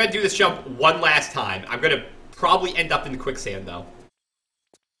 I'm gonna do this jump one last time. I'm gonna probably end up in the quicksand, though.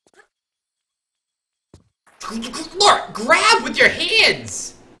 Laura, grab with your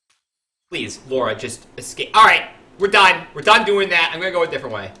hands! Please, Laura, just escape. Alright, we're done. We're done doing that. I'm gonna go a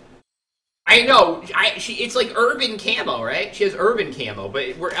different way. I know, it's like urban camo, right? She has urban camo,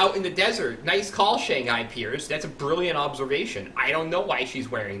 but we're out in the desert. Nice call, Shanghai Piers. That's a brilliant observation. I don't know why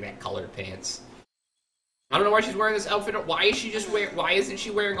she's wearing that colored pants. I don't know why she's wearing this outfit. Why is she just why isn't she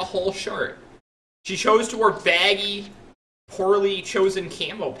wearing a whole shirt? She chose to wear baggy, poorly chosen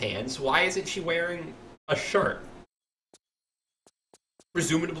camo pants. Why isn't she wearing a shirt?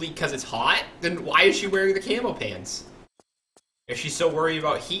 Presumably because it's hot? Then why is she wearing the camo pants? If she's so worried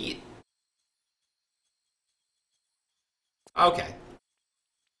about heat. Okay.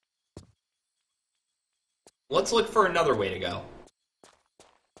 Let's look for another way to go.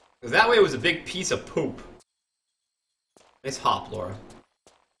 Because that way was a big piece of poop. Nice hop, Laura.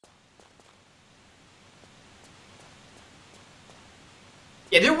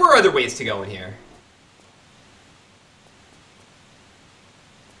 Yeah, there were other ways to go in here.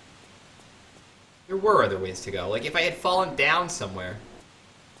 There were other ways to go. Like, if I had fallen down somewhere.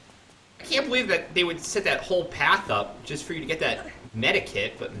 I can't believe that they would set that whole path up just for you to get that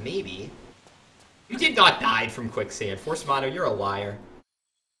medikit, but maybe. You did not die from quicksand. Force Mono, you're a liar.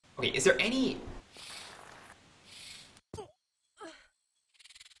 Okay, is there any...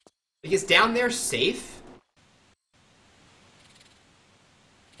 Like, is down there safe?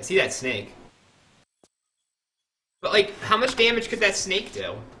 I see that snake. But, like, how much damage could that snake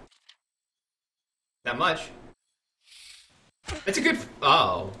do? Not much. That's a good...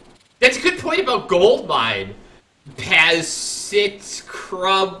 Oh. That's a good point about gold mine. Pasit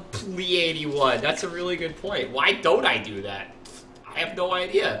Crub Pli 81. That's a really good point. Why don't I do that? I have no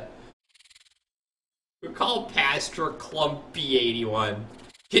idea. We call Pastor Clumpy81.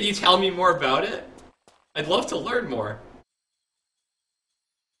 Can you tell me more about it? I'd love to learn more.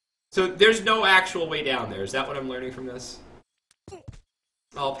 So there's no actual way down there. Is that what I'm learning from this?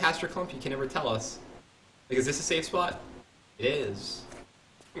 Oh, Pastor Clumpy can never tell us. Like, is this a safe spot? It is.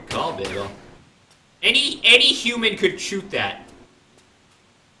 Good call, Bagel. Any human could shoot that.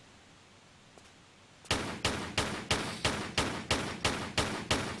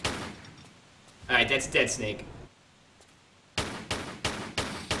 Alright, that's a dead snake.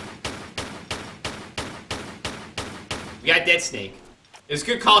 We got dead snake. It was a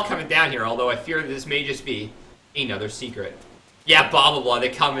good call coming down here, although I fear that this may just be another secret. Yeah, blah blah blah,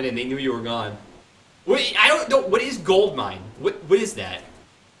 they're coming in, they knew you were gone. What, I don't know, what is gold mine? What is that?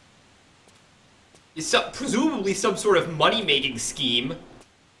 It's presumably some sort of money-making scheme.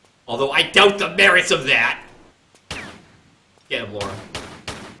 Although I doubt the merits of that. Get him, Laura.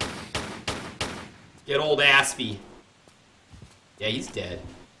 Get old Aspie. Yeah, he's dead.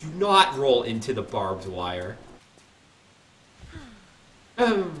 Do not roll into the barbed wire.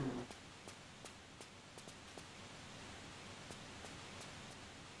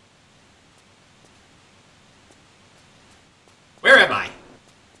 Where am I?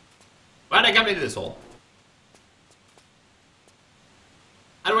 Why did I come into this hole?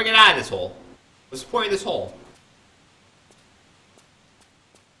 How do I get out of this hole? What's the point of this hole?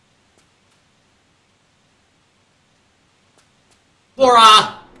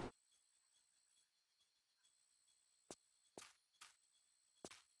 Laura!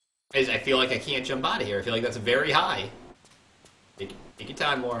 I feel like I can't jump out of here. I feel like that's very high. Take your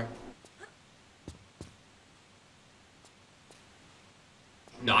time, Laura.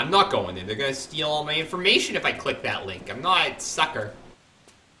 No, I'm not going there. They're gonna steal all my information if I click that link. I'm not a sucker.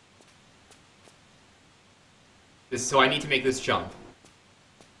 So I need to make this jump.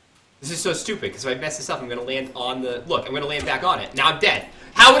 This is so stupid, because if I mess this up, I'm gonna land on the... Look, I'm gonna land back on it. Now I'm dead.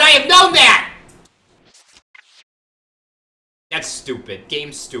 How would I have known that?! That's stupid.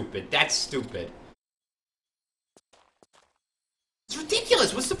 Game's stupid. That's stupid. It's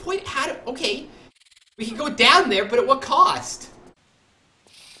ridiculous. What's the point? How do... Okay. We can go down there, but at what cost?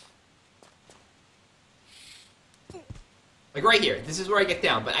 Like right here. This is where I get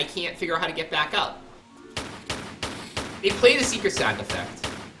down, but I can't figure out how to get back up. They play the secret sound effect.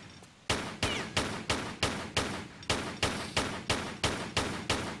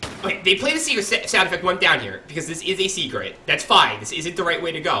 Okay, they play the secret sound effect one down here, because this is a secret. That's fine. This isn't the right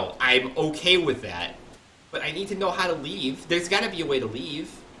way to go. I'm okay with that. But I need to know how to leave. There's gotta be a way to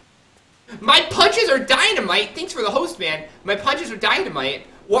leave. My punches are dynamite! Thanks for the host, man. My punches are dynamite.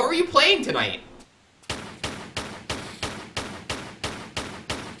 What were you playing tonight?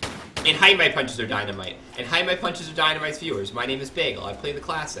 And hi, my punches are dynamite. And hi, my punches are dynamite's viewers. My name is Bagel. I play the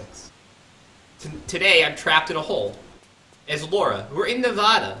classics. Today, I'm trapped in a hole. As Laura. We're in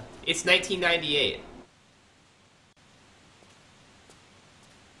Nevada. It's 1998.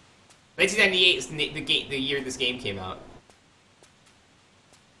 1998 is the year this game came out.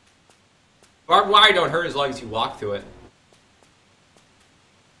 Barbed wire don't hurt as long as you walk through it.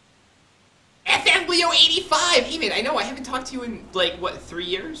 FF Leo 85! Even, I know, I haven't talked to you in, like, what, 3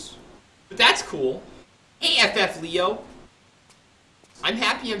 years? But that's cool. Hey, FF Leo! I'm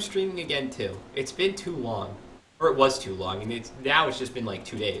happy I'm streaming again, too. It's been too long. Or it was too long, and now it's just been like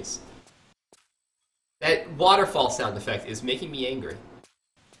 2 days. That waterfall sound effect is making me angry.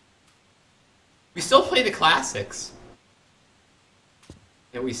 We still play the classics.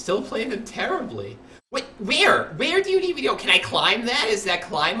 And we still play them terribly. Wait, where? Where do you need video? Can I climb that? Is that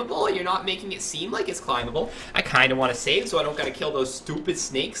climbable? You're not making it seem like it's climbable. I kind of want to save so I don't gotta kill those stupid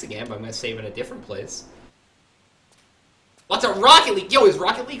snakes again, but I'm gonna save in a different place. What's a Rocket League? Yo, is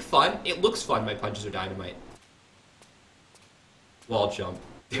Rocket League fun? It looks fun, my punches are dynamite. Wall jump.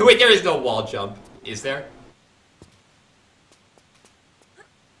 Wait, there is no wall jump. Is there?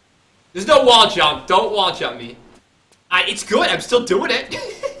 There's no wall jump. Don't wall jump me. It's good. I'm still doing it.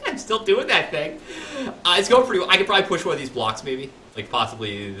 I'm still doing that thing. It's going pretty well. I could probably push one of these blocks, maybe. Like,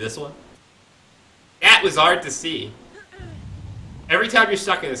 possibly this one. That was hard to see. Every time you're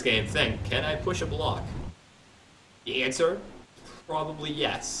stuck in this game, think, can I push a block? The answer? Probably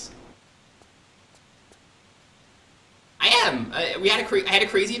yes. I am. I had a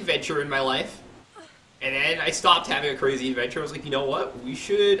crazy adventure in my life, and then I stopped having a crazy adventure. I was like, you know what? We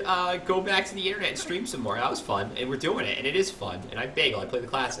should go back to the internet and stream some more. That was fun, and we're doing it, and it is fun. And I'm Bagel. I play the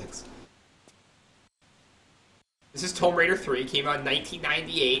classics. This is Tomb Raider 3. Came out in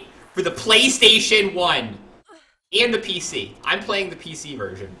 1998 for the PlayStation 1 and the PC. I'm playing the PC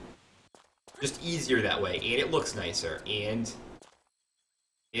version. Just easier that way, and it looks nicer, and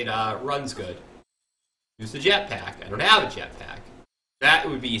It runs good. Use the jetpack. I don't have a jetpack. That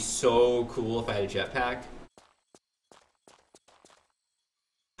would be so cool if I had a jetpack.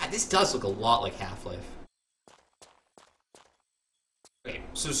 God, this does look a lot like Half-Life. Okay,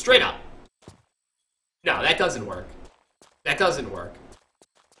 so straight up. No, that doesn't work. That doesn't work.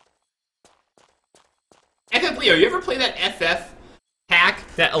 FF Leo, you ever play that FF hack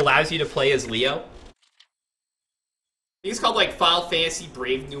that allows you to play as Leo? I think it's called like Final Fantasy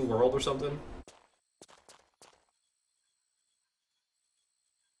Brave New World or something.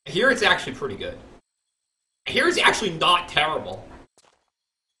 I hear it's actually pretty good. I hear it's actually not terrible.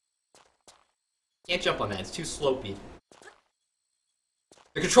 Can't jump on that, it's too slopey.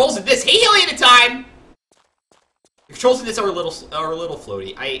 The controls in this, hey, Alien in time! The controls in this are a little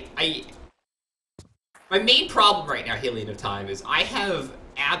floaty. My main problem right now, Alien of Time, is I have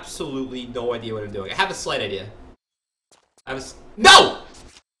absolutely no idea what I'm doing. I have a slight idea. No!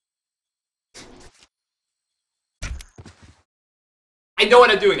 I know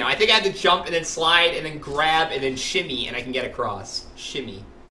what I'm doing now. I think I have to jump and then slide and then grab and then shimmy and I can get across. Shimmy.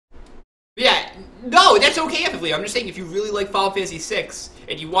 But yeah, no, that's okay, FFLeo. I'm just saying if you really like Final Fantasy VI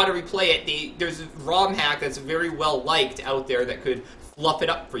and you want to replay it, there's a ROM hack that's very well liked out there that could fluff it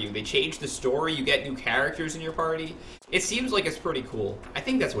up for you. They change the story, you get new characters in your party. It seems like it's pretty cool. I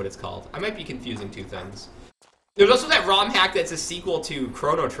think that's what it's called. I might be confusing two things. There's also that ROM hack that's a sequel to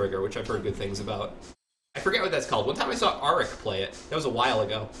Chrono Trigger, which I've heard good things about. I forget what that's called. One time I saw Arik play it. That was a while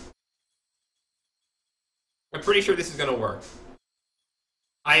ago. I'm pretty sure this is going to work.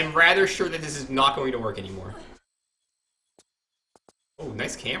 I am rather sure that this is not going to work anymore. Oh,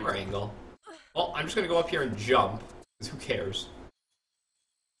 nice camera angle. Well, I'm just going to go up here and jump, because who cares?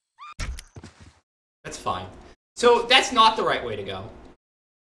 That's fine. So, that's not the right way to go.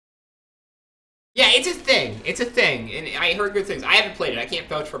 Yeah, it's a thing. It's a thing, and I heard good things. I haven't played it. I can't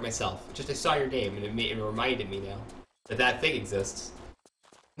vouch for it myself. Just I saw your name, and it reminded me now that that thing exists.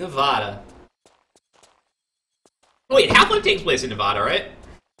 Nevada. Wait, Half-Life takes place in Nevada, right?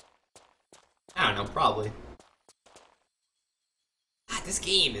 I don't know, probably. God, this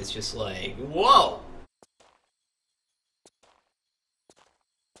game is just like, whoa!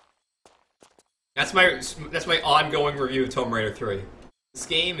 That's my ongoing review of Tomb Raider 3. This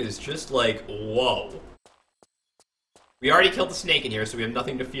game is just like, whoa. We already killed the snake in here, so we have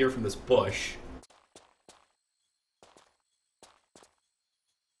nothing to fear from this bush.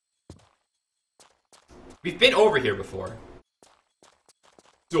 We've been over here before.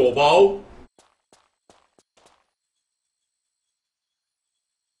 Dobo.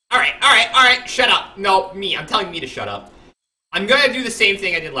 Alright, shut up. No, me. I'm telling me to shut up. I'm gonna do the same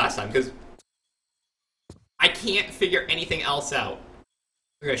thing I did last time, because I can't figure anything else out.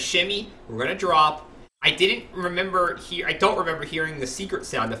 We're gonna shimmy, we're gonna drop. I don't remember hearing the secret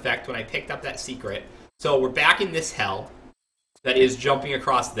sound effect when I picked up that secret. So we're back in this hell that is jumping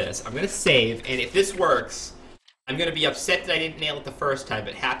across this. I'm gonna save, and if this works, I'm gonna be upset that I didn't nail it the first time,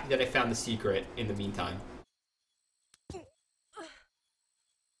 but happy that I found the secret in the meantime.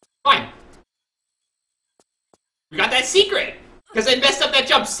 Fine. We got that secret! Because I messed up that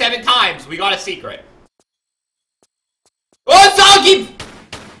jump 7 times, we got a secret. Oh, Doggy!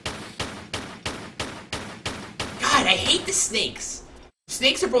 God, I hate the snakes.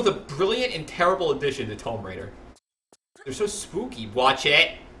 Snakes are both a brilliant and terrible addition to Tomb Raider. They're so spooky. Watch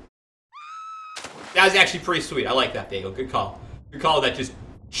it. That was actually pretty sweet. I like that, Bagel. Good call. Good call that just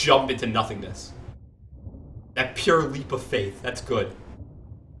jump into nothingness. That pure leap of faith. That's good.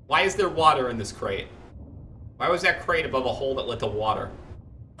 Why is there water in this crate? Why was that crate above a hole that led to water?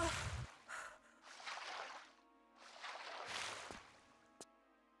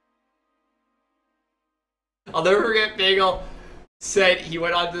 I'll never forget Bagel said he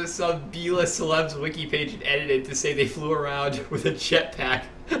went onto some B-list celebs wiki page and edited to say they flew around with a jetpack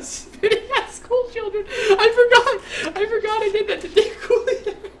spitting at school children. I forgot I did that to Dave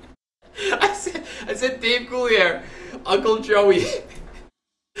Coulier. I said Dave Coulier, Uncle Joey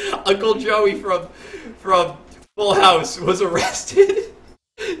from Full House was arrested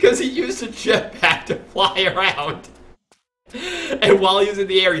because he used a jetpack to fly around. And while he was in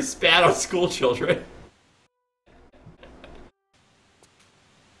the air, he spat on school children.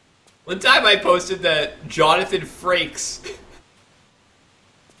 One time I posted that Jonathan Frakes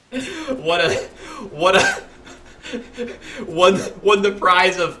won the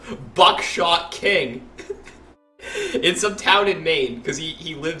prize of Buckshot King in some town in Maine, because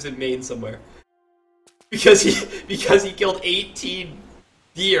he lives in Maine somewhere. Because he killed 18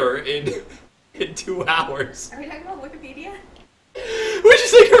 deer in 2 hours. Are we talking about Wikipedia? Which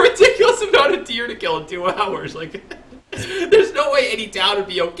is like a ridiculous amount of deer to kill in 2 hours. Like There's no way any town would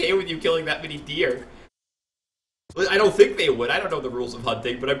be okay with you killing that many deer. I don't think they would. I don't know the rules of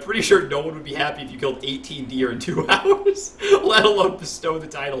hunting, but I'm pretty sure no one would be happy if you killed 18 deer in 2 hours, let alone bestow the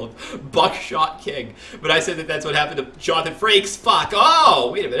title of Buckshot King. But I said that that's what happened to Jonathan Frakes. Fuck.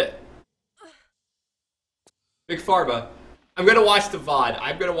 Oh, wait a minute. Big Pharma. I'm gonna watch the VOD.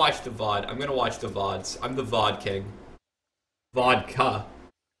 I'm gonna watch the VOD. I'm gonna watch the VODs. I'm the VOD king. Vodka.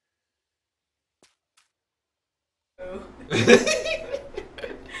 Oh.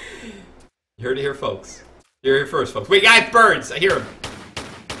 You heard it here, folks. You're here first, folks. Wait, guy, birds! I hear him.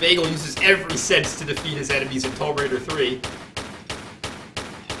 Bagel uses every sense to defeat his enemies in Tomb Raider 3.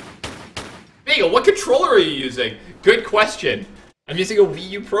 Bagel, what controller are you using? Good question. I'm using a Wii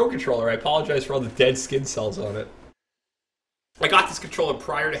U Pro controller. I apologize for all the dead skin cells on it. I got this controller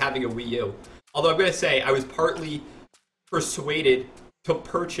prior to having a Wii U. Although I'm going to say, I was partly persuaded to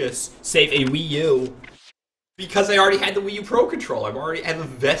purchase, save a Wii U, because I already had the Wii U Pro controller. I already have a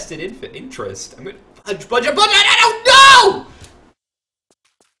vested interest. I'm going to budge, I don't know!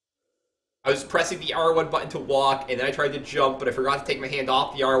 I was pressing the R1 button to walk, and then I tried to jump, but I forgot to take my hand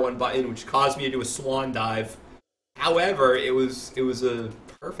off the R1 button, which caused me to do a swan dive. However, it was a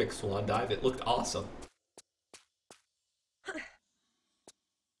perfect swan dive. It looked awesome.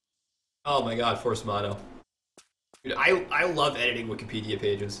 Oh my god, Force Mono. Dude, I love editing Wikipedia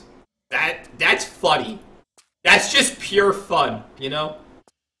pages. That's funny. That's just pure fun, you know?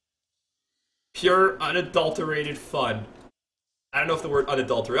 Pure, unadulterated fun. I don't know if the word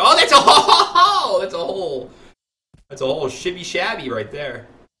unadulterated... Oh, that's a ho! That's a whole shibby shabby right there.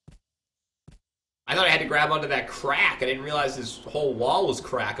 I thought I had to grab onto that crack. I didn't realize this whole wall was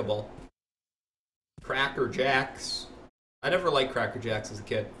crackable. Cracker Jacks. I never liked Cracker Jacks as a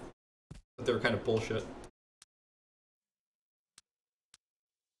kid. But they were kind of bullshit.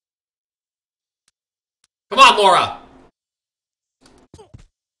 Come on, Laura!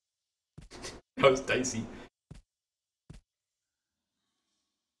 That was dicey.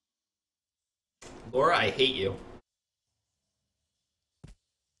 Laura, I hate you.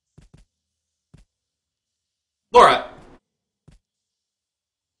 Laura!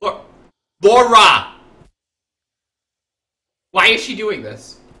 Laura! Why is she doing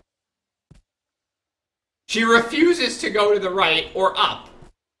this? She refuses to go to the right or up.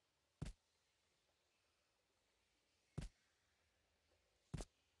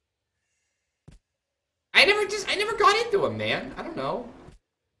 I never got into him, man. I don't know.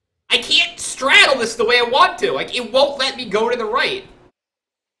 I can't straddle this the way I want to. Like, it won't let me go to the right.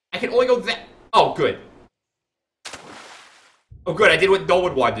 I can only go that. Oh, good. Oh, good. I did what no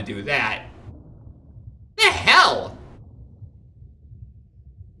one wanted to do. That. The hell?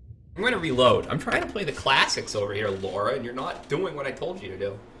 I'm going to reload. I'm trying to play the classics over here, Laura, and you're not doing what I told you to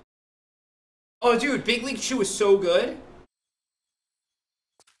do. Oh, dude, Big League Chew is so good.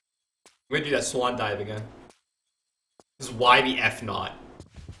 I'm going to do that swan dive again. This is why the F not.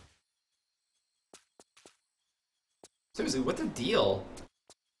 Seriously, what's the deal?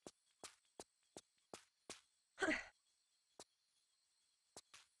 I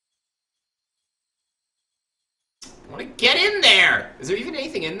want to get in there! Is there even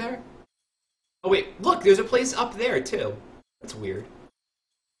anything in there? Oh wait, look, there's a place up there too. That's weird.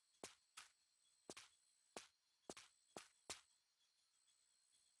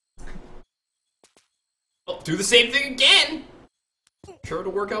 Oh, do the same thing again! Sure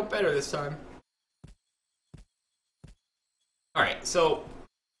it'll work out better this time. Alright, so...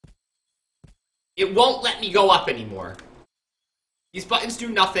 it won't let me go up anymore. These buttons do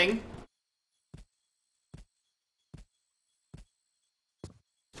nothing.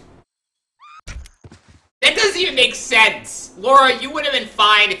 That doesn't even make sense! Laura, you would have been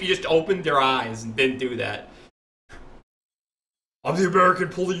fine if you just opened your eyes and didn't do that. I'm the American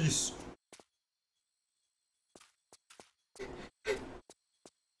police.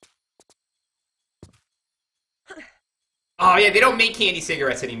 Oh yeah, they don't make candy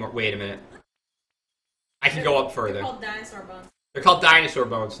cigarettes anymore. Wait a minute. I can go up further. They're called dinosaur bones. They're called dinosaur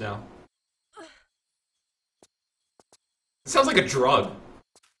bones now. It sounds like a drug.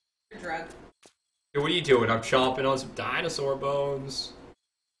 Drug. Hey, what are you doing? I'm chomping on some dinosaur bones.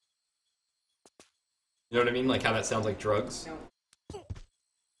 You know what I mean? Like how that sounds like drugs? No.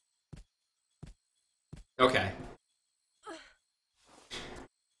 Okay.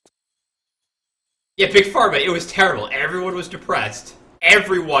 Yeah, Big Pharma, it was terrible. Everyone was depressed.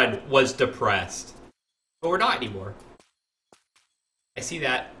 Everyone was depressed. But we're not anymore. I see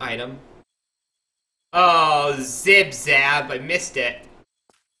that item. Oh, zib zab, I missed it.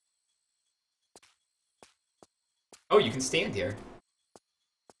 Oh, you can stand here.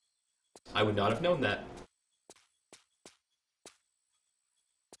 I would not have known that.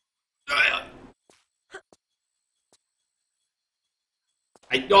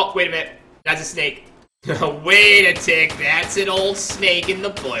 Oh, wait a minute. That's a snake. Wait a tick. That's an old snake in the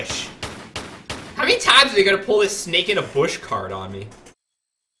bush. How many times are they gonna pull this snake in a bush card on me?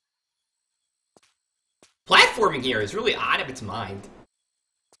 Platforming here is really odd of its mind.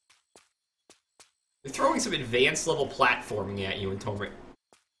 They're throwing some advanced level platforming at you in Tomb Raider.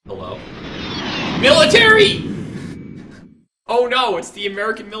 Hello? Military! Oh no, it's the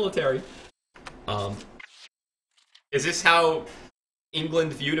American military. Is this how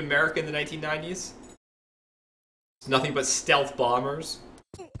England viewed America in the 1990s? It's nothing but stealth bombers.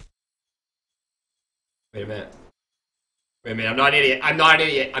 Wait a minute. Wait a minute, I'm not an idiot. I'm not an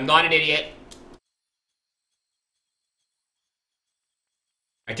idiot. I'm not an idiot.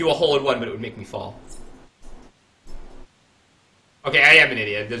 I do a hole in one, but it would make me fall. Okay, I am an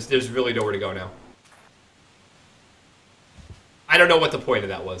idiot. There's really nowhere to go now. I don't know what the point of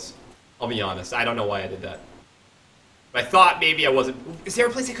that was. I'll be honest. I don't know why I did that. But I thought maybe I wasn't... Is there a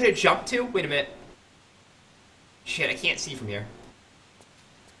place I could have jumped to? Wait a minute. Shit, I can't see from here.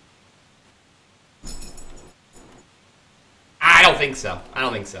 I don't think so. I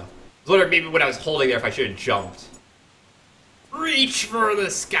don't think so. I was wondering maybe when I was holding there if I should have jumped. Reach for the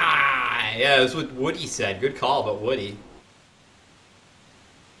sky! Yeah, that's what Woody said. Good call about Woody.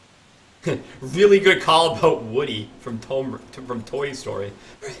 Really good call about Woody from Toy Story.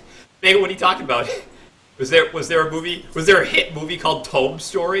 Bagel, what are you talking about? Was there a movie? Was there a hit movie called Toy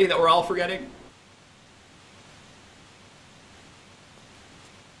Story that we're all forgetting? I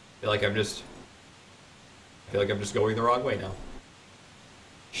feel like I'm just going the wrong way now.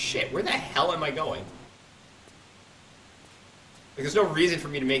 Shit, where the hell am I going? Like, there's no reason for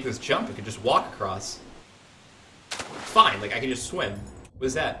me to make this jump. I could just walk across. It's fine, like, I can just swim. What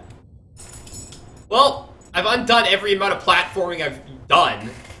is that? Well, I've undone every amount of platforming I've done.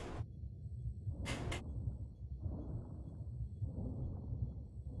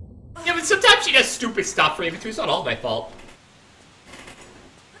 Yeah, but sometimes she does stupid stuff for me, too. It's not all my fault.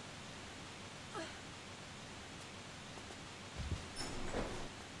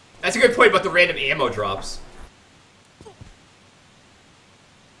 That's a good point about the random ammo drops.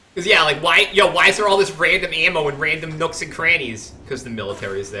 Because, yeah, like, why is there all this random ammo in random nooks and crannies? Because the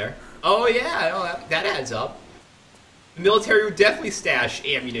military is there. Oh, yeah, oh, that adds up. The military would definitely stash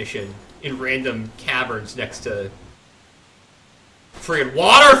ammunition in random caverns next to friggin'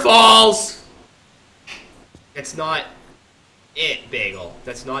 waterfalls! That's not it, Bagel.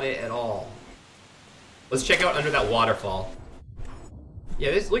 That's not it at all. Let's check out under that waterfall.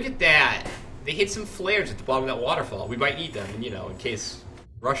 Yeah, look at that. They hid some flares at the bottom of that waterfall. We might need them, you know, in case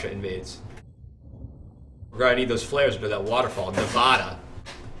Russia invades. We're gonna need those flares under that waterfall. Nevada.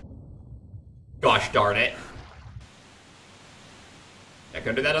 Gosh darn it. Back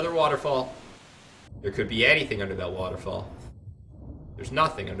under that other waterfall. There could be anything under that waterfall. There's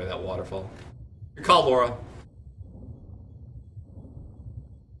nothing under that waterfall. Good call, Laura.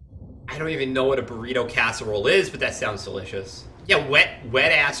 I don't even know what a burrito casserole is, but that sounds delicious. Yeah,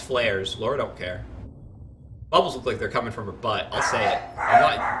 wet-ass flares. Laura don't care. Bubbles look like they're coming from her butt. I'll say it.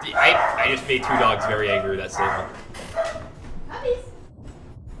 I just made two dogs very angry with that statement. Puppies.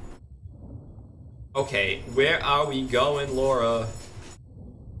 Okay, where are we going, Laura?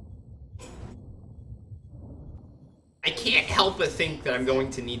 I can't help but think that I'm going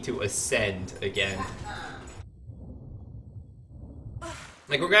to need to ascend again.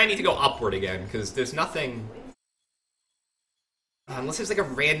 Like, we're gonna need to go upward again, because there's nothing... unless there's like a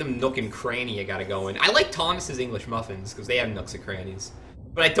random nook and cranny I gotta go in. I like Thomas's English Muffins, because they have nooks and crannies.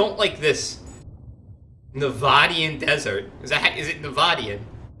 But I don't like this Nevadian desert. Is it Nevadian?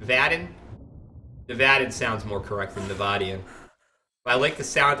 Nevadian? Nevadian sounds more correct than Nevadian. But I like the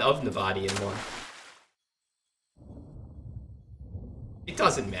sound of Nevadian more. It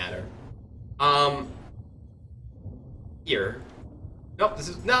doesn't matter. Here. Nope, this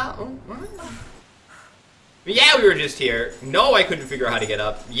is... No. Yeah, we were just here. No, I couldn't figure out how to get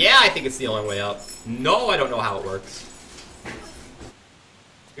up. Yeah, I think it's the only way up. No, I don't know how it works.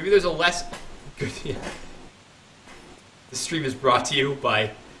 Maybe there's a less... Good, yeah. This stream is brought to you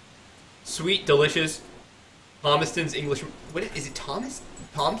by Sweet, Delicious, Thomaston's English... What is it, Thomas?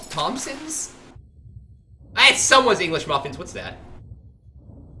 Thompson's? It's someone's English Muffins. What's that?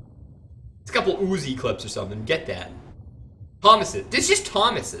 It's a couple Uzi clips or something. Get that. Thomas's. This is just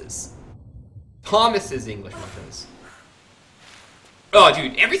Thomas's. Thomas's English Muffins. Oh,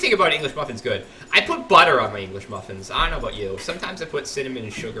 dude, everything about English Muffins good. I put butter on my English Muffins. I don't know about you. Sometimes I put cinnamon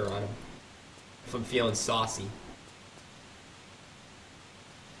and sugar on them. If I'm feeling saucy.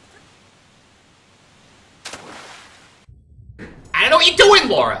 I don't know what you're doing,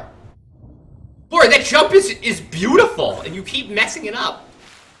 Laura! Laura, that jump is beautiful, and you keep messing it up.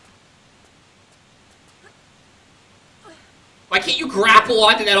 can't you grapple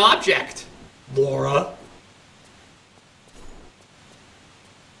onto that object, Laura?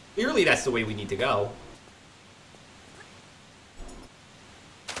 Clearly that's the way we need to go.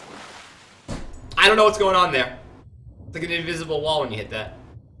 I don't know what's going on there. It's like an invisible wall when you hit that.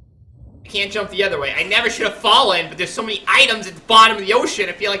 I can't jump the other way. I never should have fallen, but there's so many items at the bottom of the ocean,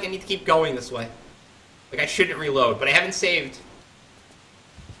 I feel like I need to keep going this way. Like, I shouldn't reload, but I haven't saved.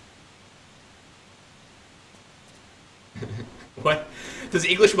 What? Does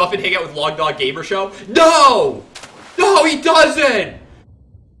English Muffin hang out with Long Dog Gamer Show? No! No, he doesn't!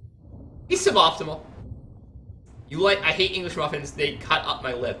 He's suboptimal. I hate English muffins. They cut up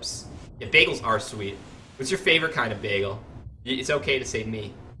my lips. Yeah, bagels are sweet. What's your favorite kind of bagel? It's okay to say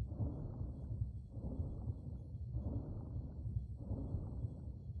me.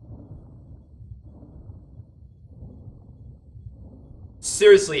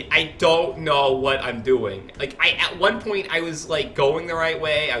 Seriously, I don't know what I'm doing. Like, at one point, I was, like, going the right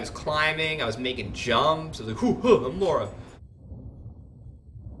way. I was climbing. I was making jumps. I was like, hoo, I'm Laura.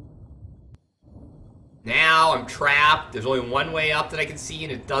 Now I'm trapped. There's only one way up that I can see,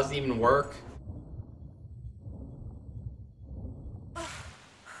 and it doesn't even work.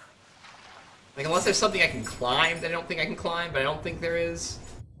 Like, unless there's something I can climb that I don't think I can climb, but I don't think there is.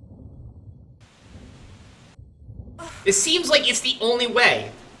 It seems like it's the only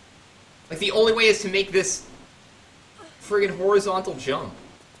way. Like, the only way is to make this friggin' horizontal jump.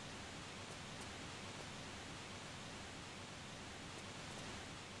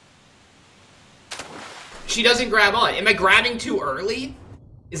 She doesn't grab on. Am I grabbing too early?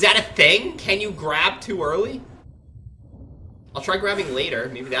 Is that a thing? Can you grab too early? I'll try grabbing later.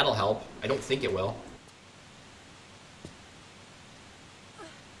 Maybe that'll help. I don't think it will.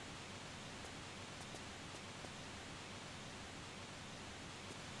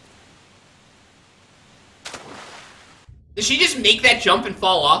 Did she just make that jump and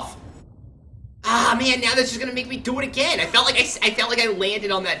fall off? Ah, man, now that's just gonna make me do it again. I felt like I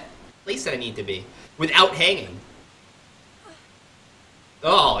landed on that place that I need to be without hanging.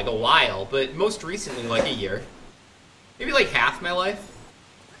 Oh, like a while, but most recently, like a year. Maybe like half my life.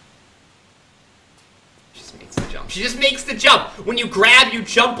 She just makes the jump. She just makes the jump! When you grab, you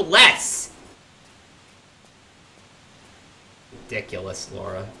jump less! Ridiculous,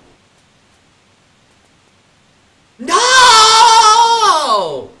 Laura. No!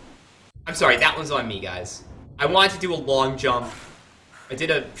 I'm sorry, that one's on me, guys. I wanted to do a long jump. I did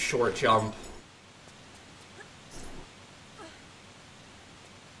a short jump.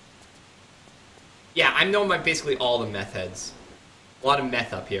 Yeah, I'm known by basically all the meth heads. A lot of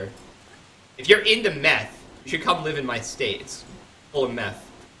meth up here. If you're into meth, you should come live in my state. It's full of meth.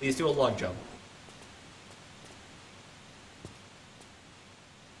 Please do a long jump.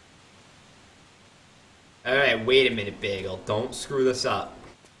 Alright, wait a minute, Bagel. Don't screw this up.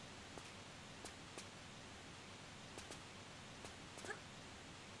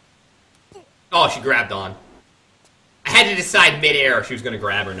 Oh, she grabbed on. I had to decide mid-air if she was going to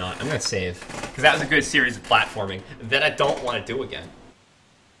grab or not. I'm going to save. Because that was a good series of platforming that I don't want to do again.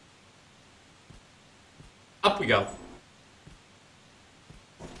 Up we go.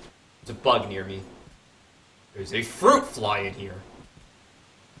 There's a bug near me. There's a fruit fly in here.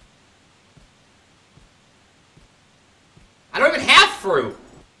 I don't even have fruit!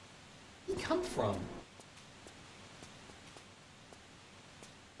 Where'd it come from?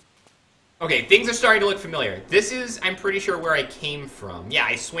 Okay, things are starting to look familiar. This is, I'm pretty sure, where I came from. Yeah,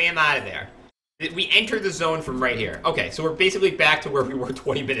 I swam out of there. We entered the zone from right here. Okay, so we're basically back to where we were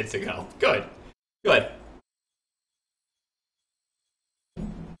 20 minutes ago. Good. Good.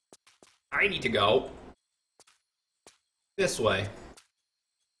 I need to go this way.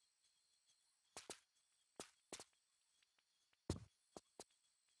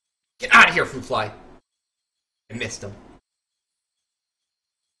 Get out of here, fruit fly. I missed him.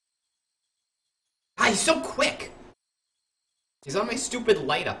 Ah, he's so quick. He's on my stupid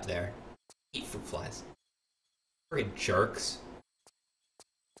light up there. Eat fruit flies. Friggin' jerks.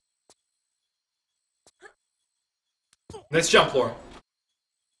 Let's jump, Laura.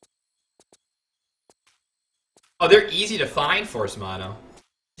 Oh, they're easy to find, Force Mono.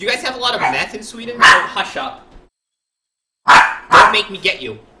 Do you guys have a lot of meth in Sweden? Oh, hush up. Don't make me get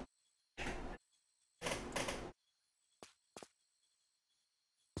you.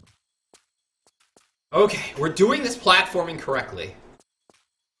 Okay, we're doing this platforming correctly.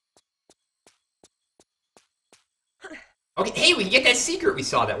 Okay, hey, we can get that secret we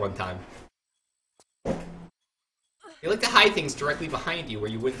saw that one time. You like to hide things directly behind you where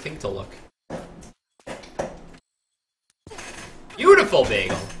you wouldn't think to look. Beautiful,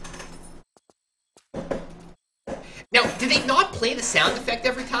 Bagel. Now, Did they not play the sound effect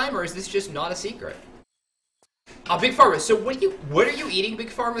every time, or is this just not a secret? Oh, Big Pharma, so what are you eating, Big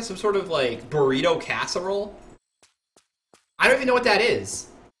Pharma? Some sort of, like, burrito casserole? I don't even know what that is.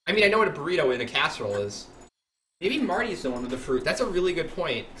 I mean, I know what a burrito in a casserole is. Maybe Marty's the one with the fruit. That's a really good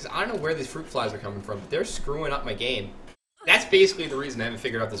point, because I don't know where these fruit flies are coming from, but they're screwing up my game. That's basically the reason I haven't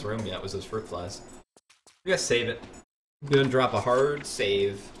figured out this room yet, was those fruit flies. I'm gonna save it. I'm gonna drop a hard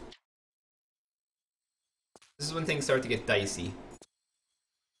save. This is when things start to get dicey.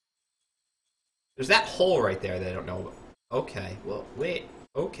 There's that hole right there that I don't know about. Okay, well, wait.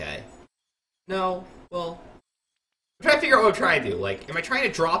 Okay. No, well... I'm trying to figure out what I'm trying to do. Like, am I trying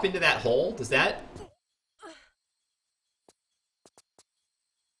to drop into that hole? Does that...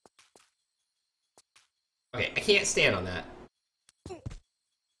 Okay, I can't stand on that.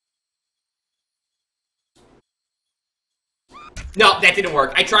 No, that didn't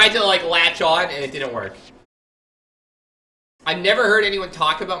work. I tried to, like, latch on, and it didn't work. I've never heard anyone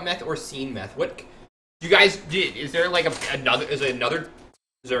talk about meth or seen meth. What... You guys... Is there, like, another... Is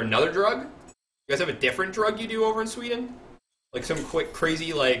there another drug? You guys have a different drug you do over in Sweden? Like some quick,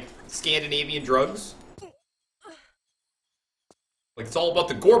 crazy, like, Scandinavian drugs? Like, it's all about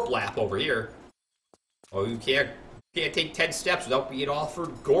the Gorp lap over here. Oh, you can't take 10 steps without being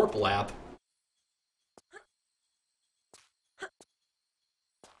offered Gorp lap.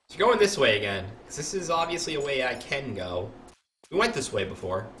 So going this way again, because this is obviously a way I can go. We went this way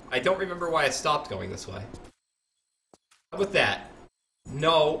before. I don't remember why I stopped going this way. How about that?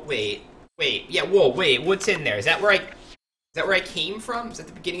 No, wait. Wait, yeah, whoa, wait, what's in there? Is that where I came from? Is that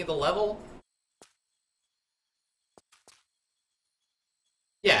the beginning of the level?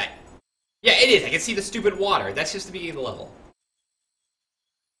 Yeah. Yeah, it is. I can see the stupid water. That's just the beginning of the level.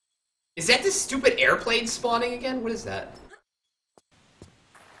 Is that the stupid airplane spawning again? What is that?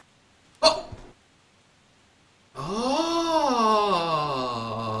 Oh! Oh,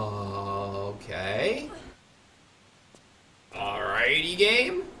 okay. Alrighty,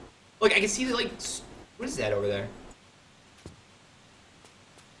 game. Look, I can see the, like, what is that over there? Is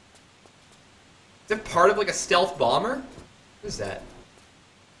that part of, like, a stealth bomber? What is that?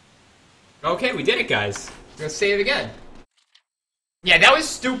 Okay, we did it, guys. We're gonna save again. Yeah, that was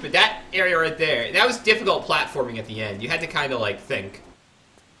stupid. That area right there. That was difficult platforming at the end. You had to kind of, like, think.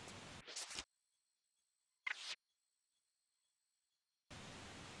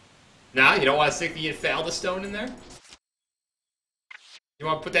 Nah, you don't want to stick the Infalda in there? You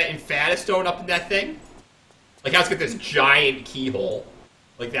want to put that Infadistone up in that thing? Like how it's got this giant keyhole.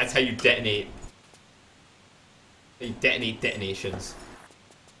 Like that's how you detonate. You detonate detonations.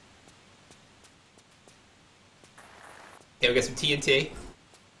 Okay, we got some TNT. I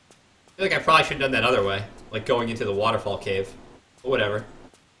feel like I probably should have done that other way. Like going into the waterfall cave. But whatever.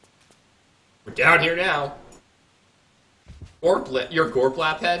 We're down here now. You're a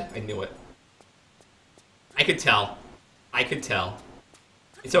Gorplap head? I knew it. I could tell. I could tell.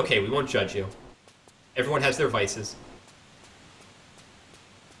 It's okay, we won't judge you. Everyone has their vices.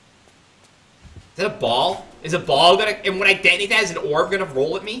 Is that a ball? Is a ball gonna... And when I detonate that, is an orb gonna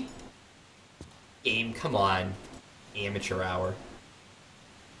roll at me? Game, come on. Amateur hour.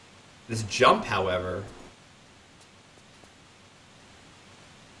 This jump, however...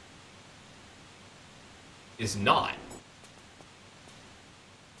 is not.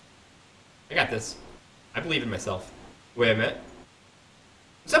 I got this. I believe in myself. Wait a minute.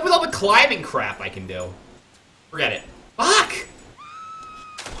 What's up with all the climbing crap I can do? Forget it. Fuck!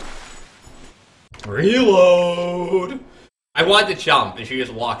 Reload! I wanted to jump, and she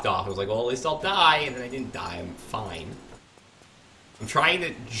just walked off. I was like, well, at least I'll die, and then I didn't die. I'm fine. I'm trying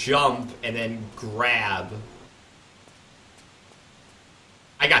to jump and then grab.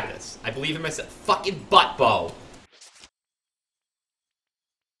 I got this. I believe in myself. Fucking butt bow.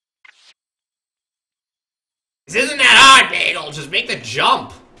 This isn't that hard, Bagel. Just make the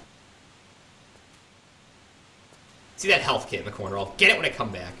jump. See that health kit in the corner? I'll get it when I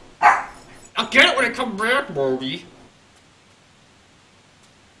come back. I'll get it when I come back, Morty.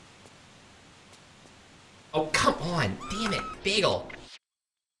 Oh, come on. Damn it. Bagel.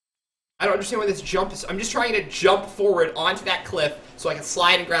 I don't understand why this jump is... I'm just trying to jump forward onto that cliff so I can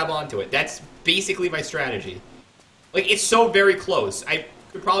slide and grab onto it. That's basically my strategy. Like, it's so very close. I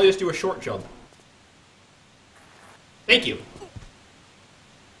could probably just do a short jump. Thank you.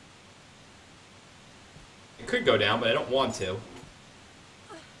 It could go down, but I don't want to.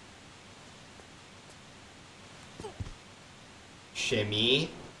 Shimmy.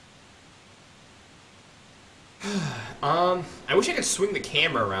 I wish I could swing the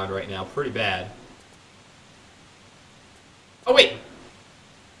camera around right now pretty bad. Oh, wait.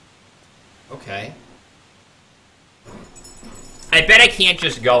 Okay. I bet I can't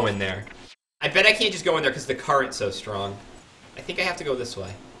just go in there. I bet I can't just go in there because the current's so strong. I think I have to go this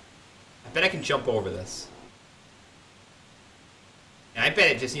way. I bet I can jump over this. And I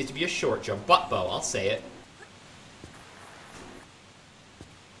bet it just needs to be a short jump. Butt bow, I'll say it.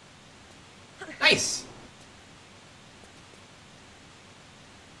 Nice!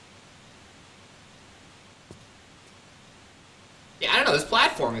 Yeah, I don't know, this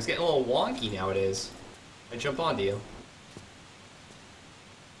platform is getting a little wonky nowadays. I jump onto you.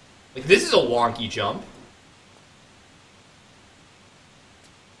 Like, this is a wonky jump.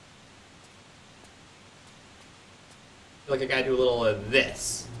 I feel like I gotta do a little of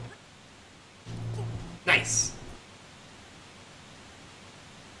this. Nice.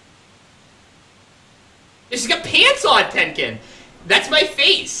 She's got pants on, Tenkin! That's my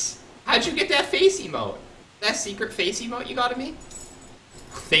face! How'd you get that face emote? That secret face emote you got of me?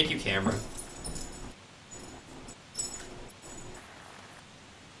 Thank you, camera.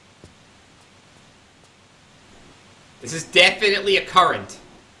 This is definitely a current.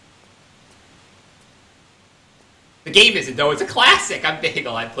 The game isn't, though. It's a classic. I'm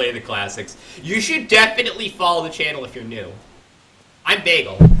Bagel. I play the classics. You should definitely follow the channel if you're new. I'm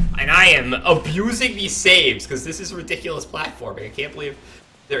Bagel, and I am abusing these saves, because this is ridiculous platforming. I can't believe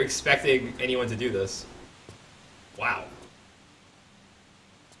they're expecting anyone to do this. Wow.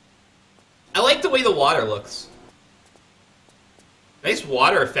 I like the way the water looks. Nice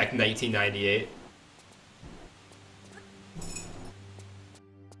water effect, 1998.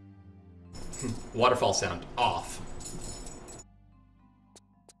 Waterfall sound off.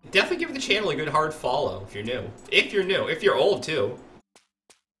 Definitely give the channel a good hard follow if you're new. If you're new. If you're old, too.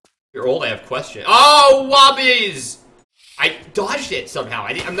 If you're old, I have questions. Oh, wobbies! I dodged it somehow.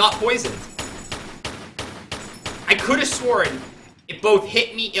 I'm not poisoned. I could have sworn it both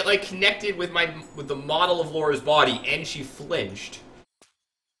hit me, it like connected with the model of Laura's body, and she flinched.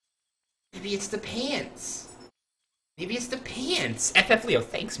 Maybe it's the pants. Maybe it's the pants. FF Leo,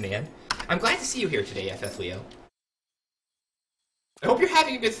 thanks, man. I'm glad to see you here today, FF Leo. I hope you're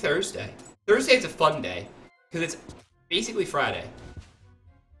having a good Thursday. Thursday is a fun day, because it's basically Friday.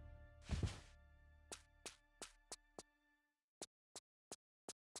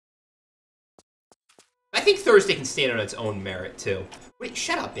 I think Thursday can stand on its own merit, too. Wait,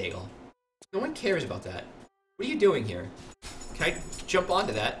 shut up, Bagel. No one cares about that. What are you doing here? Can I jump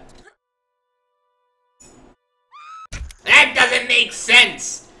onto that? That doesn't make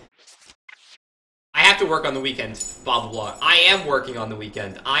sense! I have to work on the weekend, blah blah blah. I am working on the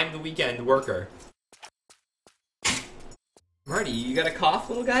weekend. I'm the weekend worker. Marty, you got a cough,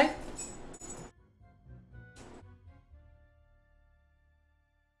 little guy?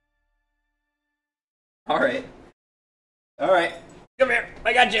 Alright. Alright. Come here.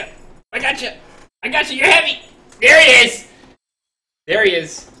 I got you. I got you. I got you. You're heavy. There he is. There he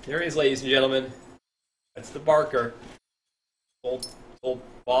is. There he is, ladies and gentlemen. That's the Barker. Old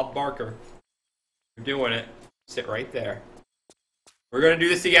Bob Barker. You're doing it. Sit right there. We're gonna do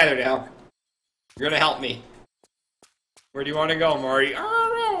this together now. You're gonna help me. Where do you want to go, Marty?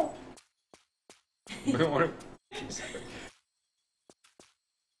 I don't know.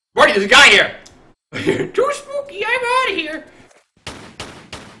 Marty, there's a guy here. Too spooky. I'm out of here.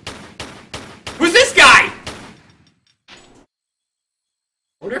 Who's this guy? I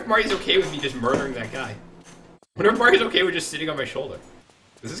wonder if Marty's okay with me just murdering that guy. I wonder if Marty's okay with just sitting on my shoulder.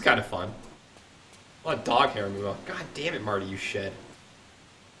 This is kind of fun. A lot of dog hair on me. God damn it, Marty, you shed.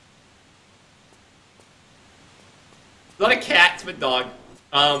 Not a cat, it's my dog.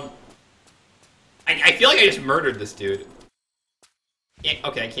 I feel like I just murdered this dude. Yeah,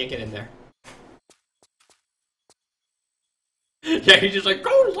 okay, I can't get in there. Yeah, he's just like,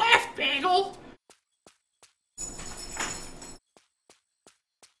 go left, Bagel!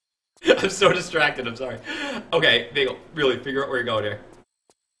 I'm so distracted, I'm sorry. Okay, Bagel, really, figure out where you're going here.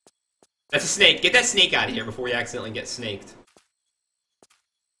 That's a snake. Get that snake out of here before we accidentally get snaked.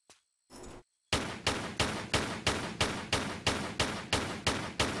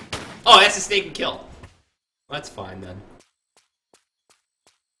 Oh, that's a snake and kill. Well, that's fine, then.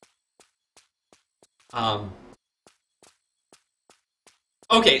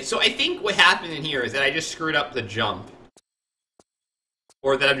 Okay, so I think what happened in here is that I just screwed up the jump.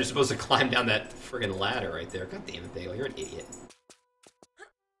 Or that I'm just supposed to climb down that friggin' ladder right there. God damn it, Bagel, you're an idiot.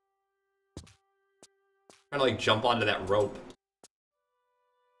 Trying to, like, jump onto that rope.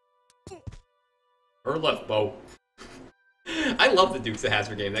 Or left bow. I love the Dukes of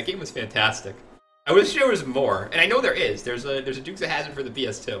Hazzard game. That game was fantastic. I wish there was more, and I know there is. There's a Dukes of Hazzard for the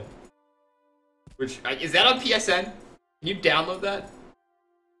PS2. Which is that on PSN? Can you download that?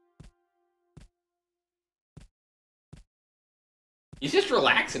 He's just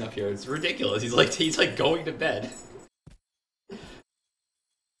relaxing up here. It's ridiculous. He's like going to bed.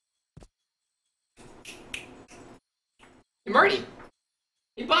 Hey, Marty.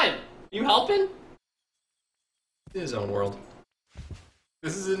 Hey, bud. You helping? In his own world.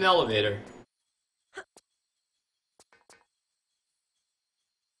 This is an elevator.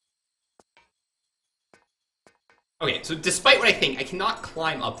 Okay, so despite what I think, I cannot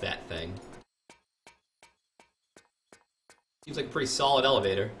climb up that thing. Seems like a pretty solid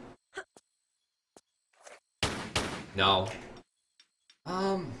elevator. No.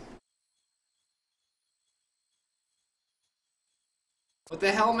 What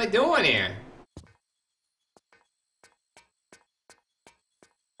the hell am I doing here?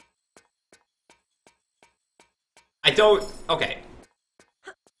 Okay.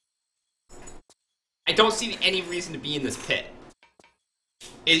 I don't see any reason to be in this pit.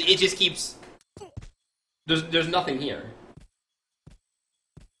 It just keeps... There's nothing here.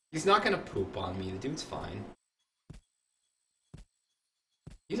 He's not gonna poop on me. The dude's fine.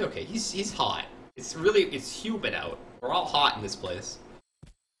 He's okay. He's hot. It's humid out. We're all hot in this place.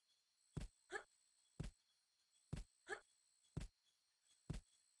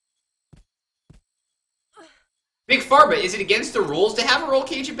 Big Pharma, is it against the rules to have a roll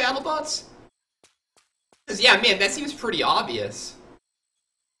cage in BattleBots? Because, yeah, man, that seems pretty obvious.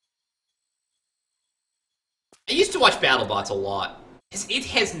 I used to watch BattleBots a lot. It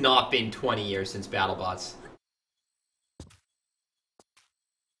has not been 20 years since BattleBots.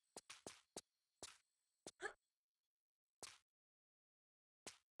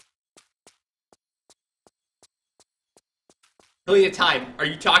 Million time. Are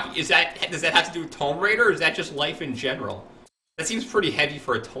you talking? Does that have to do with Tomb Raider, or is that just life in general? That seems pretty heavy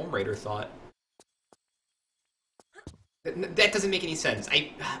for a Tomb Raider thought. That doesn't make any sense.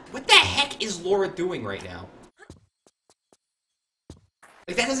 What the heck is Laura doing right now?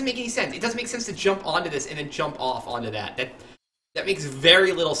 Like, that doesn't make any sense. It doesn't make sense to jump onto this and then jump off onto that. That makes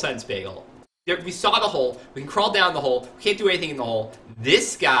very little sense, Bagel. We saw the hole. We can crawl down the hole. We can't do anything in the hole.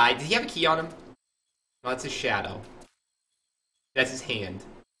 This guy, did he have a key on him? No, that's his shadow. That's his hand.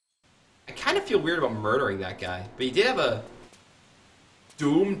 I kind of feel weird about murdering that guy. But he did have a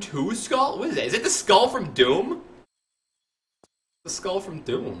Doom 2 skull? What is that? Is it the skull from Doom? The skull from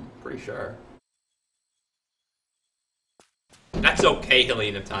Doom. Pretty sure. That's okay,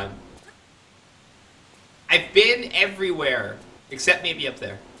 Helene of Time. I've been everywhere. Except maybe up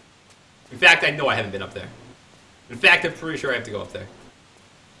there. In fact, I know I haven't been up there. In fact, I'm pretty sure I have to go up there.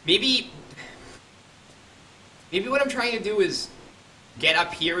 Maybe what I'm trying to do is get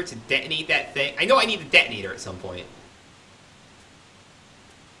up here to detonate that thing. I know I need a detonator at some point.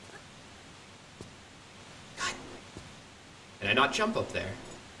 God. Did I not jump up there?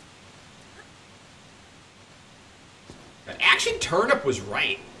 God, Action Turnip was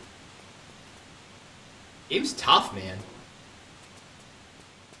right. Game's tough, man.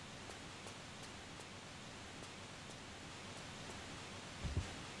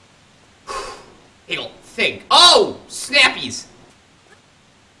 Hegel, think. Oh! Snappies!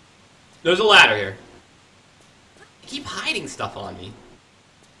 There's a ladder here. They keep hiding stuff on me.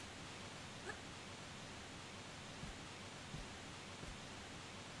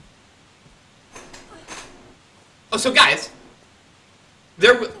 Oh, so guys,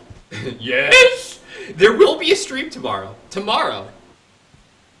 yes, there will be a stream tomorrow.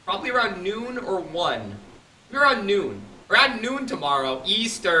 Probably around noon or 1. Maybe around noon. Around noon tomorrow,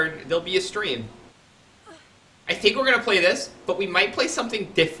 Eastern, there'll be a stream. I think we're gonna play this, but we might play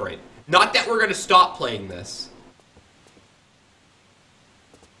something different. Not that we're gonna stop playing this.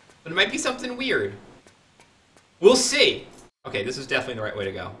 But it might be something weird. We'll see. Okay, this is definitely the right way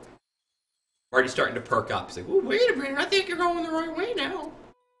to go. We're already starting to perk up. He's like, oh, wait a minute, I think you're going the right way now.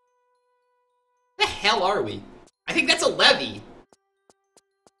 Where the hell are we? I think that's a levee.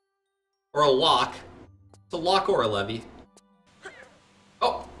 Or a lock. It's a lock or a levee.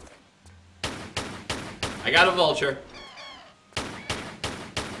 Oh. I got a vulture.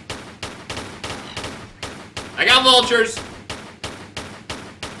 I got vultures!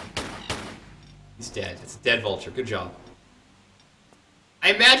 He's dead. It's a dead vulture. Good job.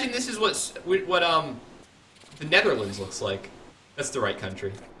 I imagine this is what the Netherlands looks like. That's the right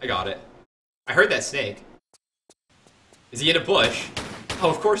country. I got it. I heard that snake. Is he in a bush? Oh,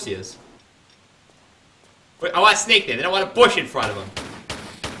 of course he is. Wait, I want a snake there. Then I want a bush in front of him.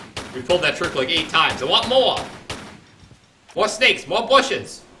 We pulled that trick like 8 times. I want more. More snakes. More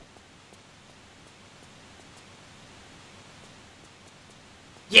bushes.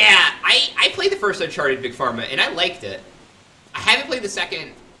 Yeah, I played the first Uncharted Big Pharma, and I liked it. I haven't played the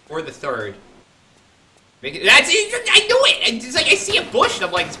second or the third. That's it! I knew it! It's like I see a bush and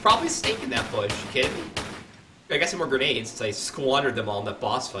I'm like, it's probably a snake in that bush. You kidding me? I got some more grenades since I squandered them all in that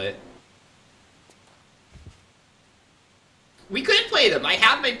boss fight. We could play them. I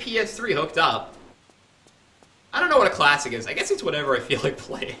have my PS3 hooked up. I don't know what a classic is. I guess it's whatever I feel like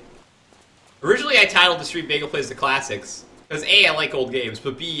playing. Originally, I titled the stream Bagel Plays the Classics. Because A, I like old games,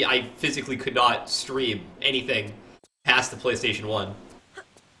 but B, I physically could not stream anything past the PlayStation 1.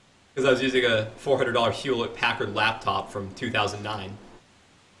 Because I was using a $400 Hewlett-Packard laptop from 2009.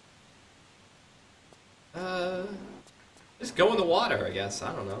 Just go in the water, I guess.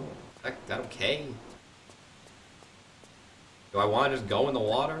 I don't know. Is that okay? Do I want to just go in the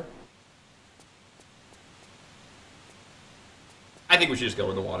water? I think we should just go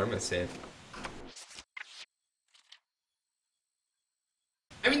in the water. I'm gonna save.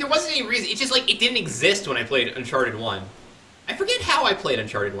 I mean, there wasn't any reason. It's just like it didn't exist when I played Uncharted 1. I forget how I played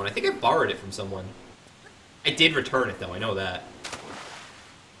Uncharted 1. I think I borrowed it from someone. I did return it, though. I know that.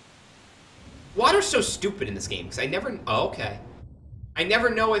 Water's so stupid in this game, because I never... Oh, okay. I never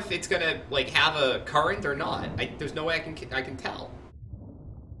know if it's gonna, like, have a current or not. There's no way I can tell.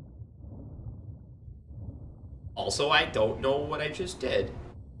 Also, I don't know what I just did.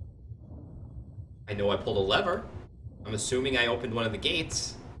 I know I pulled a lever. I'm assuming I opened one of the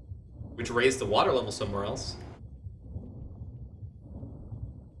gates, which raised the water level somewhere else.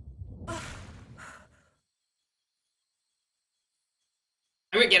 I'm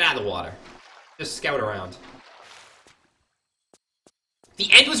gonna get out of the water. Just scout around. The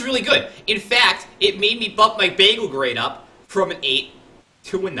end was really good. In fact, it made me bump my bagel grade up from an 8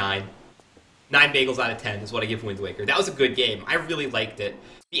 to a 9. 9 bagels out of 10 is what I give Wind Waker. That was a good game. I really liked it.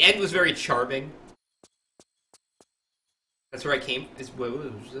 The end was very charming. That's where I came.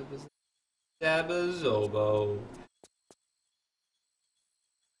 Dabazobo.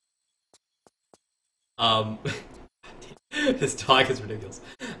 This dog is ridiculous.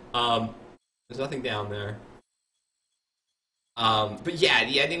 There's nothing down there. But yeah,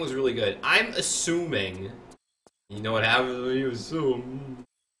 the ending was really good. I'm assuming, you know what happens when you assume,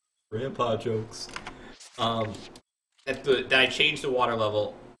 grandpa jokes, that I changed the water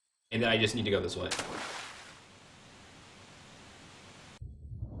level, and that I just need to go this way.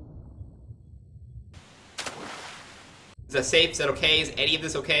 Is that safe? Is that okay? Is any of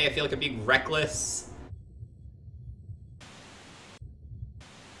this okay? I feel like I'm being reckless.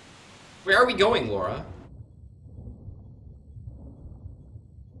 Where are we going, Laura?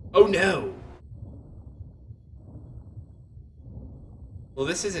 Oh no! Well,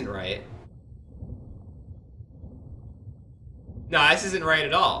 this isn't right. No, this isn't right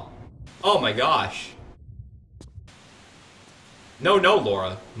at all. Oh my gosh. No, no,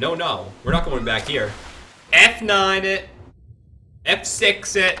 Laura. No, no. We're not going back here. F9 it.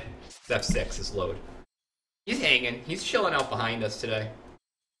 F6 it. It's F6 is load. He's hanging. He's chilling out behind us today.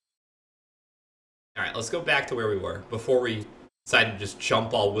 Alright, let's go back to where we were before we decided to just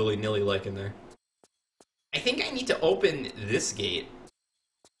jump all willy-nilly like in there. I think I need to open this gate.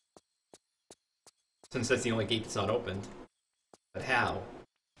 Since that's the only gate that's not opened. But how?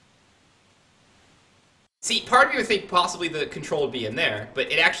 See, part of me would think possibly the control would be in there,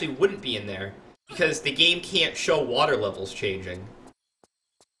 but it actually wouldn't be in there, because the game can't show water levels changing.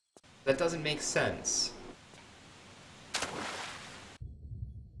 That doesn't make sense.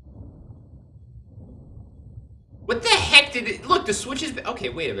 What the heck did it... Look, the switch is... Okay,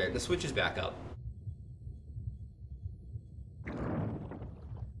 wait a minute. The switch is back up. What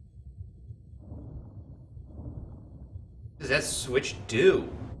does that switch do?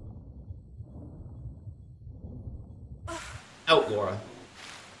 Out, Laura.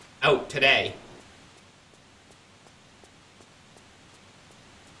 Out today.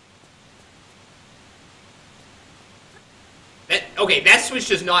 Okay, that switch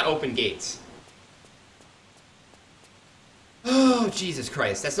does not open gates. Oh, Jesus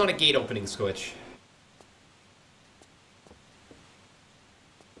Christ. That's not a gate opening switch.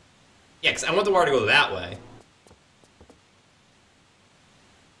 Yeah, because I want the water to go that way.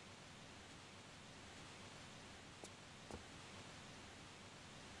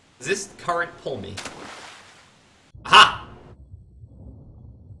 Does this current pull me? Aha!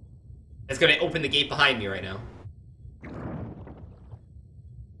 It's gonna open the gate behind me right now.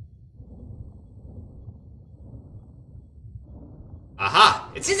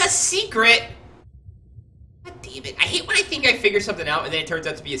 Aha! It's just a secret! God damn it. I hate when I think I figured something out and then it turns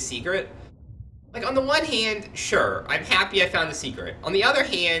out to be a secret. Like, on the one hand, sure, I'm happy I found the secret. On the other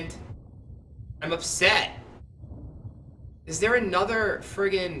hand, I'm upset. Is there another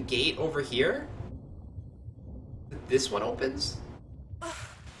friggin' gate over here? This one opens?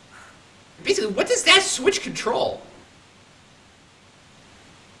 Basically, what does that switch control?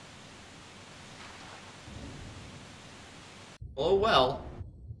 Oh well.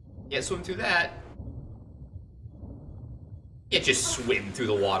 Can't swim through that. Can't just swim through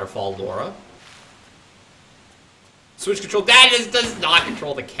the waterfall, Laura. Switch control. That does not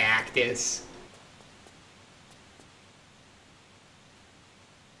control the cactus.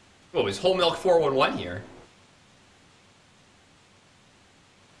 Oh, is Whole Milk 411 here?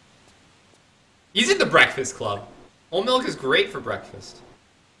 He's in the Breakfast Club. Whole Milk is great for breakfast.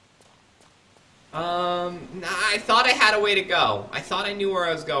 Nah, I thought I had a way to go. I thought I knew where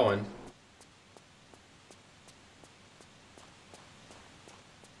I was going.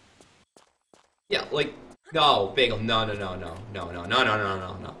 Yeah, like, no, Bagel, no.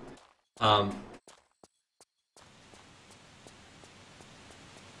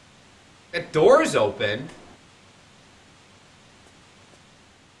 That door's open.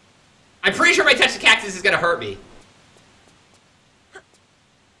 I'm pretty sure if I touch the cactus is gonna hurt me.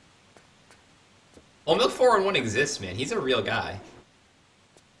 Oh, Milk 411 exists, man. He's a real guy.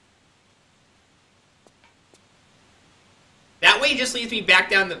 That way just leads me back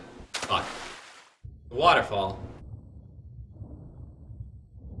down the... Fuck. The waterfall.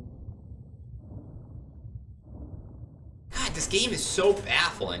 God, this game is so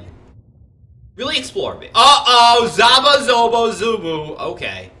baffling. Really explore me. Uh-oh! Zaba Zobo Zubu.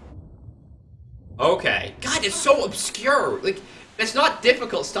 Okay. Okay. God, it's so obscure. Like, that's not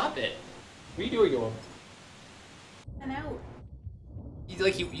difficult. Stop it. What are you doing to him? And out. You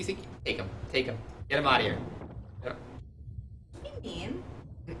think... Take him. Take him. Get him out of here. What do you mean?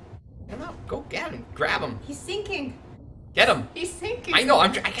 Get him out. Go get him. Grab him. He's sinking. Get him. He's sinking. I know. I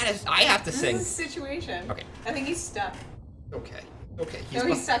have to sing. This is a situation. Okay. I think he's stuck. Okay. Okay.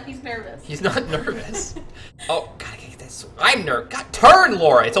 He's stuck. He's nervous. He's not nervous. Oh, God, I gotta get that. I'm nervous. God, turn,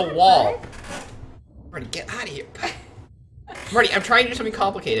 Laura. It's a wall. Marty, get out of here. God. Marty, I'm trying to do something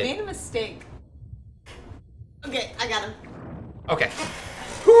complicated. Made a mistake. Okay, I got him. Okay.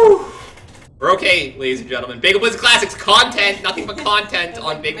 Whew. We're okay, ladies and gentlemen. Bagel Blitz Classics content, nothing but content on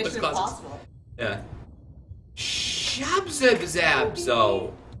like Bagel Blitz Mission Classics. Impossible. Yeah.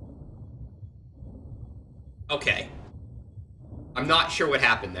 Shabzabzabzo. Okay. I'm not sure what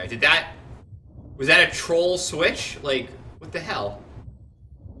happened there. Was that a troll switch? Like, what the hell?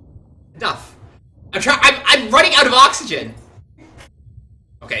 Enough. I'm running out of oxygen.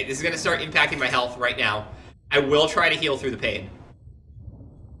 Okay, this is gonna start impacting my health right now. I will try to heal through the pain.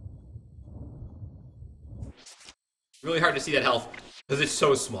 Really hard to see that health because it's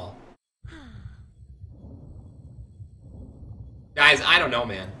so small. Guys, I don't know,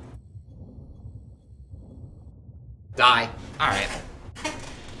 man. Die. Alright.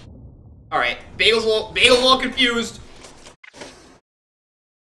 Alright. Bagel's a little confused.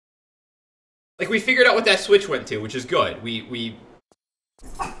 Like, we figured out what that switch went to, which is good. We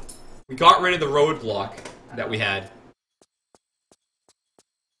got rid of the roadblock that we had.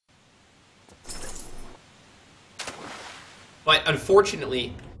 But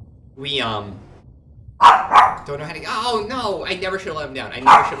unfortunately, we don't know how to. Oh no! I never should have let him down. I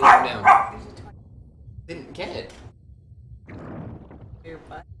never should have let him down. Didn't get it. Your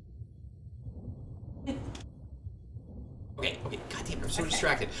butt. Okay. God damn it! I'm so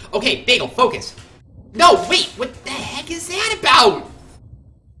distracted. Okay, Bagel, focus. No, wait. What the heck is that about?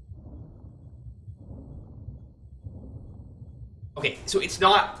 Okay, so it's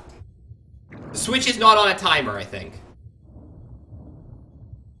not. The switch is not on a timer, I think.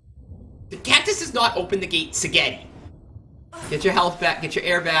 The cactus does not open the gate spaghetti. Get your health back, get your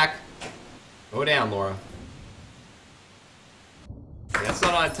air back. Go down, Laura. Okay, that's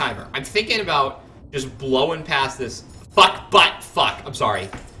not on a timer. I'm thinking about just blowing past this. Fuck. I'm sorry.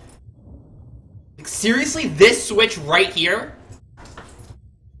 Like, seriously, this switch right here?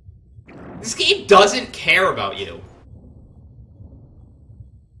 This game doesn't care about you.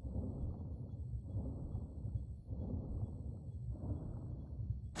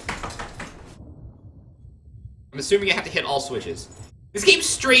 I'm assuming I have to hit all switches. This game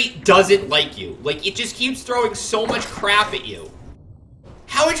straight doesn't like you. Like, it just keeps throwing so much crap at you.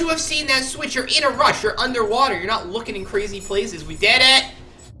 How would you have seen that switch? You're in a rush. You're underwater. You're not looking in crazy places. We did it!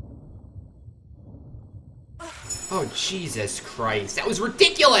 Oh, Jesus Christ. That was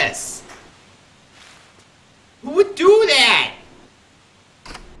ridiculous! Who would do that?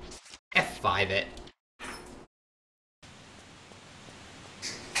 F5 it.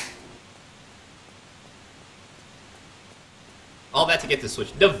 All that to get the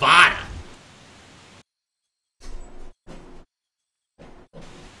switch. Nirvana!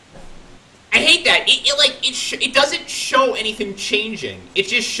 I hate that. It doesn't show anything changing. It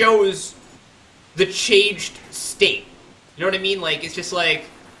just shows the changed state. You know what I mean? Like, it's just like,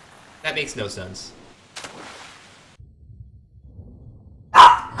 that makes no sense.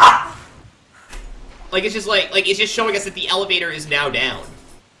 Like, it's just like, it's just showing us that the elevator is now down.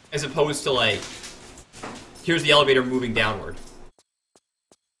 As opposed to, like, here's the elevator moving downward.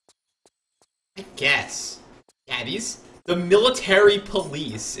 I guess. Yeah, the military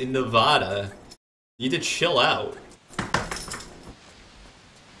police in Nevada need to chill out.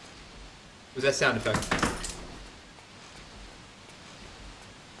 What was that sound effect?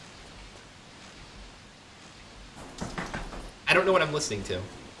 I don't know what I'm listening to.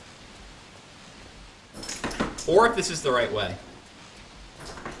 Or if this is the right way.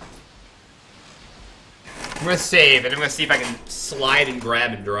 I'm gonna save, and I'm gonna see if I can slide and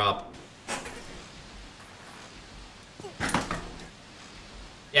grab and drop.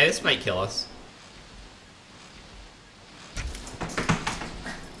 Yeah, this might kill us.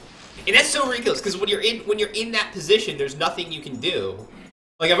 And that's so ridiculous, because when you're in that position, there's nothing you can do.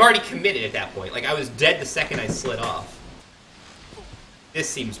 Like, I've already committed at that point. Like, I was dead the second I slid off. This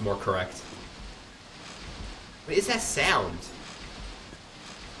seems more correct. What is that sound?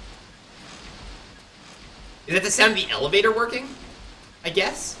 Is that the sound of the elevator working? I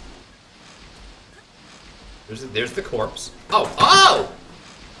guess? There's the corpse. Oh! Oh!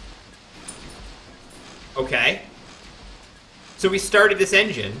 Okay. So we started this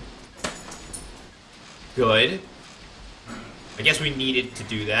engine. Good. I guess we needed to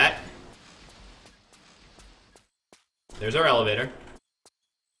do that. There's our elevator.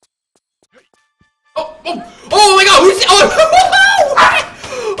 Oh! Oh! Oh my god! Who's... Oh!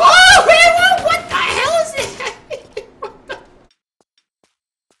 Oh! Man, what the hell is that?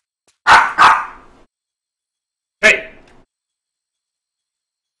 Hey!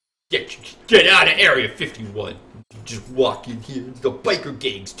 Get out of Area 51. Just walk in here. It's the biker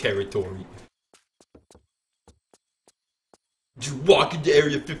gang's territory. Just walk into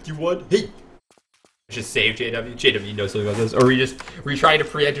Area 51. Hey! I should save JW. JW knows something about this. Or were you trying to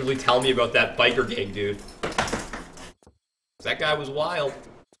preemptively tell me about that biker gang, dude? That guy was wild.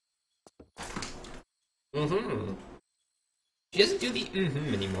 Mm-hmm. She doesn't do the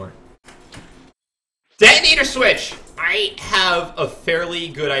mm-hmm anymore. Detonator switch! I have a fairly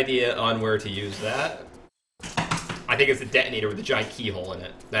good idea on where to use that. I think it's the detonator with the giant keyhole in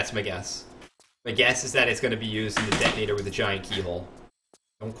it. That's my guess. My guess is that it's going to be used in the detonator with the giant keyhole.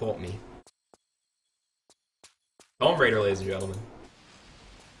 Don't quote me. Tomb Raider, ladies and gentlemen.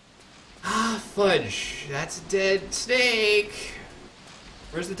 Ah, fudge. That's a dead snake.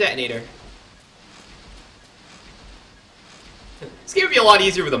 Where's the detonator? This game would be a lot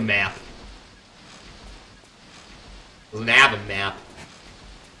easier with a map. Doesn't have a map.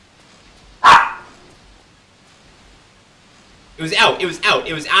 It was out. It was out.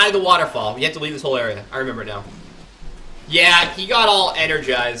 It was out of the waterfall. You have to leave this whole area. I remember it now. Yeah, he got all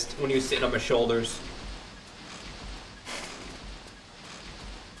energized when he was sitting on my shoulders.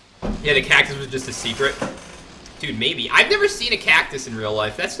 Yeah, the cactus was just a secret. Dude, maybe. I've never seen a cactus in real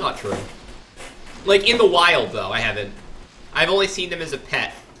life. That's not true. Like, in the wild, though, I haven't. I've only seen them as a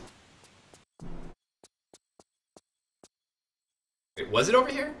pet. Wait, was it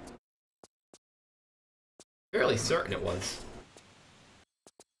over here? Fairly certain it was.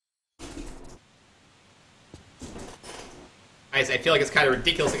 I feel like it's kind of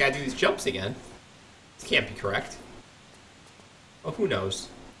ridiculous I gotta do these jumps again. This can't be correct. Oh, who knows?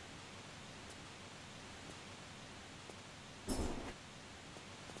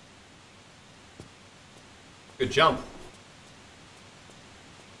 Good jump.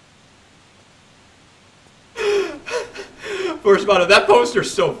 First bottom, that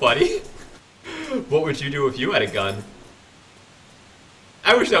poster's so funny. What would you do if you had a gun?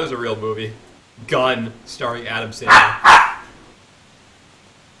 I wish that was a real movie. Gun, starring Adam Sandler.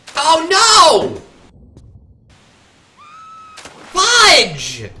 Oh no!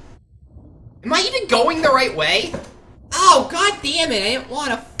 Fudge! Am I even going the right way? Oh, god damn it, I didn't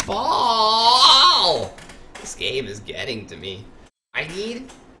want to fall! This game is getting to me. I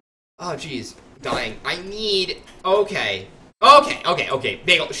need... Oh, jeez. Dying. I need... Okay. Okay.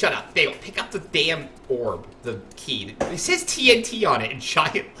 Bagel, shut up. Bagel, pick up the damn orb. The key. It says TNT on it in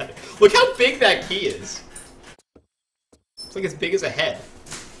giant letters. Look how big that key is. It's like as big as a head.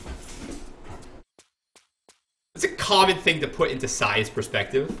 It's a common thing to put into size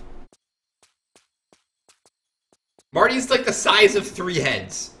perspective. Marty's like the size of 3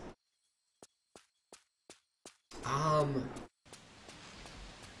 heads.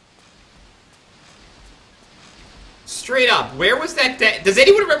 Straight up, where was that does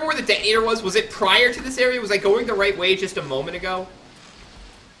anyone remember where the detonator was? Was it prior to this area? Was I going the right way just a moment ago?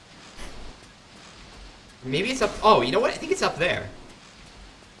 Maybe it's up... Oh, you know what? I think it's up there.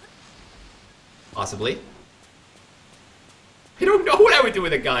 Possibly. I don't know what I would do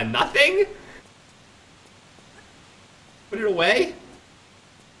with a gun. Nothing? Put it away?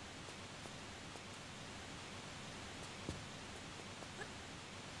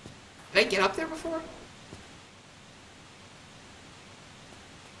 Did I get up there before?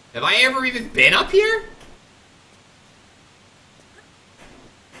 Have I ever even been up here?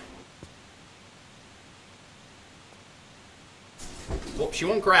 Well, she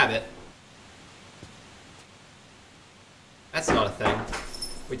won't grab it. That's not a thing.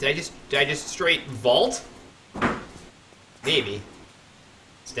 Wait, did I just straight vault? Maybe.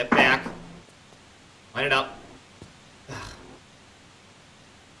 Step back. Line it up. Ugh.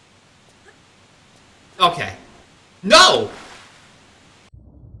 Okay. No!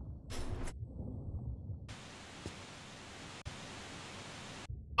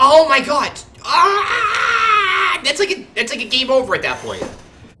 Oh my god! Ah! That's like a game over at that point.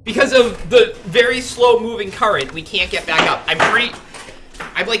 Because of the very slow moving current, we can't get back up. I'm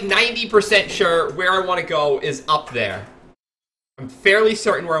like 90% sure where I want to go is up there. I'm fairly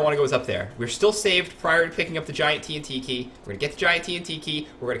certain where I want to go is up there. We're still saved prior to picking up the giant TNT key. We're gonna get the giant TNT key.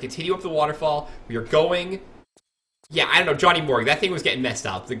 We're gonna continue up the waterfall. We are going... Yeah, I don't know, Johnny Morgan. That thing was getting messed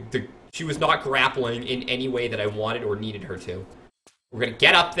up. She was not grappling in any way that I wanted or needed her to. We're gonna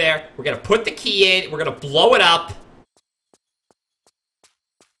get up there. We're gonna put the key in. We're gonna blow it up.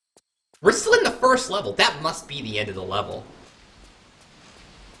 We're still in the first level. That must be the end of the level.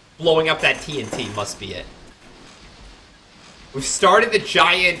 Blowing up that TNT must be it. We've started the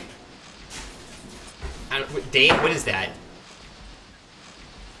giant... Dave, what is that?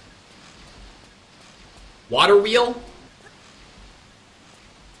 Water wheel?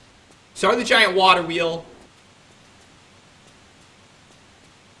 Started the giant water wheel.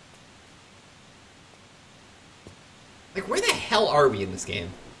 Like, where the hell are we in this game?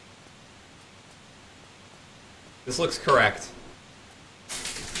 This looks correct.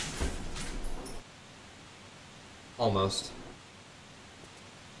 Almost.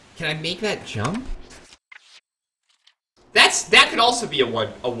 Can I make that jump? That could also be a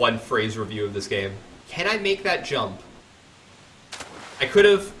one phrase review of this game. Can I make that jump? I could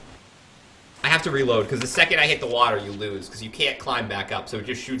have... I have to reload, because the second I hit the water, you lose, because you can't climb back up, so it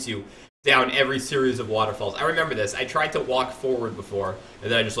just shoots you down every series of waterfalls. I remember this. I tried to walk forward before,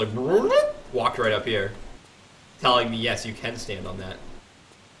 and then I just, like, walked right up here, telling me, yes, you can stand on that.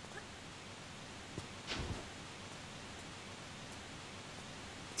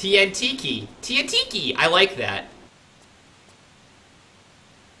 TNT key. TNT key. I like that.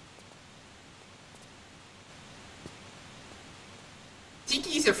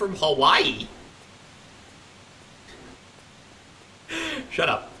 Tikis are from Hawaii. Shut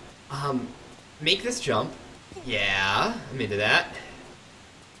up. Make this jump. Yeah, I'm into that.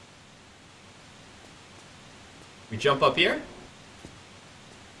 We jump up here.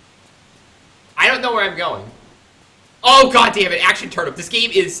 I don't know where I'm going. Oh, god damn it, Action Turnip. This game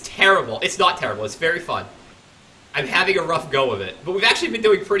is terrible. It's not terrible, it's very fun. I'm having a rough go of it. But we've actually been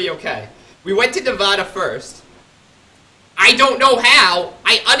doing pretty okay. We went to Nevada first. I don't know how.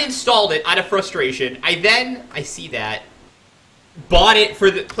 I uninstalled it out of frustration. I see that, bought it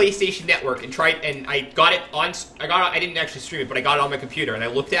for the PlayStation Network and tried, and I got it on, I didn't actually stream it, but I got it on my computer, and I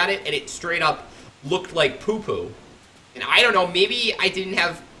looked at it, and it straight up looked like poo-poo. And I don't know, maybe I didn't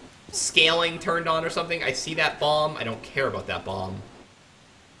have scaling turned on or something. I see that bomb. I don't care about that bomb.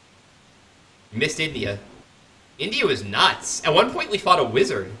 Missed India. India was nuts. At one point, we fought a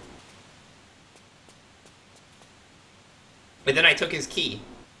wizard. But then I took his key.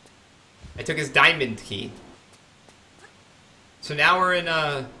 I took his diamond key. So now we're in,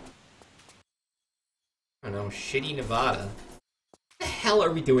 I don't know, shitty Nevada. What the hell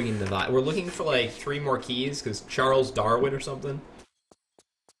are we doing in Nevada? We're looking for, like, 3 more keys, because Charles Darwin or something.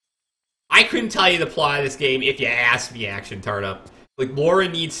 I couldn't tell you the plot of this game if you asked me, Action Turnip. Like, Laura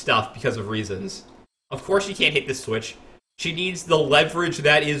needs stuff because of reasons. Of course she can't hit the switch. She needs the leverage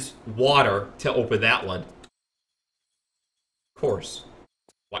that is water to open that one. Of course.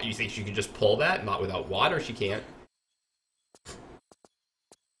 What, you think she can just pull that? Not without water, she can't.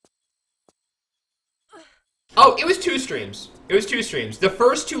 Oh, it was 2 streams. It was 2 streams. The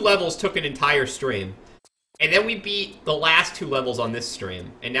first 2 levels took an entire stream. And then we beat the last 2 levels on this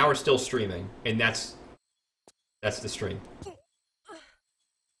stream. And now we're still streaming. And that's the stream.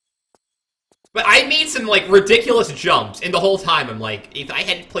 But I made some, like, ridiculous jumps. And the whole time, I'm like, if I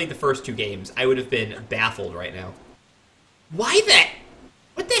hadn't played the first 2 games, I would have been baffled right now. Why that?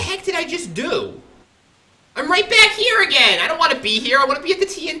 What the heck did I just do? I'm right back here again. I don't want to be here. I want to be at the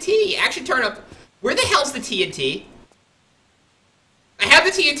TNT. Action Turnip. Where the hell's the TNT? I have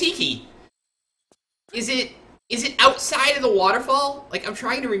the TNT key. Is it outside of the waterfall? Like, I'm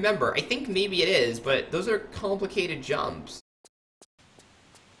trying to remember. I think maybe it is, but those are complicated jumps.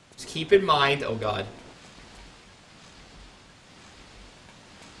 Just keep in mind... Oh, God.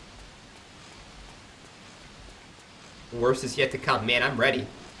 Worse is yet to come. Man, I'm ready.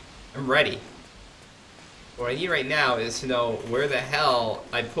 I'm ready. What I need right now is to know where the hell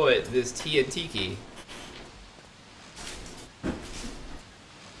I put this TNT key.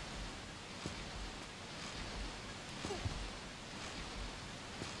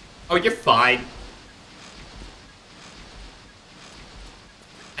 Oh, you're fine.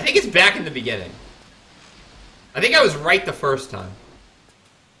 I think it's back in the beginning. I think I was right the first time.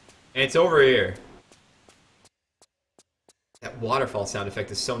 And it's over here. That waterfall sound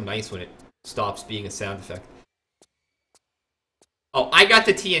effect is so nice when it stops being a sound effect. Oh, I got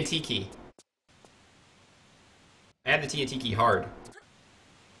the TNT key. I have the TNT key hard.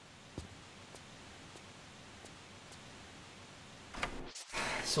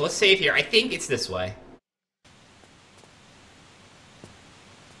 So let's save here. I think it's this way.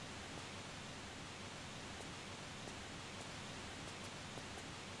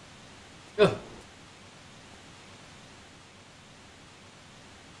 Ugh.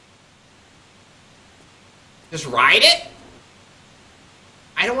 Just ride it?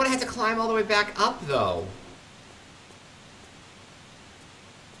 I don't want to have to climb all the way back up, though.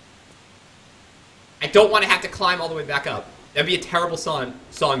 I don't want to have to climb all the way back up. That'd be a terrible song,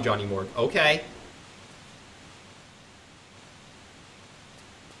 Johnny Morg. Okay.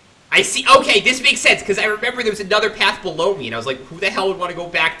 I see. Okay, this makes sense, because I remember there was another path below me, and I was like, who the hell would want to go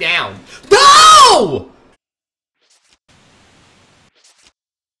back down? No!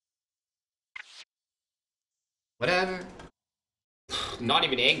 Whatever. Not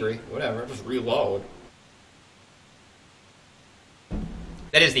even angry. Whatever. Just reload.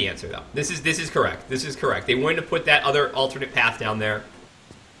 That is the answer, though. This is correct. This is correct. They wouldn't have put that other alternate path down there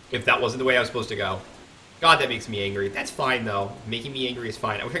if that wasn't the way I was supposed to go. God, that makes me angry. That's fine, though. Making me angry is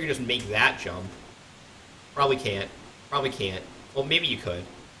fine. I wish I could just make that jump. Probably can't. Probably can't. Well, maybe you could.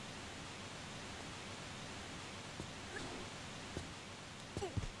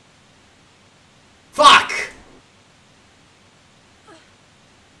 Fuck!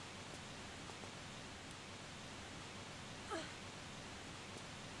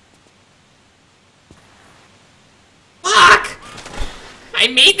 I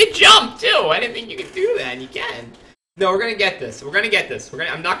made the jump, too! I didn't think you could do that, and you can. No, we're gonna get this. We're gonna get this.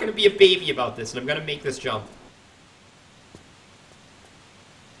 I'm not gonna be a baby about this, and I'm gonna make this jump.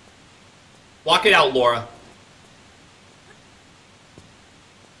 Walk it out, Laura.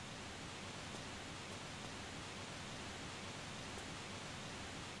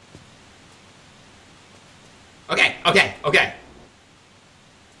 Okay.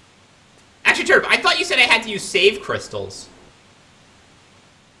 Actually, Turb, I thought you said I had to use save crystals.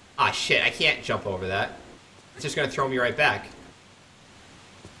 Ah, shit, I can't jump over that. It's just gonna throw me right back.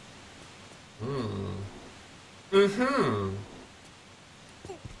 Come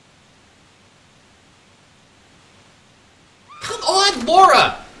on,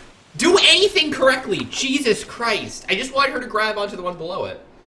 Laura! Do anything correctly! Jesus Christ! I just wanted her to grab onto the one below it.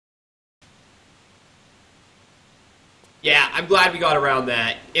 Yeah, I'm glad we got around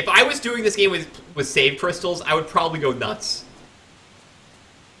that. If I was doing this game with save crystals, I would probably go nuts.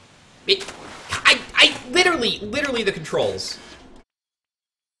 I literally the controls.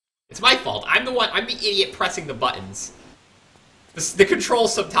 It's my fault. I'm the idiot pressing the buttons. The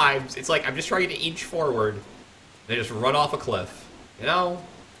controls sometimes, it's like I'm just trying to inch forward, and I just run off a cliff. You know?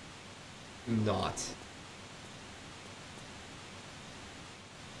 Not.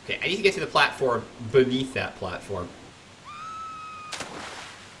 Okay, I need to get to the platform beneath that platform.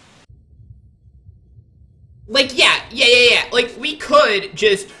 Like, yeah. Like, we could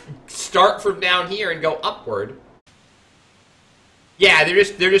just start from down here and go upward. Yeah,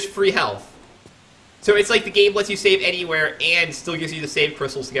 they're just free health. So it's like the game lets you save anywhere and still gives you the save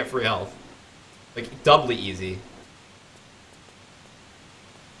crystals to get free health. Like, doubly easy.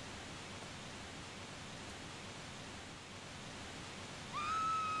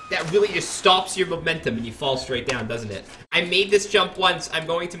 That really just stops your momentum and you fall straight down, doesn't it? I made this jump once. I'm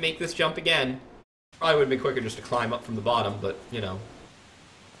going to make this jump again. Probably would have been quicker just to climb up from the bottom, but, you know.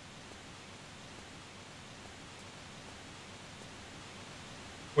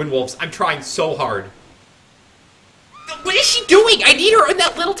 Windwolves, I'm trying so hard. What is she doing? I need her in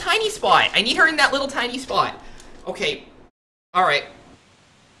that little tiny spot. I need her in that little tiny spot. Okay. Alright.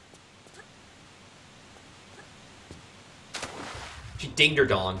 She dinged her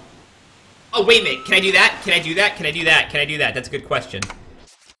dong. Oh, wait a minute. Can I do that? Can I do that? Can I do that? Can I do that? That's a good question.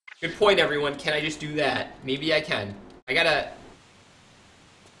 Good point, everyone. Can I just do that? Maybe I can. I gotta...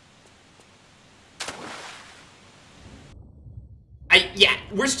 Yeah,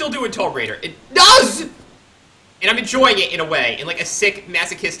 we're still doing Tomb Raider. It does! And I'm enjoying it in a way. In like a sick,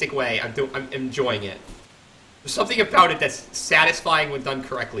 masochistic way. I'm enjoying it. There's something about it that's satisfying when done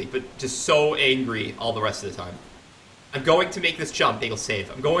correctly, but just so angry all the rest of the time. I'm going to make this jump. Bagel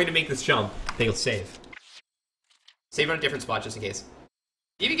save. I'm going to make this jump. Bagel save. Save on a different spot just in case.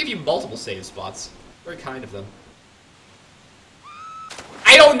 They even give you multiple save spots. Very kind of them.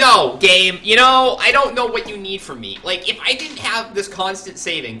 I don't know, game. You know, I don't know what you need from me. Like, if I didn't have this constant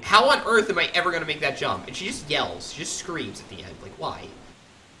saving, how on earth am I ever going to make that jump? And she just yells. She just screams at the end. Like, why?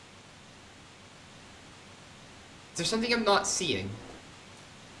 Is there something I'm not seeing?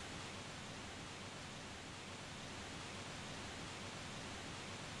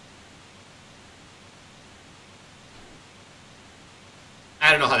 I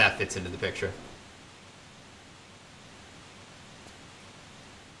don't know how that fits into the picture.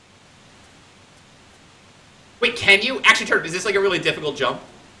 Wait, can you? Actually, turn. Is this like a really difficult jump?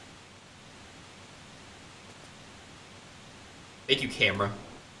 Thank you, camera.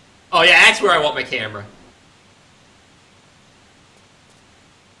 Oh yeah, that's where I want my camera.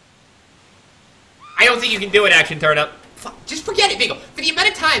 I don't think you can do it, Action Turnip. Just forget it, Bagel. For the amount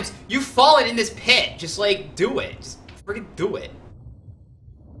of times you've fallen in this pit, just like, do it. Just freaking do it.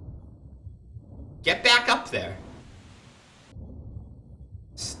 Get back up there.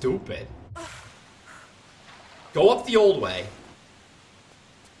 Stupid. Go up the old way.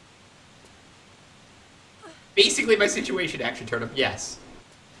 Basically my situation, Action Turnip, yes.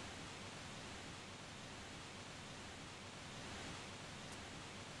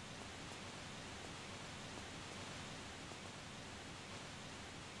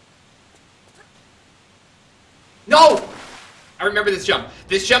 No! I remember this jump.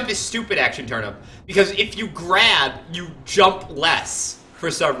 This jump is stupid, Action Turnip. Because if you grab, you jump less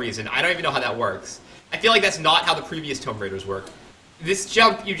for some reason. I don't even know how that works. I feel like that's not how the previous Tomb Raiders work. This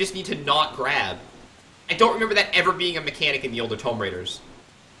jump, you just need to not grab. I don't remember that ever being a mechanic in the older Tomb Raiders.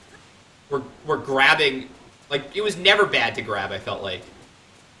 We're grabbing... Like, it was never bad to grab, I felt like.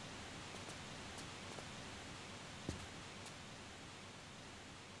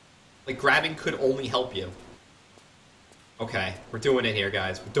 Like, grabbing could only help you. Okay, we're doing it here,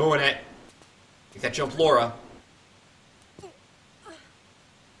 guys. We're doing it. Make that jump, Laura.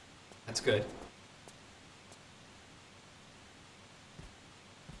 That's good.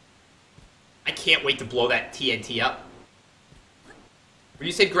 I can't wait to blow that TNT up. When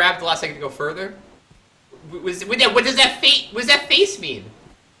you said grab the last second to go further? What does that face mean?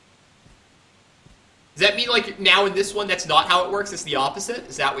 Does that mean, like, now in this one, that's not how it works? It's the opposite?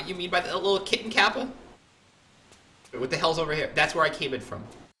 Is that what you mean by that little kitten kappa? Wait, what the hell's over here? That's where I came in from.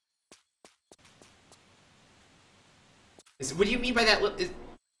 What do you mean by that?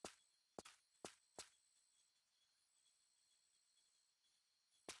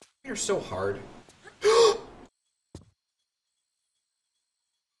 You're so hard.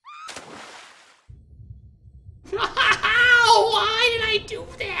 Why did I do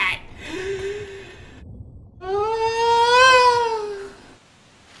that?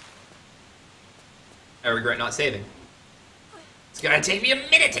 I regret not saving. It's gonna take me a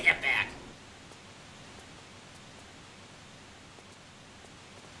minute to get back.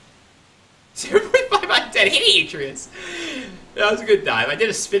 $0.5 out of 10. Hey, Atreus. That was a good dive. I did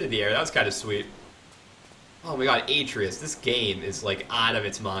a spin in the air. That was kind of sweet. Oh my god, Atreus. This game is, like, out of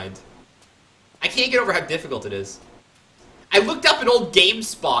its mind. I can't get over how difficult it is. I looked up an old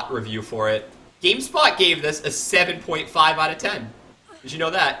GameSpot review for it. GameSpot gave this a 7.5 out of 10. Did you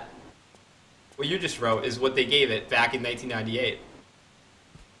know that? What you just wrote is what they gave it back in 1998.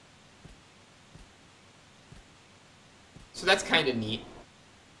 So that's kind of neat.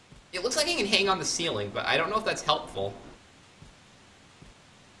 It looks like I can hang on the ceiling, but I don't know if that's helpful.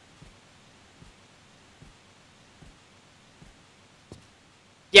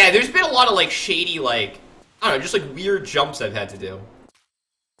 Yeah, there's been a lot of, like, shady, like, I don't know, just, like, weird jumps I've had to do.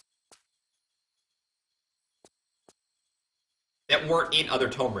 That weren't in other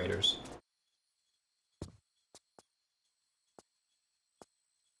Tomb Raiders.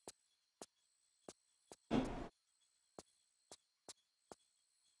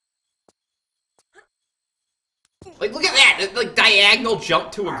 Like, look at that! Like, diagonal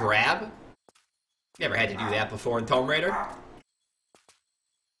jump to a grab? Never had to do that before in Tomb Raider.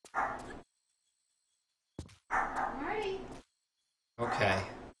 Okay.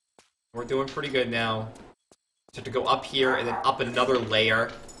 We're doing pretty good now. Just have to go up here and then up another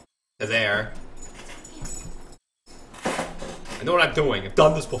layer To there. I know what I'm doing. I've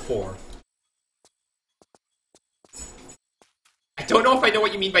done this before. I don't know if I know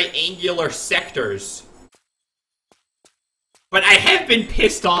what you mean by angular sectors. But I have been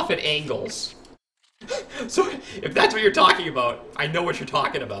pissed off at angles. So, if that's what you're talking about, I know what you're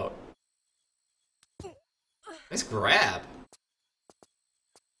talking about. Nice grab.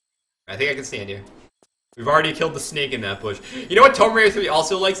 I think I can stand here. We've already killed the snake in that bush. You know what Tomb Raider 3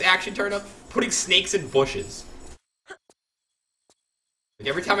 also likes action turnip? Putting snakes in bushes. Like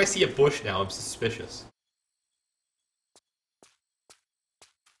every time I see a bush now, I'm suspicious.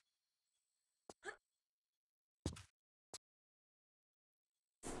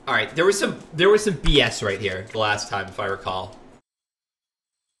 Alright, there was some BS right here the last time, if I recall.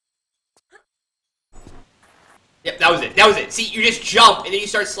 Yep, that was it. That was it. See, you just jump, and then you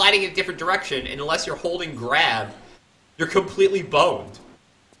start sliding in a different direction, and unless you're holding grab, you're completely boned.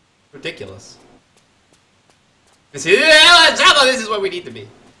 Ridiculous. This is what we need to be.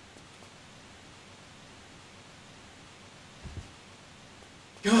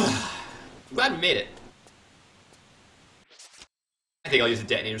 I'm glad we made it. I think I'll use the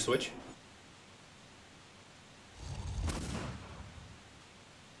detonator switch.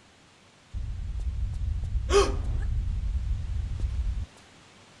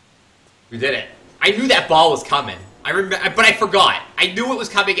 We did it. I knew that ball was coming. I remember, but I forgot. I knew it was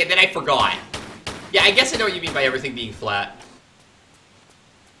coming and then I forgot. Yeah, I guess I know what you mean by everything being flat.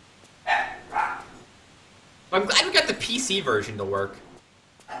 But I'm glad we got the PC version to work.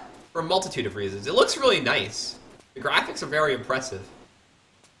 For a multitude of reasons. It looks really nice. The graphics are very impressive.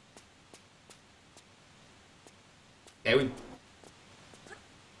 Okay,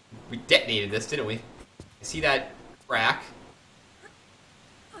 we detonated this, didn't we? I see that crack.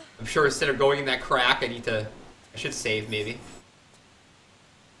 I'm sure instead of going in that crack, I should save, maybe.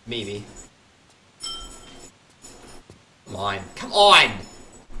 Maybe. Come on. Come on!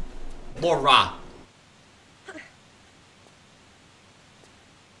 Laura!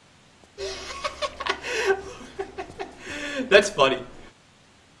 That's funny.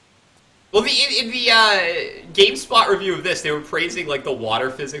 Well, in the GameSpot review of this, they were praising, like, the water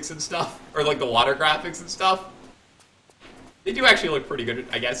physics and stuff. Or, like, the water graphics and stuff. They do actually look pretty good,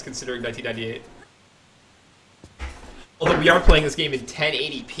 I guess, considering 1998. Although we are playing this game in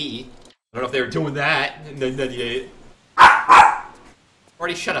 1080p. I don't know if they were doing that in 1998.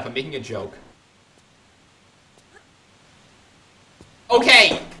 Already shut up, I'm making a joke.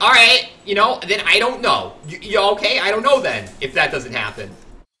 Okay, alright, you know, then I don't know. You okay? I don't know then, if that doesn't happen.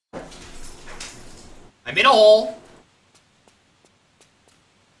 I'm in a hole.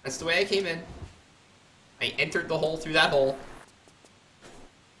 That's the way I came in. I entered the hole through that hole.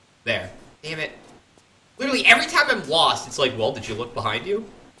 There. Damn it. Literally, every time I'm lost, it's like, well, did you look behind you?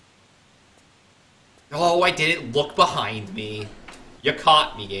 Oh, I didn't look behind me. You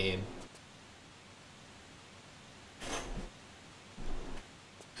caught me, game.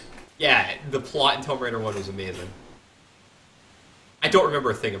 Yeah, the plot in Tomb Raider 1 was amazing. I don't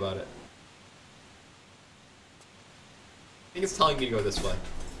remember a thing about it. I think it's telling me to go this way.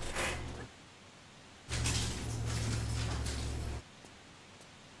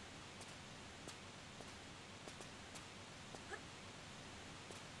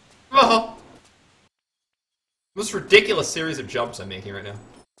 Oh! Most ridiculous series of jumps I'm making right now.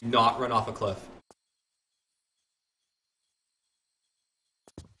 Do not run off a cliff.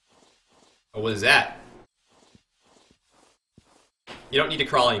 Oh, what is that? You don't need to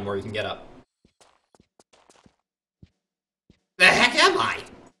crawl anymore, you can get up. The heck am I?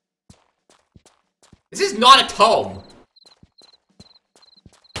 This is not a tome.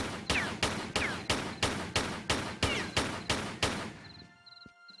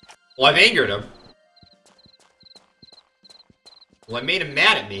 Well, I've angered him. Well, I made him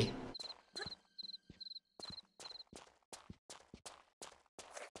mad at me.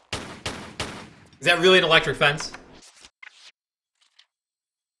 Is that really an electric fence?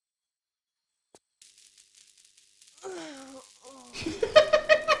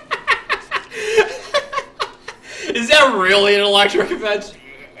 Is that really an electric fence?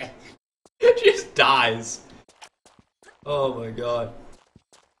 It just dies. Oh my god.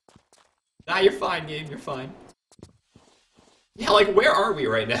 Nah, you're fine, game. You're fine. Yeah, like, where are we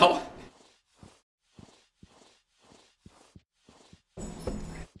right now?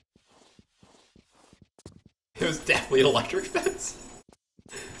 It was definitely an electric fence.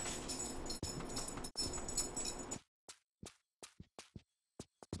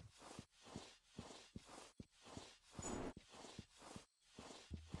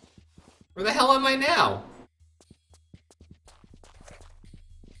 Where the hell am I now?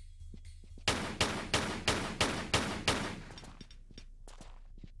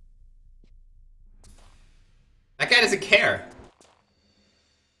 guy doesn't care.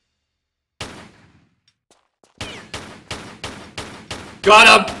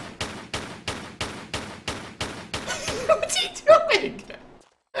 Got him! What's he doing?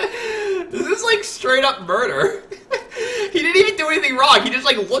 This is like straight up murder. He didn't even do anything wrong. He just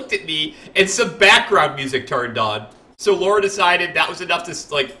like looked at me and some background music turned on. So Laura decided that was enough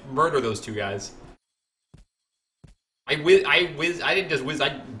to like murder those two guys. I didn't just whiz,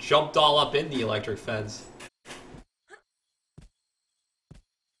 I jumped all up in the electric fence.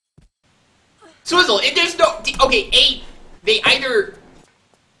 Swizzle, there's no, okay, they either,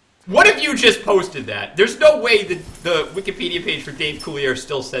 what if you just posted that? There's no way that the Wikipedia page for Dave Coulier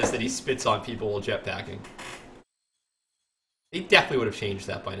still says that he spits on people while jetpacking. They definitely would have changed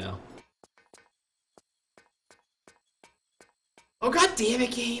that by now. Oh, god damn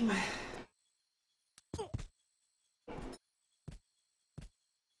it, game.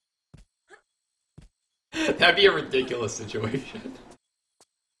 That'd be a ridiculous situation.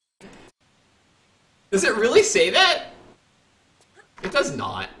 Does it really say that? It does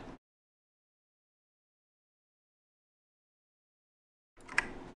not.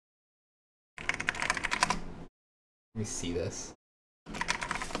 Let me see this.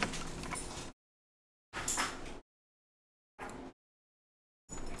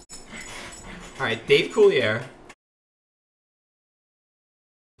 Alright, Dave Coulier.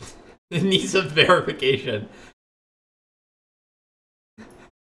 It needs some verification.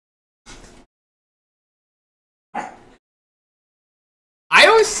 I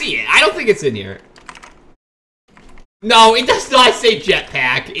don't see it. I don't think it's in here. No, it does not say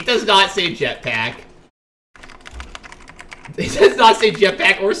jetpack. It does not say jetpack. It does not say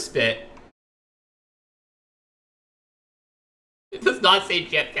jetpack or spit. It does not say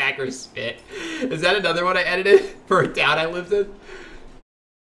jetpack or spit. Is that another one I edited for a town I lived in?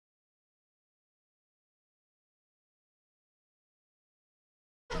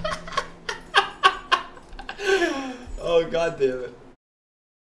 Oh, god damn it.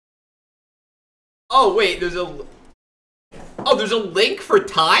 Oh, wait, there's a... Oh, there's a link for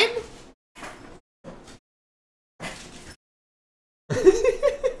time?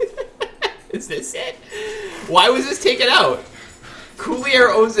 Is this it? Why was this taken out?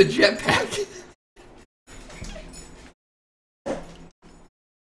 Coulier owns a jetpack.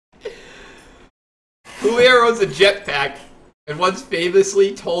 Coulier owns a jetpack and once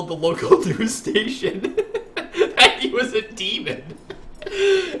famously told the local news station that he was a demon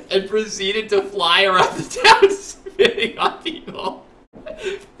and proceeded to fly around the town spitting on people.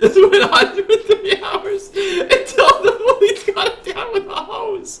 This went on for 3 hours until the police got him down with a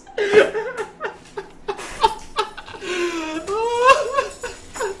hose.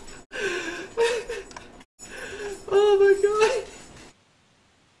 Oh my god.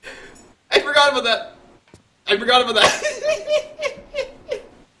 I forgot about that. I forgot about that.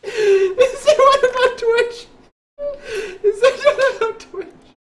 Is there one about Twitch? Is there one about Twitch?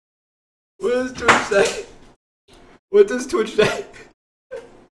 What does Twitch say? What does Twitch say?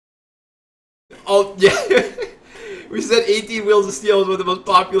 Oh, yeah. We said 18 Wheels of Steel is one of the most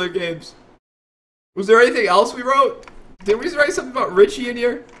popular games. Was there anything else we wrote? Did we write something about Richie in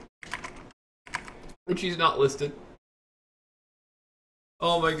here? Richie's not listed.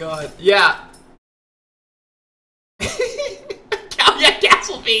 Oh my god. Yeah. Yeah,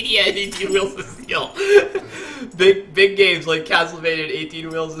 Castlevania and 18 Wheels of Steel. Big games like Castlevania and 18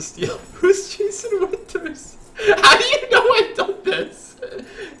 Wheels of Steel. Who's Jason Winters? How do you know I've done this?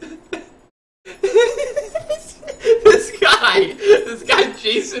 This guy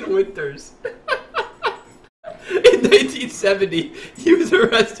Jason Winters. In 1970, he was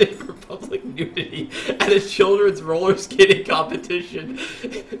arrested for public nudity at a children's roller skating competition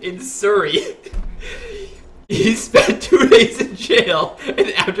in Surrey. He spent 2 days in jail,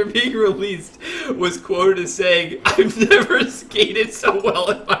 and after being released, was quoted as saying, "I've never skated so well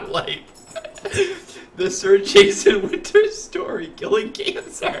in my life." The Sir Jason Winters story, Killing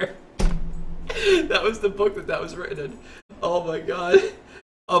Cancer. That was the book that was written in. Oh my god.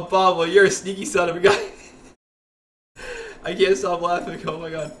 Oh, Pablo, you're a sneaky son of a gun. I can't stop laughing. Oh my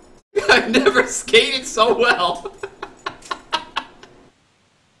god. I've never skated so well.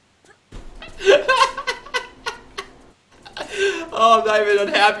 Oh, I'm not even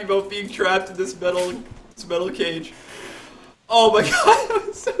unhappy about being trapped in this metal cage. Oh my god, that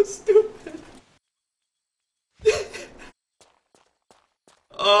was so stupid.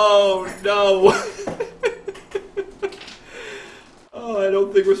 Oh no. Oh, I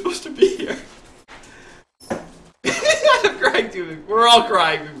don't think we're supposed to be here. I'm crying too. We're all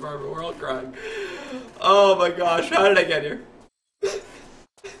crying, Big Barbara. We're all crying. Oh my gosh, how did I get here?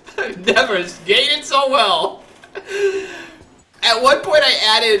 I've never skated so well. At one point, I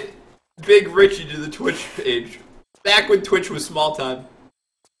added Big Richie to the Twitch page. Back when Twitch was small time.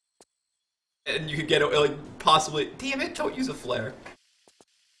 And you could get, like, possibly... Damn it, don't use a flare.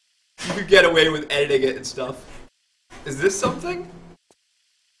 You could get away with editing it and stuff. Is this something?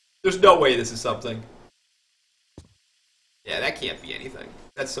 There's no way this is something. Yeah, that can't be anything.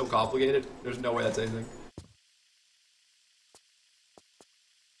 That's so complicated. There's no way that's anything.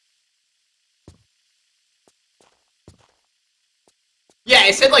 Yeah,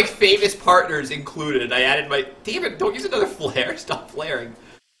 it said, like, famous partners included, and I added my... Damn it, don't use another flare. Stop flaring.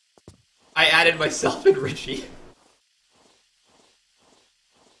 I added myself and Richie.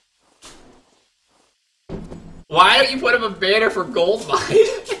 Why don't you put up a banner for gold mine?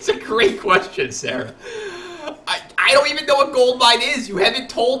 It's a great question, Sarah. I don't even know what gold mine is. You haven't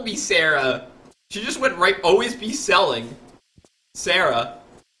told me, Sarah. She just went right, always be selling. Sarah.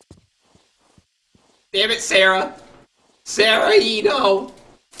 Damn it, Sarah. Sarah, you know.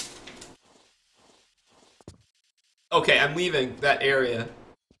 Okay, I'm leaving that area.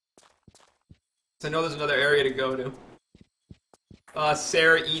 I know there's another area to go to.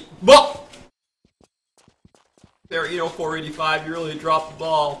 Sarah eat. Whoa! Sarah Eno 485, you really dropped the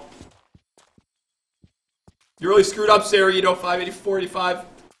ball. You really screwed up, Sarah Eno 485.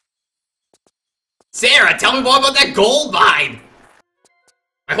 Sarah, tell me more about that gold mine!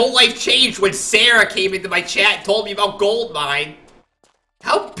 My whole life changed when Sarah came into my chat and told me about gold mine.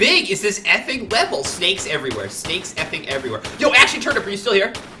 How big is this effing level? Snakes everywhere. Snakes effing everywhere. Yo, actually, Turnip, are you still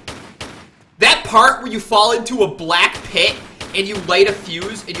here? That part where you fall into a black pit and you light a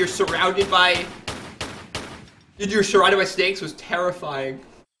fuse and you're surrounded by... snakes was terrifying.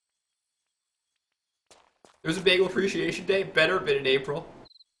 There's a Bagel Appreciation Day. Better have been in April.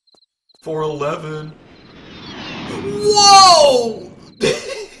 4/11. Whoa!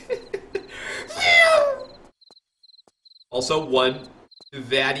 Also, one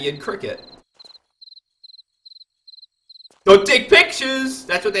Vadian cricket. Don't take pictures!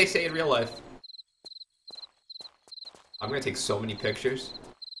 That's what they say in real life. I'm gonna take so many pictures.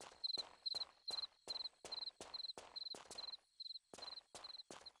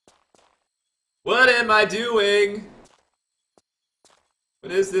 What am I doing?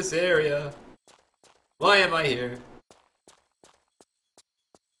 What is this area? Why am I here?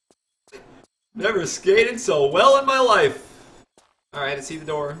 Never skated so well in my life. Alright, I see the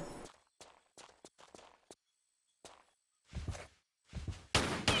door.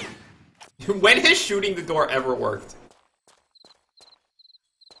 When has shooting the door ever worked?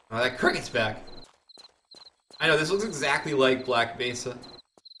 Oh, that cricket's back. I know, this looks exactly like Black Mesa.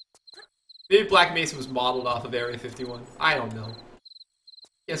 Maybe Black Mesa was modeled off of Area 51. I don't know.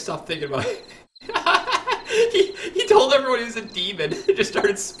 Can't stop thinking about it. he told everyone he was a demon and just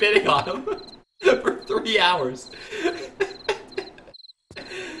started spitting on him for 3 hours.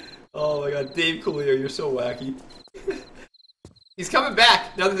 Oh my god, Dave Coulier, you're so wacky. He's coming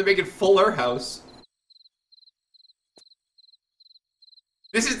back now that they're making Fuller House.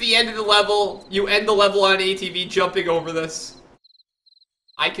 This is the end of the level. You end the level on ATV jumping over this.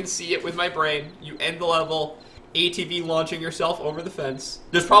 I can see it with my brain. You end the level, ATV launching yourself over the fence.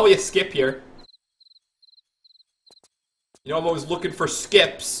 There's probably a skip here. You know, I'm always looking for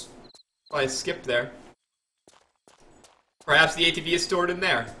skips. Probably a skip there. Perhaps the ATV is stored in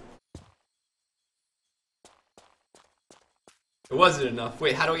there. It wasn't enough.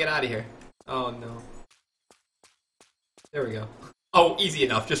 Wait, how do I get out of here? Oh, no. There we go. Oh, easy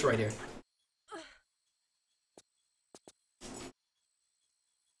enough. Just right here.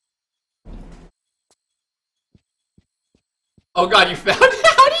 Oh god, you found it?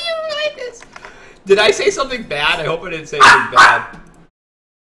 How do you write this? Did I say something bad? I hope I didn't say something bad.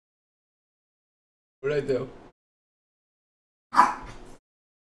 What did I do?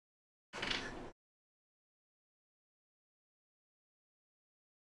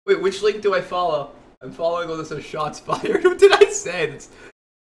 Wait, which link do I follow? I'm following all this as shots fired. What did I say? That's...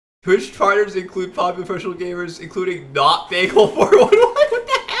 Twitch partners include popular professional gamers, including not Bagel 411. What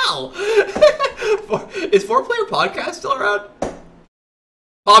the hell? Is 4Player Podcast still around?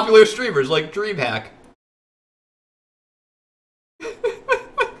 Popular streamers like DreamHack.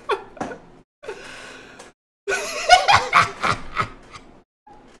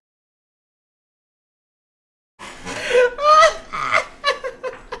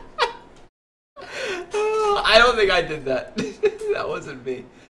 I don't think I did that. That wasn't me.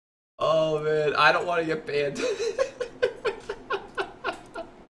 Oh man, I don't want to get banned.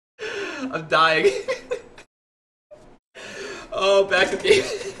 I'm dying. Oh, back to the game.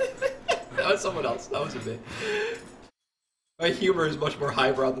 That was someone else. That wasn't me. My humor is much more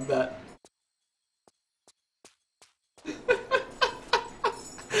highbrow than that.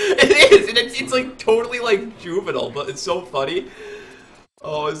 it's like totally like juvenile, but it's so funny.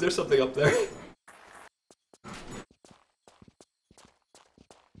 Oh, is there something up there?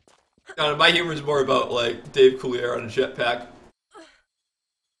 My humor is more about like Dave Coulier on a jetpack.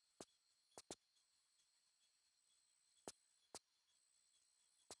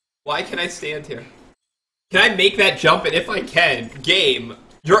 Why can I stand here? Can I make that jump? And if I can, game,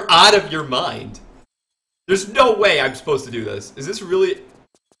 you're out of your mind. There's no way I'm supposed to do this. Is this really...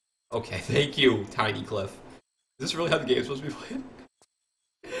 Okay, thank you, Tiny Cliff. Is this really how the game's supposed to be played?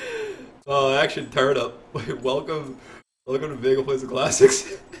 Oh, action turnip. Welcome to Bagel Plays the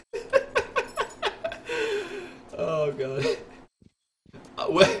Classics. Oh, God.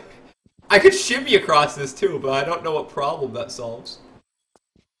 What? I could shimmy across this, too, but I don't know what problem that solves.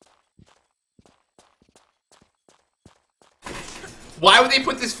 Why would they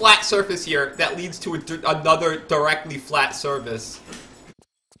put this flat surface here that leads to another directly flat surface?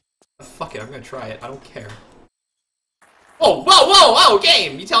 Fuck it, I'm gonna try it. I don't care. Oh, whoa, whoa, whoa,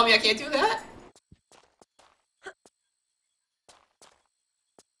 game! You telling me I can't do that?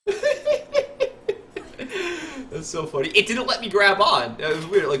 That's so funny. It didn't let me grab on. It was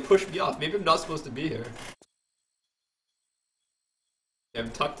weird. It like pushed me off. Maybe I'm not supposed to be here. Yeah,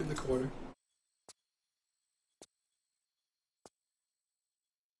 I'm tucked in the corner.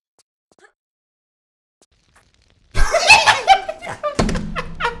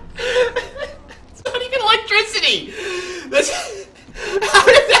 It's not even electricity! That's... How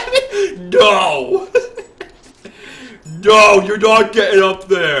did that mean? No! No, you're not getting up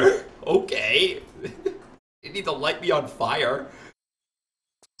there! Okay. You need to light me on fire.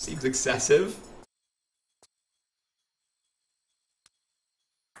 Seems excessive.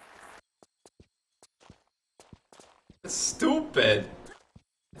 That's stupid.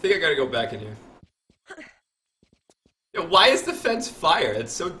 I think I gotta go back in here. Yo, why is the fence fire?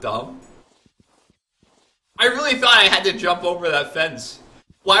 It's so dumb. I really thought I had to jump over that fence.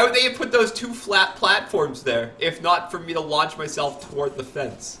 Why would they have put those two flat platforms there, if not for me to launch myself toward the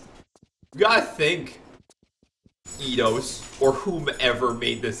fence? You gotta think, Eidos, or whomever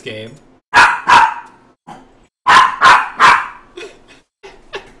made this game.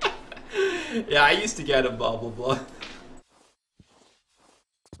 Yeah, I used to get him, blah, blah, blah.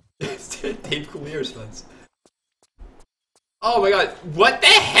 Dave Coulier's fence. Oh my god, what the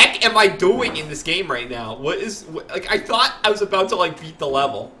heck am I doing in this game right now? Like, I thought I was about to, like, beat the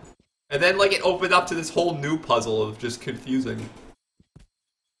level. And then, like, it opened up to this whole new puzzle of just confusing.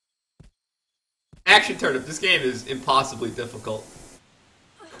 Action turnip, this game is impossibly difficult.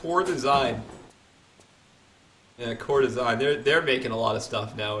 Core design. Yeah, core design. They're making a lot of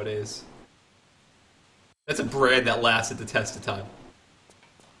stuff nowadays. That's a brand that lasted the test of time.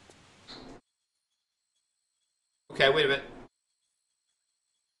 Okay, wait a minute.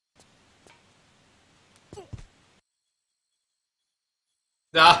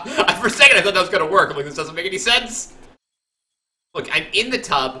 Nah, for a second I thought that was gonna work. I'm like, this doesn't make any sense. Look, I'm in the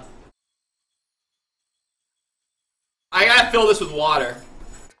tub. I gotta fill this with water.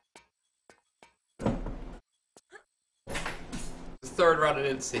 The third round I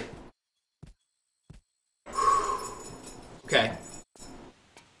didn't see. Okay.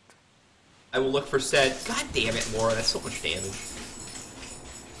 I will look for said... God damn it, Laura, that's so much damage.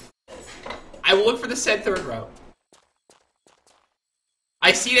 I will look for the said third route.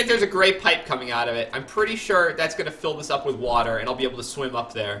 I see that there's a gray pipe coming out of it. I'm pretty sure that's going to fill this up with water, and I'll be able to swim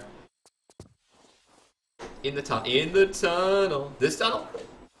up there. In the tunnel. In the tunnel. This tunnel?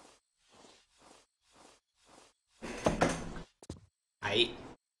 Aight.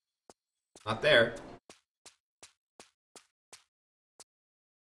 Not there.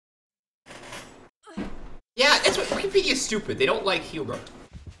 Yeah, that's what Wikipedia's stupid. They don't like humor.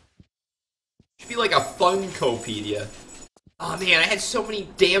 Should be like a Funkopedia. Oh man, I had so many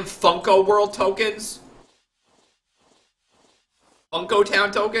damn Funko World tokens. Funko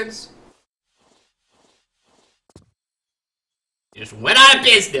Town tokens. You just went out of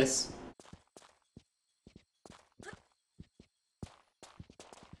business.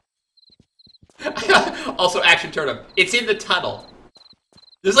 Also, Action Turnip. It's in the tunnel.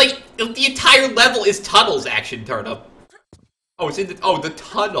 There's like, the entire level is tunnels, Action Turnip. Oh, it's in the, oh, the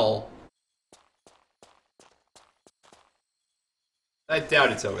tunnel. I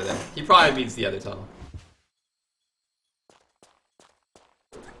doubt it's over there. He probably means the other tunnel.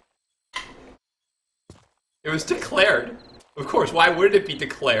 It was declared. Of course, why wouldn't it be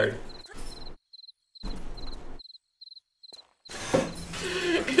declared?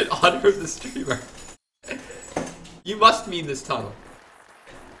 In honor of the streamer. You must mean this tunnel.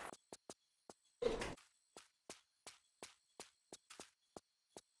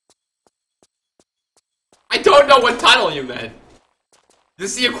 know what tunnel you meant.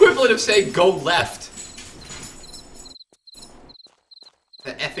 This is the equivalent of saying go left.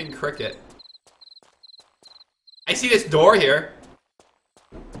 The effing cricket. I see this door here.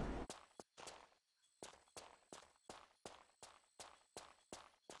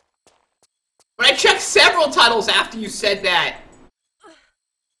 But I checked several tunnels after you said that.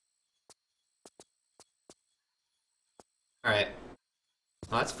 Alright.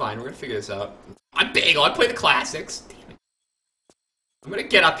 Well, that's fine. We're gonna figure this out. I'm Bagel. I play the classics. Damn it. I'm gonna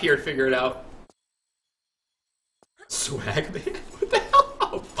get up here and figure it out. Swag man? What the hell?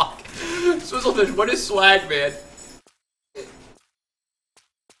 Oh, fuck. Swizzlefish, what is swag man?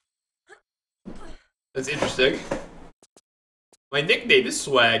 That's interesting. My nickname is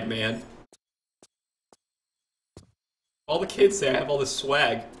Swag Man. All the kids say I have all this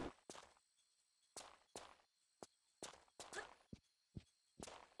swag.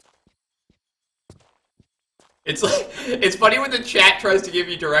 It's like, it's funny when the chat tries to give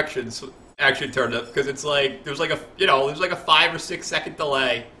you directions, actually turned up, because it's like, there's like a, you know, there's like a 5 or 6 second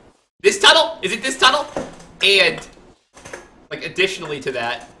delay. This tunnel? Is it this tunnel? And, like, additionally to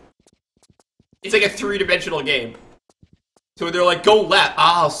that, it's like a 3-dimensional game. So they're like, go left.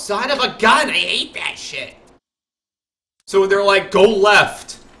 Oh, son of a gun, I hate that shit. So they're like, go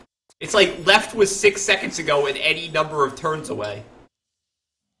left. It's like, left was 6 seconds ago and any number of turns away.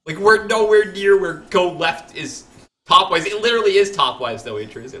 Like, we're nowhere near where go left is topwise. It literally is topwise, though,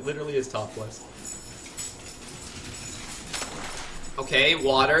 Atreus. It literally is topwise. Okay,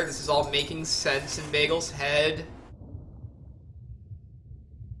 water. This is all making sense in Bagel's head.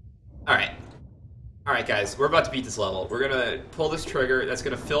 Alright. Alright, guys. We're about to beat this level. We're gonna pull this trigger. That's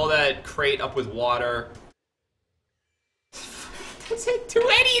gonna fill that crate up with water. Doesn't do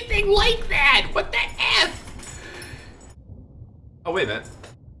anything like that! What the F? Oh, wait a minute.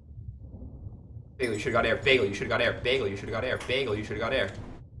 Bagel, you should've got air. Bagel, you should've got air. Bagel, you should've got air. Bagel, you should've got air.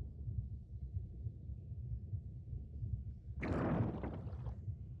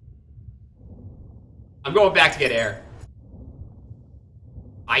 I'm going back to get air.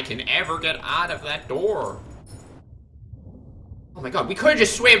 I can ever get out of that door. Oh my god, we could've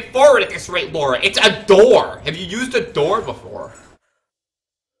just swam forward at this rate, Laura. It's a door! Have you used a door before?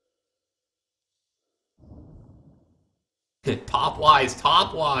 Top-wise,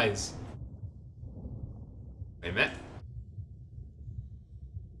 top-wise. Wait a minute.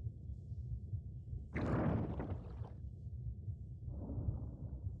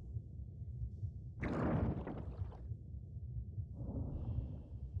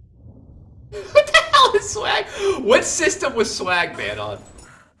 What the hell is swag? What system was Swag Man on?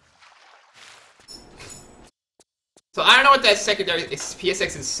 So I don't know what that secondary is.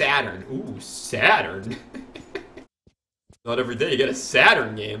 PSX and Saturn. Ooh, Saturn. Not every day you get a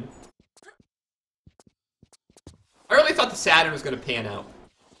Saturn game. I really thought the Saturn was going to pan out.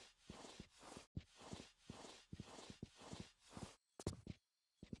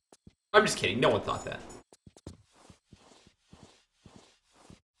 I'm just kidding. No one thought that.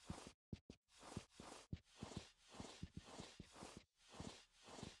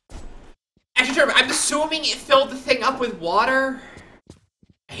 Actually, I'm assuming it filled the thing up with water.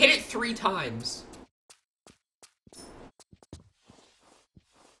 I hit it 3 times.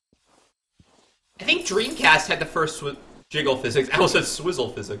 I think Dreamcast had the first jiggle physics. I also said swizzle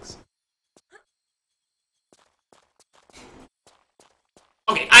physics.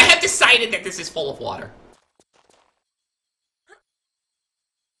 Okay, I have decided that this is full of water.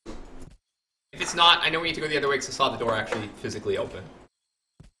 If it's not, I know we need to go the other way because I saw the door actually physically open.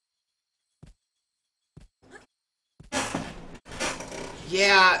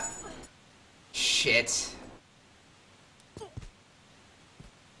 Yeah. Shit.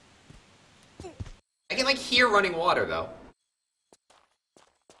 I can, like, hear running water, though.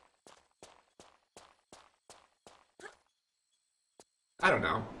 I don't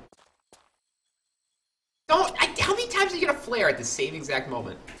know. How many times are you gonna flare at the same exact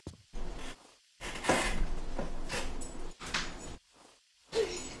moment?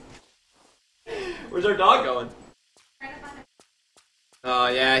 Where's our dog going? Oh,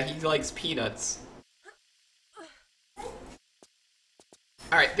 yeah, he likes peanuts.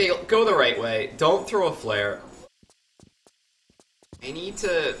 Alright, Bagel, go the right way. Don't throw a flare. I need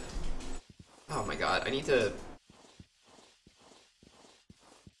to... Oh my god, I need to...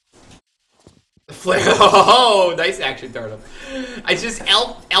 Flare. Oh, nice action turnip. I just...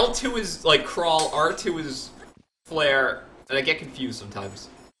 L2 is, like, crawl, R2 is flare, and I get confused sometimes.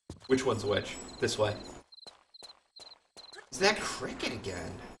 Which one's which? This way. Is that cricket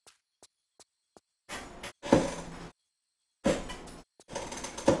again?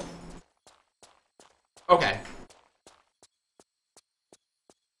 Okay.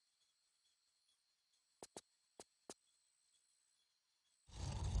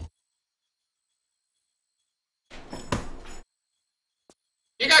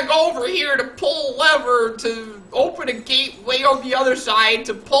 go over here to pull a lever to open a gateway on the other side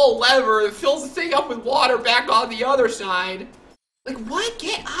to pull a lever. It fills the thing up with water back on the other side. Like, what?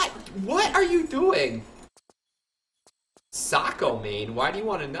 What are you doing? Saco, Maine, why do you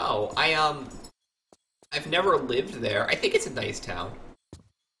want to know? I've never lived there. I think it's a nice town.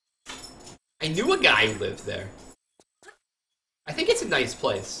 I knew a guy who lived there. I think it's a nice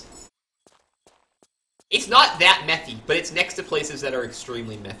place. It's not that methy, but it's next to places that are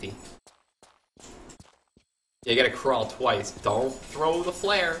extremely methy. You gotta crawl twice. Don't throw the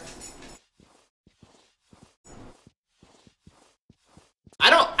flare.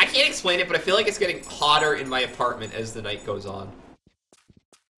 I can't explain it, but I feel like it's getting hotter in my apartment as the night goes on.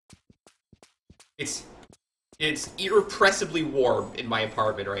 It's irrepressibly warm in my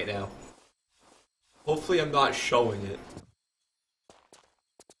apartment right now. Hopefully I'm not showing it.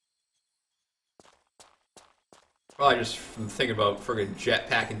 Probably just from thinking about friggin'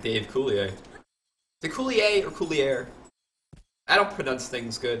 Jetpack and Dave Coulier. Is it Coulier or Coulier? I don't pronounce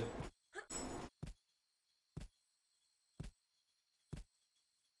things good.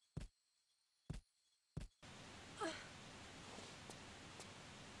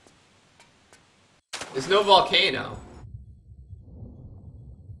 There's no volcano.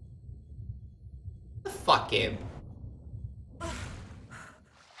 What the fuck, game?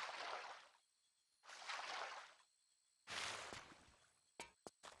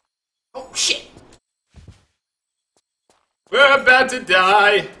 Oh, shit! We're about to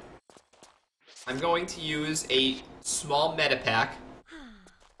die! I'm going to use a small meta pack.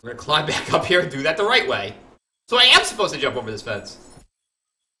 We're gonna climb back up here and do that the right way. So I am supposed to jump over this fence.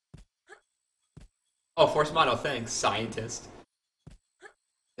 Oh, Force Mono, thanks, scientist.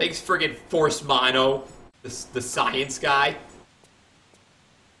 Thanks, friggin' Force Mono, the science guy.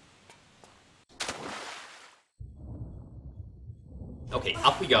 Okay,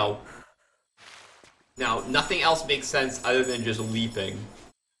 up we go. Now, nothing else makes sense other than just leaping.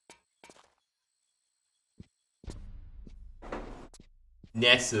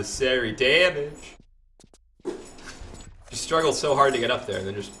 Necessary damage. Just struggled so hard to get up there and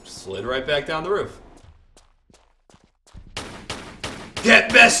then just slid right back down the roof.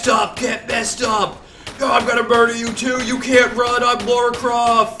 Get messed up! Get messed up! Oh, I'm gonna murder you too! You can't run! I'm Lara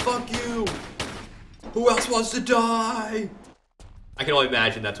Croft! Fuck you! Who else wants to die? I can only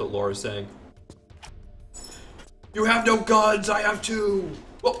imagine that's what Laura's saying. You have no guns, I have two!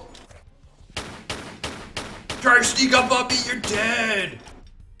 Whoa. Try to sneak up on me, you're dead!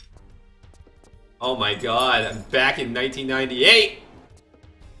 Oh my god, I'm back in 1998!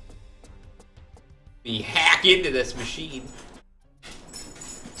 Me hack into this machine.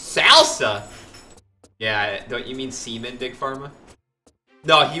 Salsa! Yeah, don't you mean semen, Big Pharma?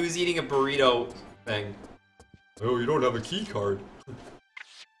 No, he was eating a burrito thing. Oh, you don't have a key card.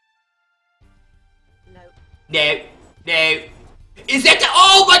 No. No. Is that the—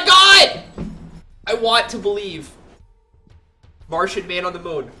 oh my god! I want to believe. Martian Man on the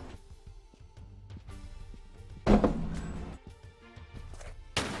moon.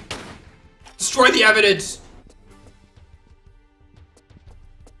 Destroy the evidence!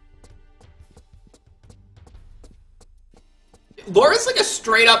 Laura's like a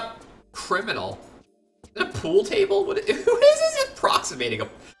straight up criminal. Is it a pool table? Who is this approximating?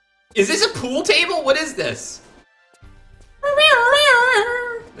 Is this a pool table? What is this?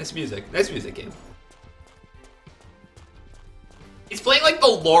 Nice music. Nice music, game. It's playing like the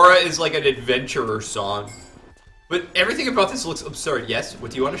Laura is like an adventurer song. But everything about this looks absurd. Yes,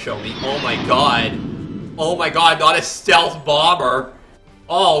 what do you want to show me? Oh my god. Oh my god, not a stealth bomber.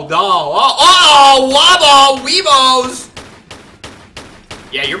 Oh no. Oh, wobble! Weebos!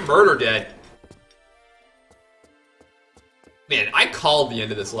 Yeah, you're murder dead. Man, I called the end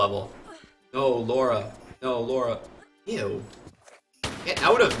of this level. No, Laura. No, Laura. Ew. Get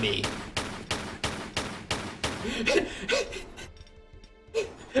out of me.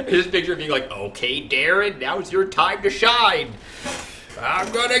 I just picture being like, okay, Darren, now's your time to shine.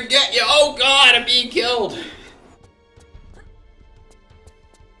 I'm gonna get you. Oh god, I'm being killed.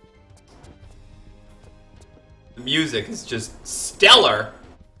 The music is just stellar.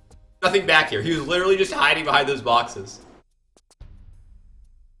 Nothing back here. He was literally just hiding behind those boxes.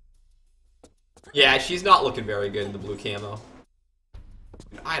 Yeah, she's not looking very good in the blue camo.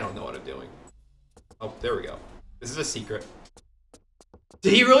 I don't know what I'm doing. Oh, there we go. This is a secret.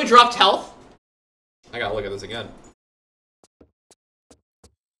 Did he really drop health? I gotta look at this again.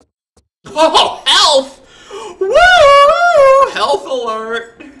 Oh, health! Woo! Health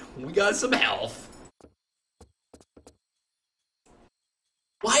alert! We got some health.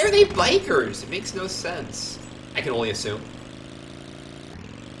 Why are they bikers? It makes no sense. I can only assume.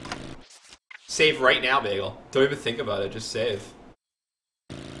 Save right now, Bagel. Don't even think about it, just save.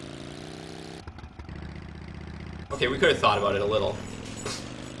 Okay, we could have thought about it a little.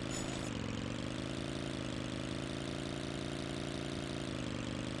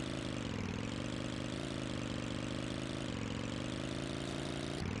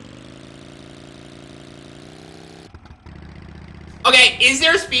 Okay, is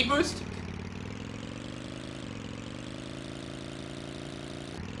there a speed boost?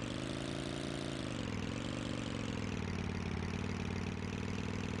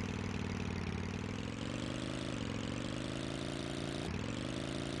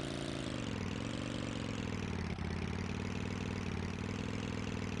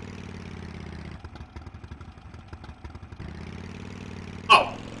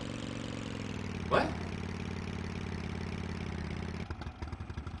 Oh. What?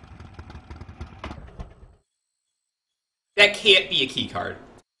 That can't be a key card.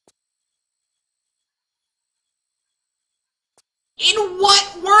 In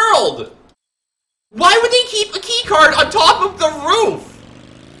what world? Why would they keep a key card on top of the roof?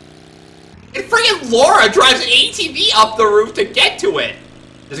 And friggin' Laura drives an ATV up the roof to get to it.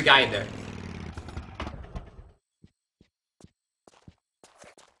 There's a guy in there.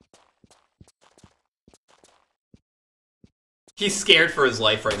 He's scared for his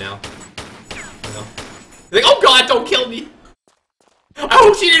life right now. You know? He's like, oh god, don't kill me. I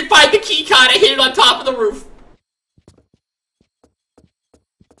hope she didn't find the key card. I hit it on top of the roof.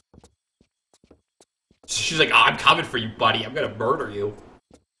 She's like, oh, I'm coming for you, buddy. I'm gonna murder you.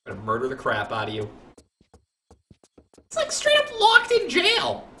 I'm gonna murder the crap out of you. It's like straight up locked in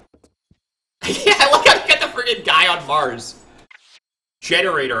jail. Yeah, I like how you got the friggin' guy on Mars.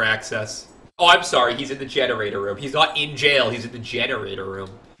 Generator access. Oh, I'm sorry. He's in the generator room. He's not in jail. He's in the generator room.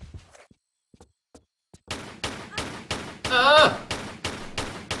 Ah!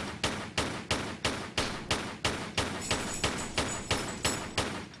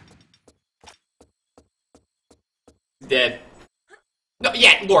 Dead. No,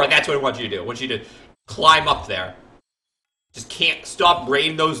 yeah, Laura, that's what I want you to do. I want you to climb up there. Just can't stop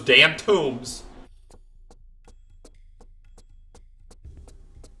raiding those damn tombs.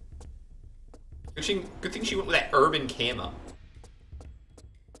 Good thing she went with that urban camo.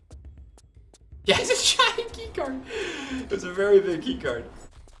 Yeah, it's a giant keycard. It's a very big keycard.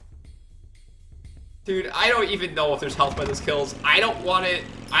 Dude, I don't even know if there's health by those kills. I don't want it.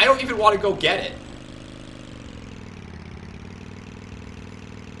 I don't even want to go get it.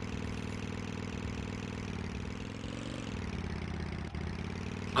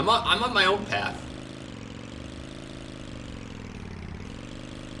 I'm on my own path.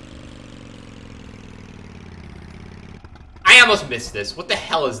 I almost missed this. What the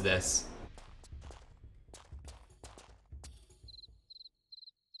hell is this?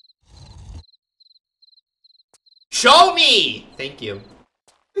 Show me! Thank you.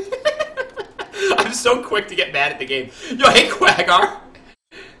 I'm so quick to get mad at the game. Yo, hey, Quaggar!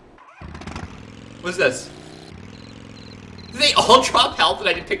 What's this? Did they all drop health and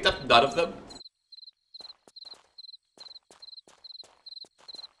I just picked up none of them?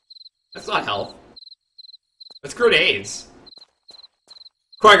 That's not health. That's grenades.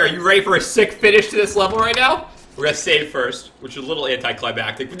 Quaggar, are you ready for a sick finish to this level right now? We're gonna save first, which is a little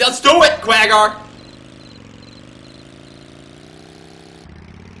anticlimactic, but let's do it, Quaggar!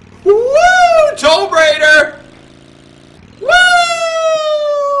 Woo! Tomb Raider! Woo!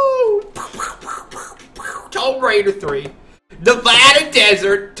 Tomb Raider 3. Nevada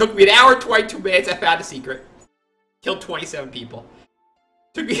Desert. Took me an hour and 22 minutes. I found a secret. Killed 27 people.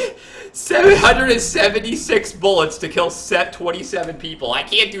 Took me 776 bullets to kill 27 people. I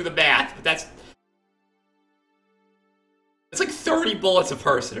can't do the math, but that's like 30 bullets a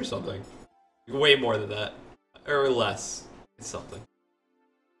person or something. Way more than that. Or less. It's something.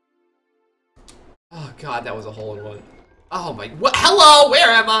 Oh god, that was a hole in one. Oh my, what? Hello, where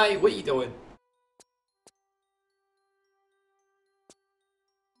am I? What are you doing?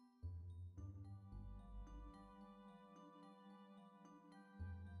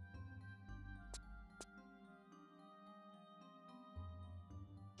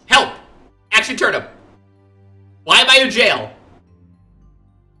 Help! Action turnip. Why am I in jail?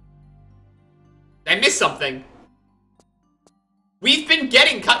 Did I miss something? We've been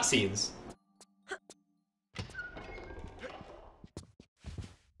getting cutscenes.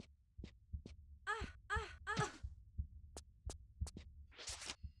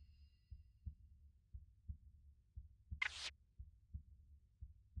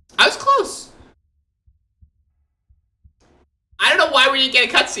 I was close. I don't know why we didn't get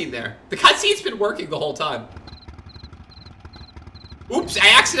a cutscene there. The cutscene's been working the whole time. Oops,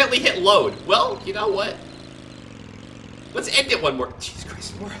 I accidentally hit load. Well, you know what? Let's end it one more. Jesus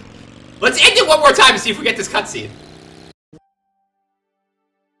Christ, Laura. Let's end it one more time and see if we get this cutscene.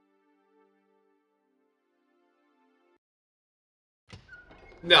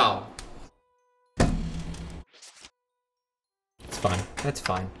 No. It's fine. That's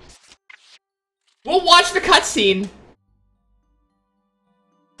fine. We'll watch the cutscene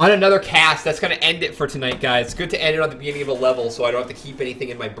on another cast. That's gonna end it for tonight, guys. It's good to end it on the beginning of a level so I don't have to keep anything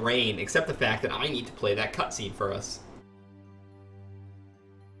in my brain except the fact that I need to play that cutscene for us.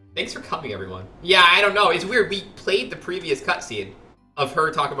 Thanks for coming, everyone. Yeah, I don't know. It's weird. We played the previous cutscene of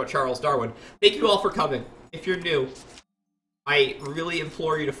her talking about Charles Darwin. Thank you all for coming. If you're new, I really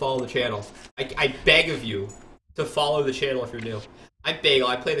implore you to follow the channel. I beg of you to follow the channel if you're new. I'm Bagel.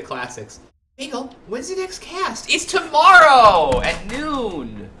 I play the classics. Bagel, when's the next cast? It's tomorrow at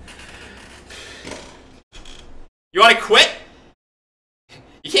noon. You want to quit?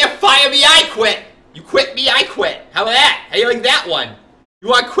 You can't fire me, I quit. You quit me, I quit. How about that? How you like that one? You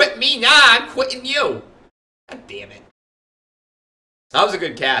want to quit me? Nah, I'm quitting you. God damn it. That was a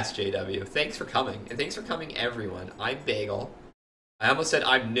good cast, JW. Thanks for coming. And thanks for coming, everyone. I'm Bagel. I almost said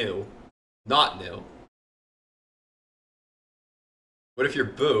I'm new. Not new. What if you're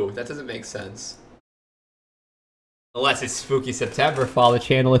Boo? That doesn't make sense. Unless it's Spooky September. Follow the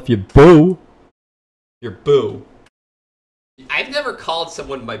channel if you're Boo. You're Boo. I've never called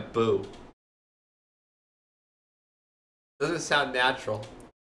someone my Boo. Doesn't sound natural.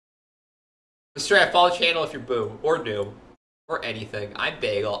 But straight up, follow the channel if you're Boo. Or new. Or anything. I'm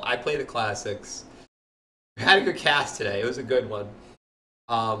Bagel. I play the classics. We had a good cast today. It was a good one.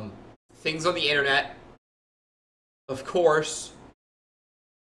 Things on the internet. Of course.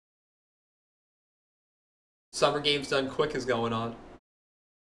 Summer Games Done Quick is going on.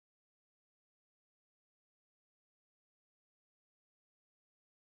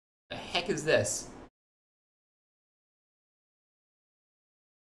 The heck is this?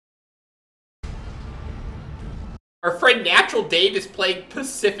 Our friend Natural Dave is playing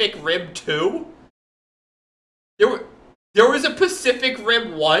Pacific Rim 2? There was a Pacific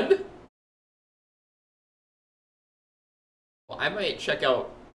Rim 1? Well, I might check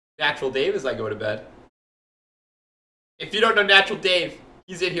out Natural Dave as I go to bed. If you don't know Natural Dave,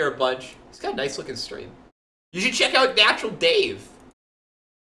 he's in here a bunch. He's got a nice looking stream. You should check out Natural Dave.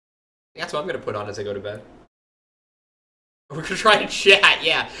 That's what I'm going to put on as I go to bed. We're going to try to chat,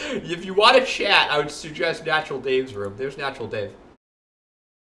 yeah. If you want to chat, I would suggest Natural Dave's room. There's Natural Dave.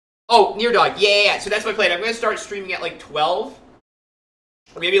 Oh, Near Dog. Yeah. So that's my plan. I'm going to start streaming at like 12.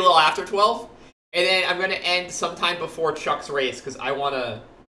 Or maybe a little after 12. And then I'm going to end sometime before Chuck's race. Because I want to...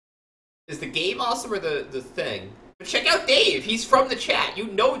 Is the game awesome or the thing? But check out Dave. He's from the chat. You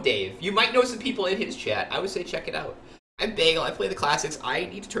know Dave. You might know some people in his chat. I would say check it out. I'm Bagel. I play the classics. I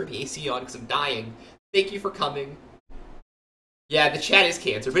need to turn the AC on because I'm dying. Thank you for coming. Yeah, the chat is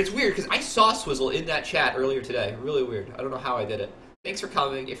cancer, but it's weird because I saw Swizzle in that chat earlier today. Really weird. I don't know how I did it. Thanks for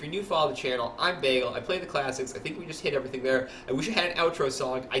coming. If you're new, follow the channel. I'm Bagel. I play the classics. I think we just hit everything there. I wish I had an outro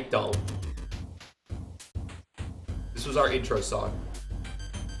song. I don't. This was our intro song.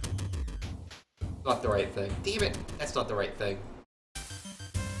 Not the right thing. Damn it. That's not the right thing.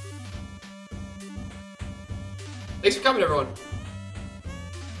 Thanks for coming, everyone.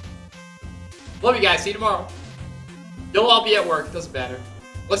 Love you guys. See you tomorrow. You'll all be at work. It doesn't matter.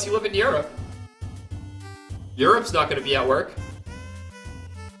 Unless you live in Europe. Europe's not going to be at work.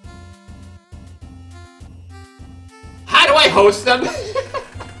 How do I host them?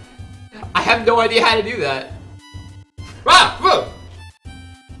 I have no idea how to do that. Ah! Whoa!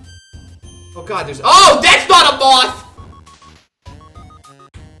 Oh god, there's... Oh! That's not a moth!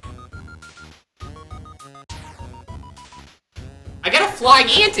 I got a flying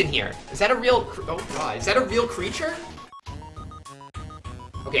ant in here. Is that a real... Oh god, is that a real creature?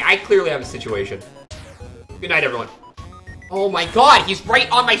 Okay, I clearly have a situation. Good night, everyone. Oh my god, he's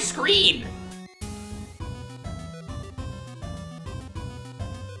right on my screen!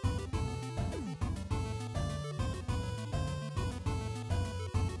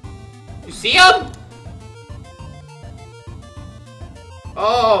 You see him?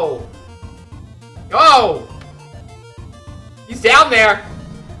 Oh! Oh! He's down there!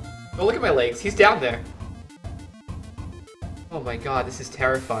 Oh, look at my legs. He's down there. Oh my god, this is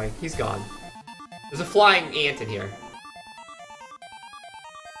terrifying. He's gone. There's a flying ant in here.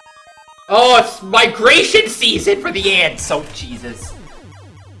 Oh, it's migration season for the ants! Oh, Jesus.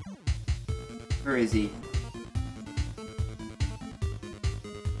 Where is he?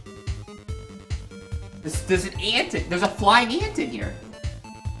 There's an ant there's a flying ant in here.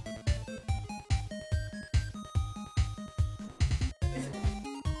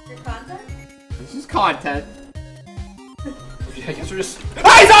 content. I guess we're just.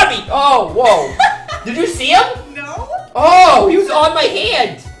 Ah, he's on me! Oh, whoa! Did you see him? No? Oh, he was on my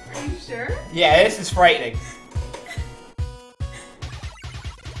hand! Are you sure? Yeah, this is frightening.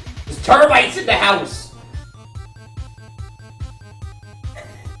 There's termites in the house!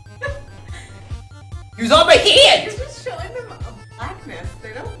 He was on my hand! You're just showing them a blackness.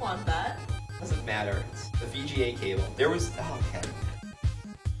 They don't want that. Doesn't matter. It's the VGA cable. There was. Oh, okay.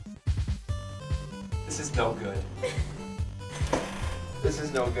 This is no good. This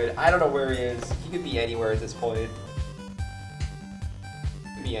is no good. I don't know where he is. He could be anywhere at this point.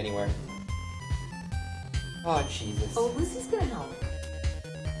 He could be anywhere. Oh, Jesus. Oh, Lucy's gonna help.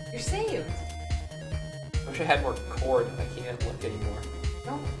 You're saved. I wish I had more cord. I can't look anymore.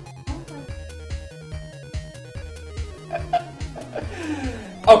 No.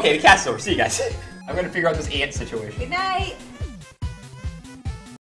 Okay, the cast's over. See you guys. I'm gonna figure out this ant situation. Good night.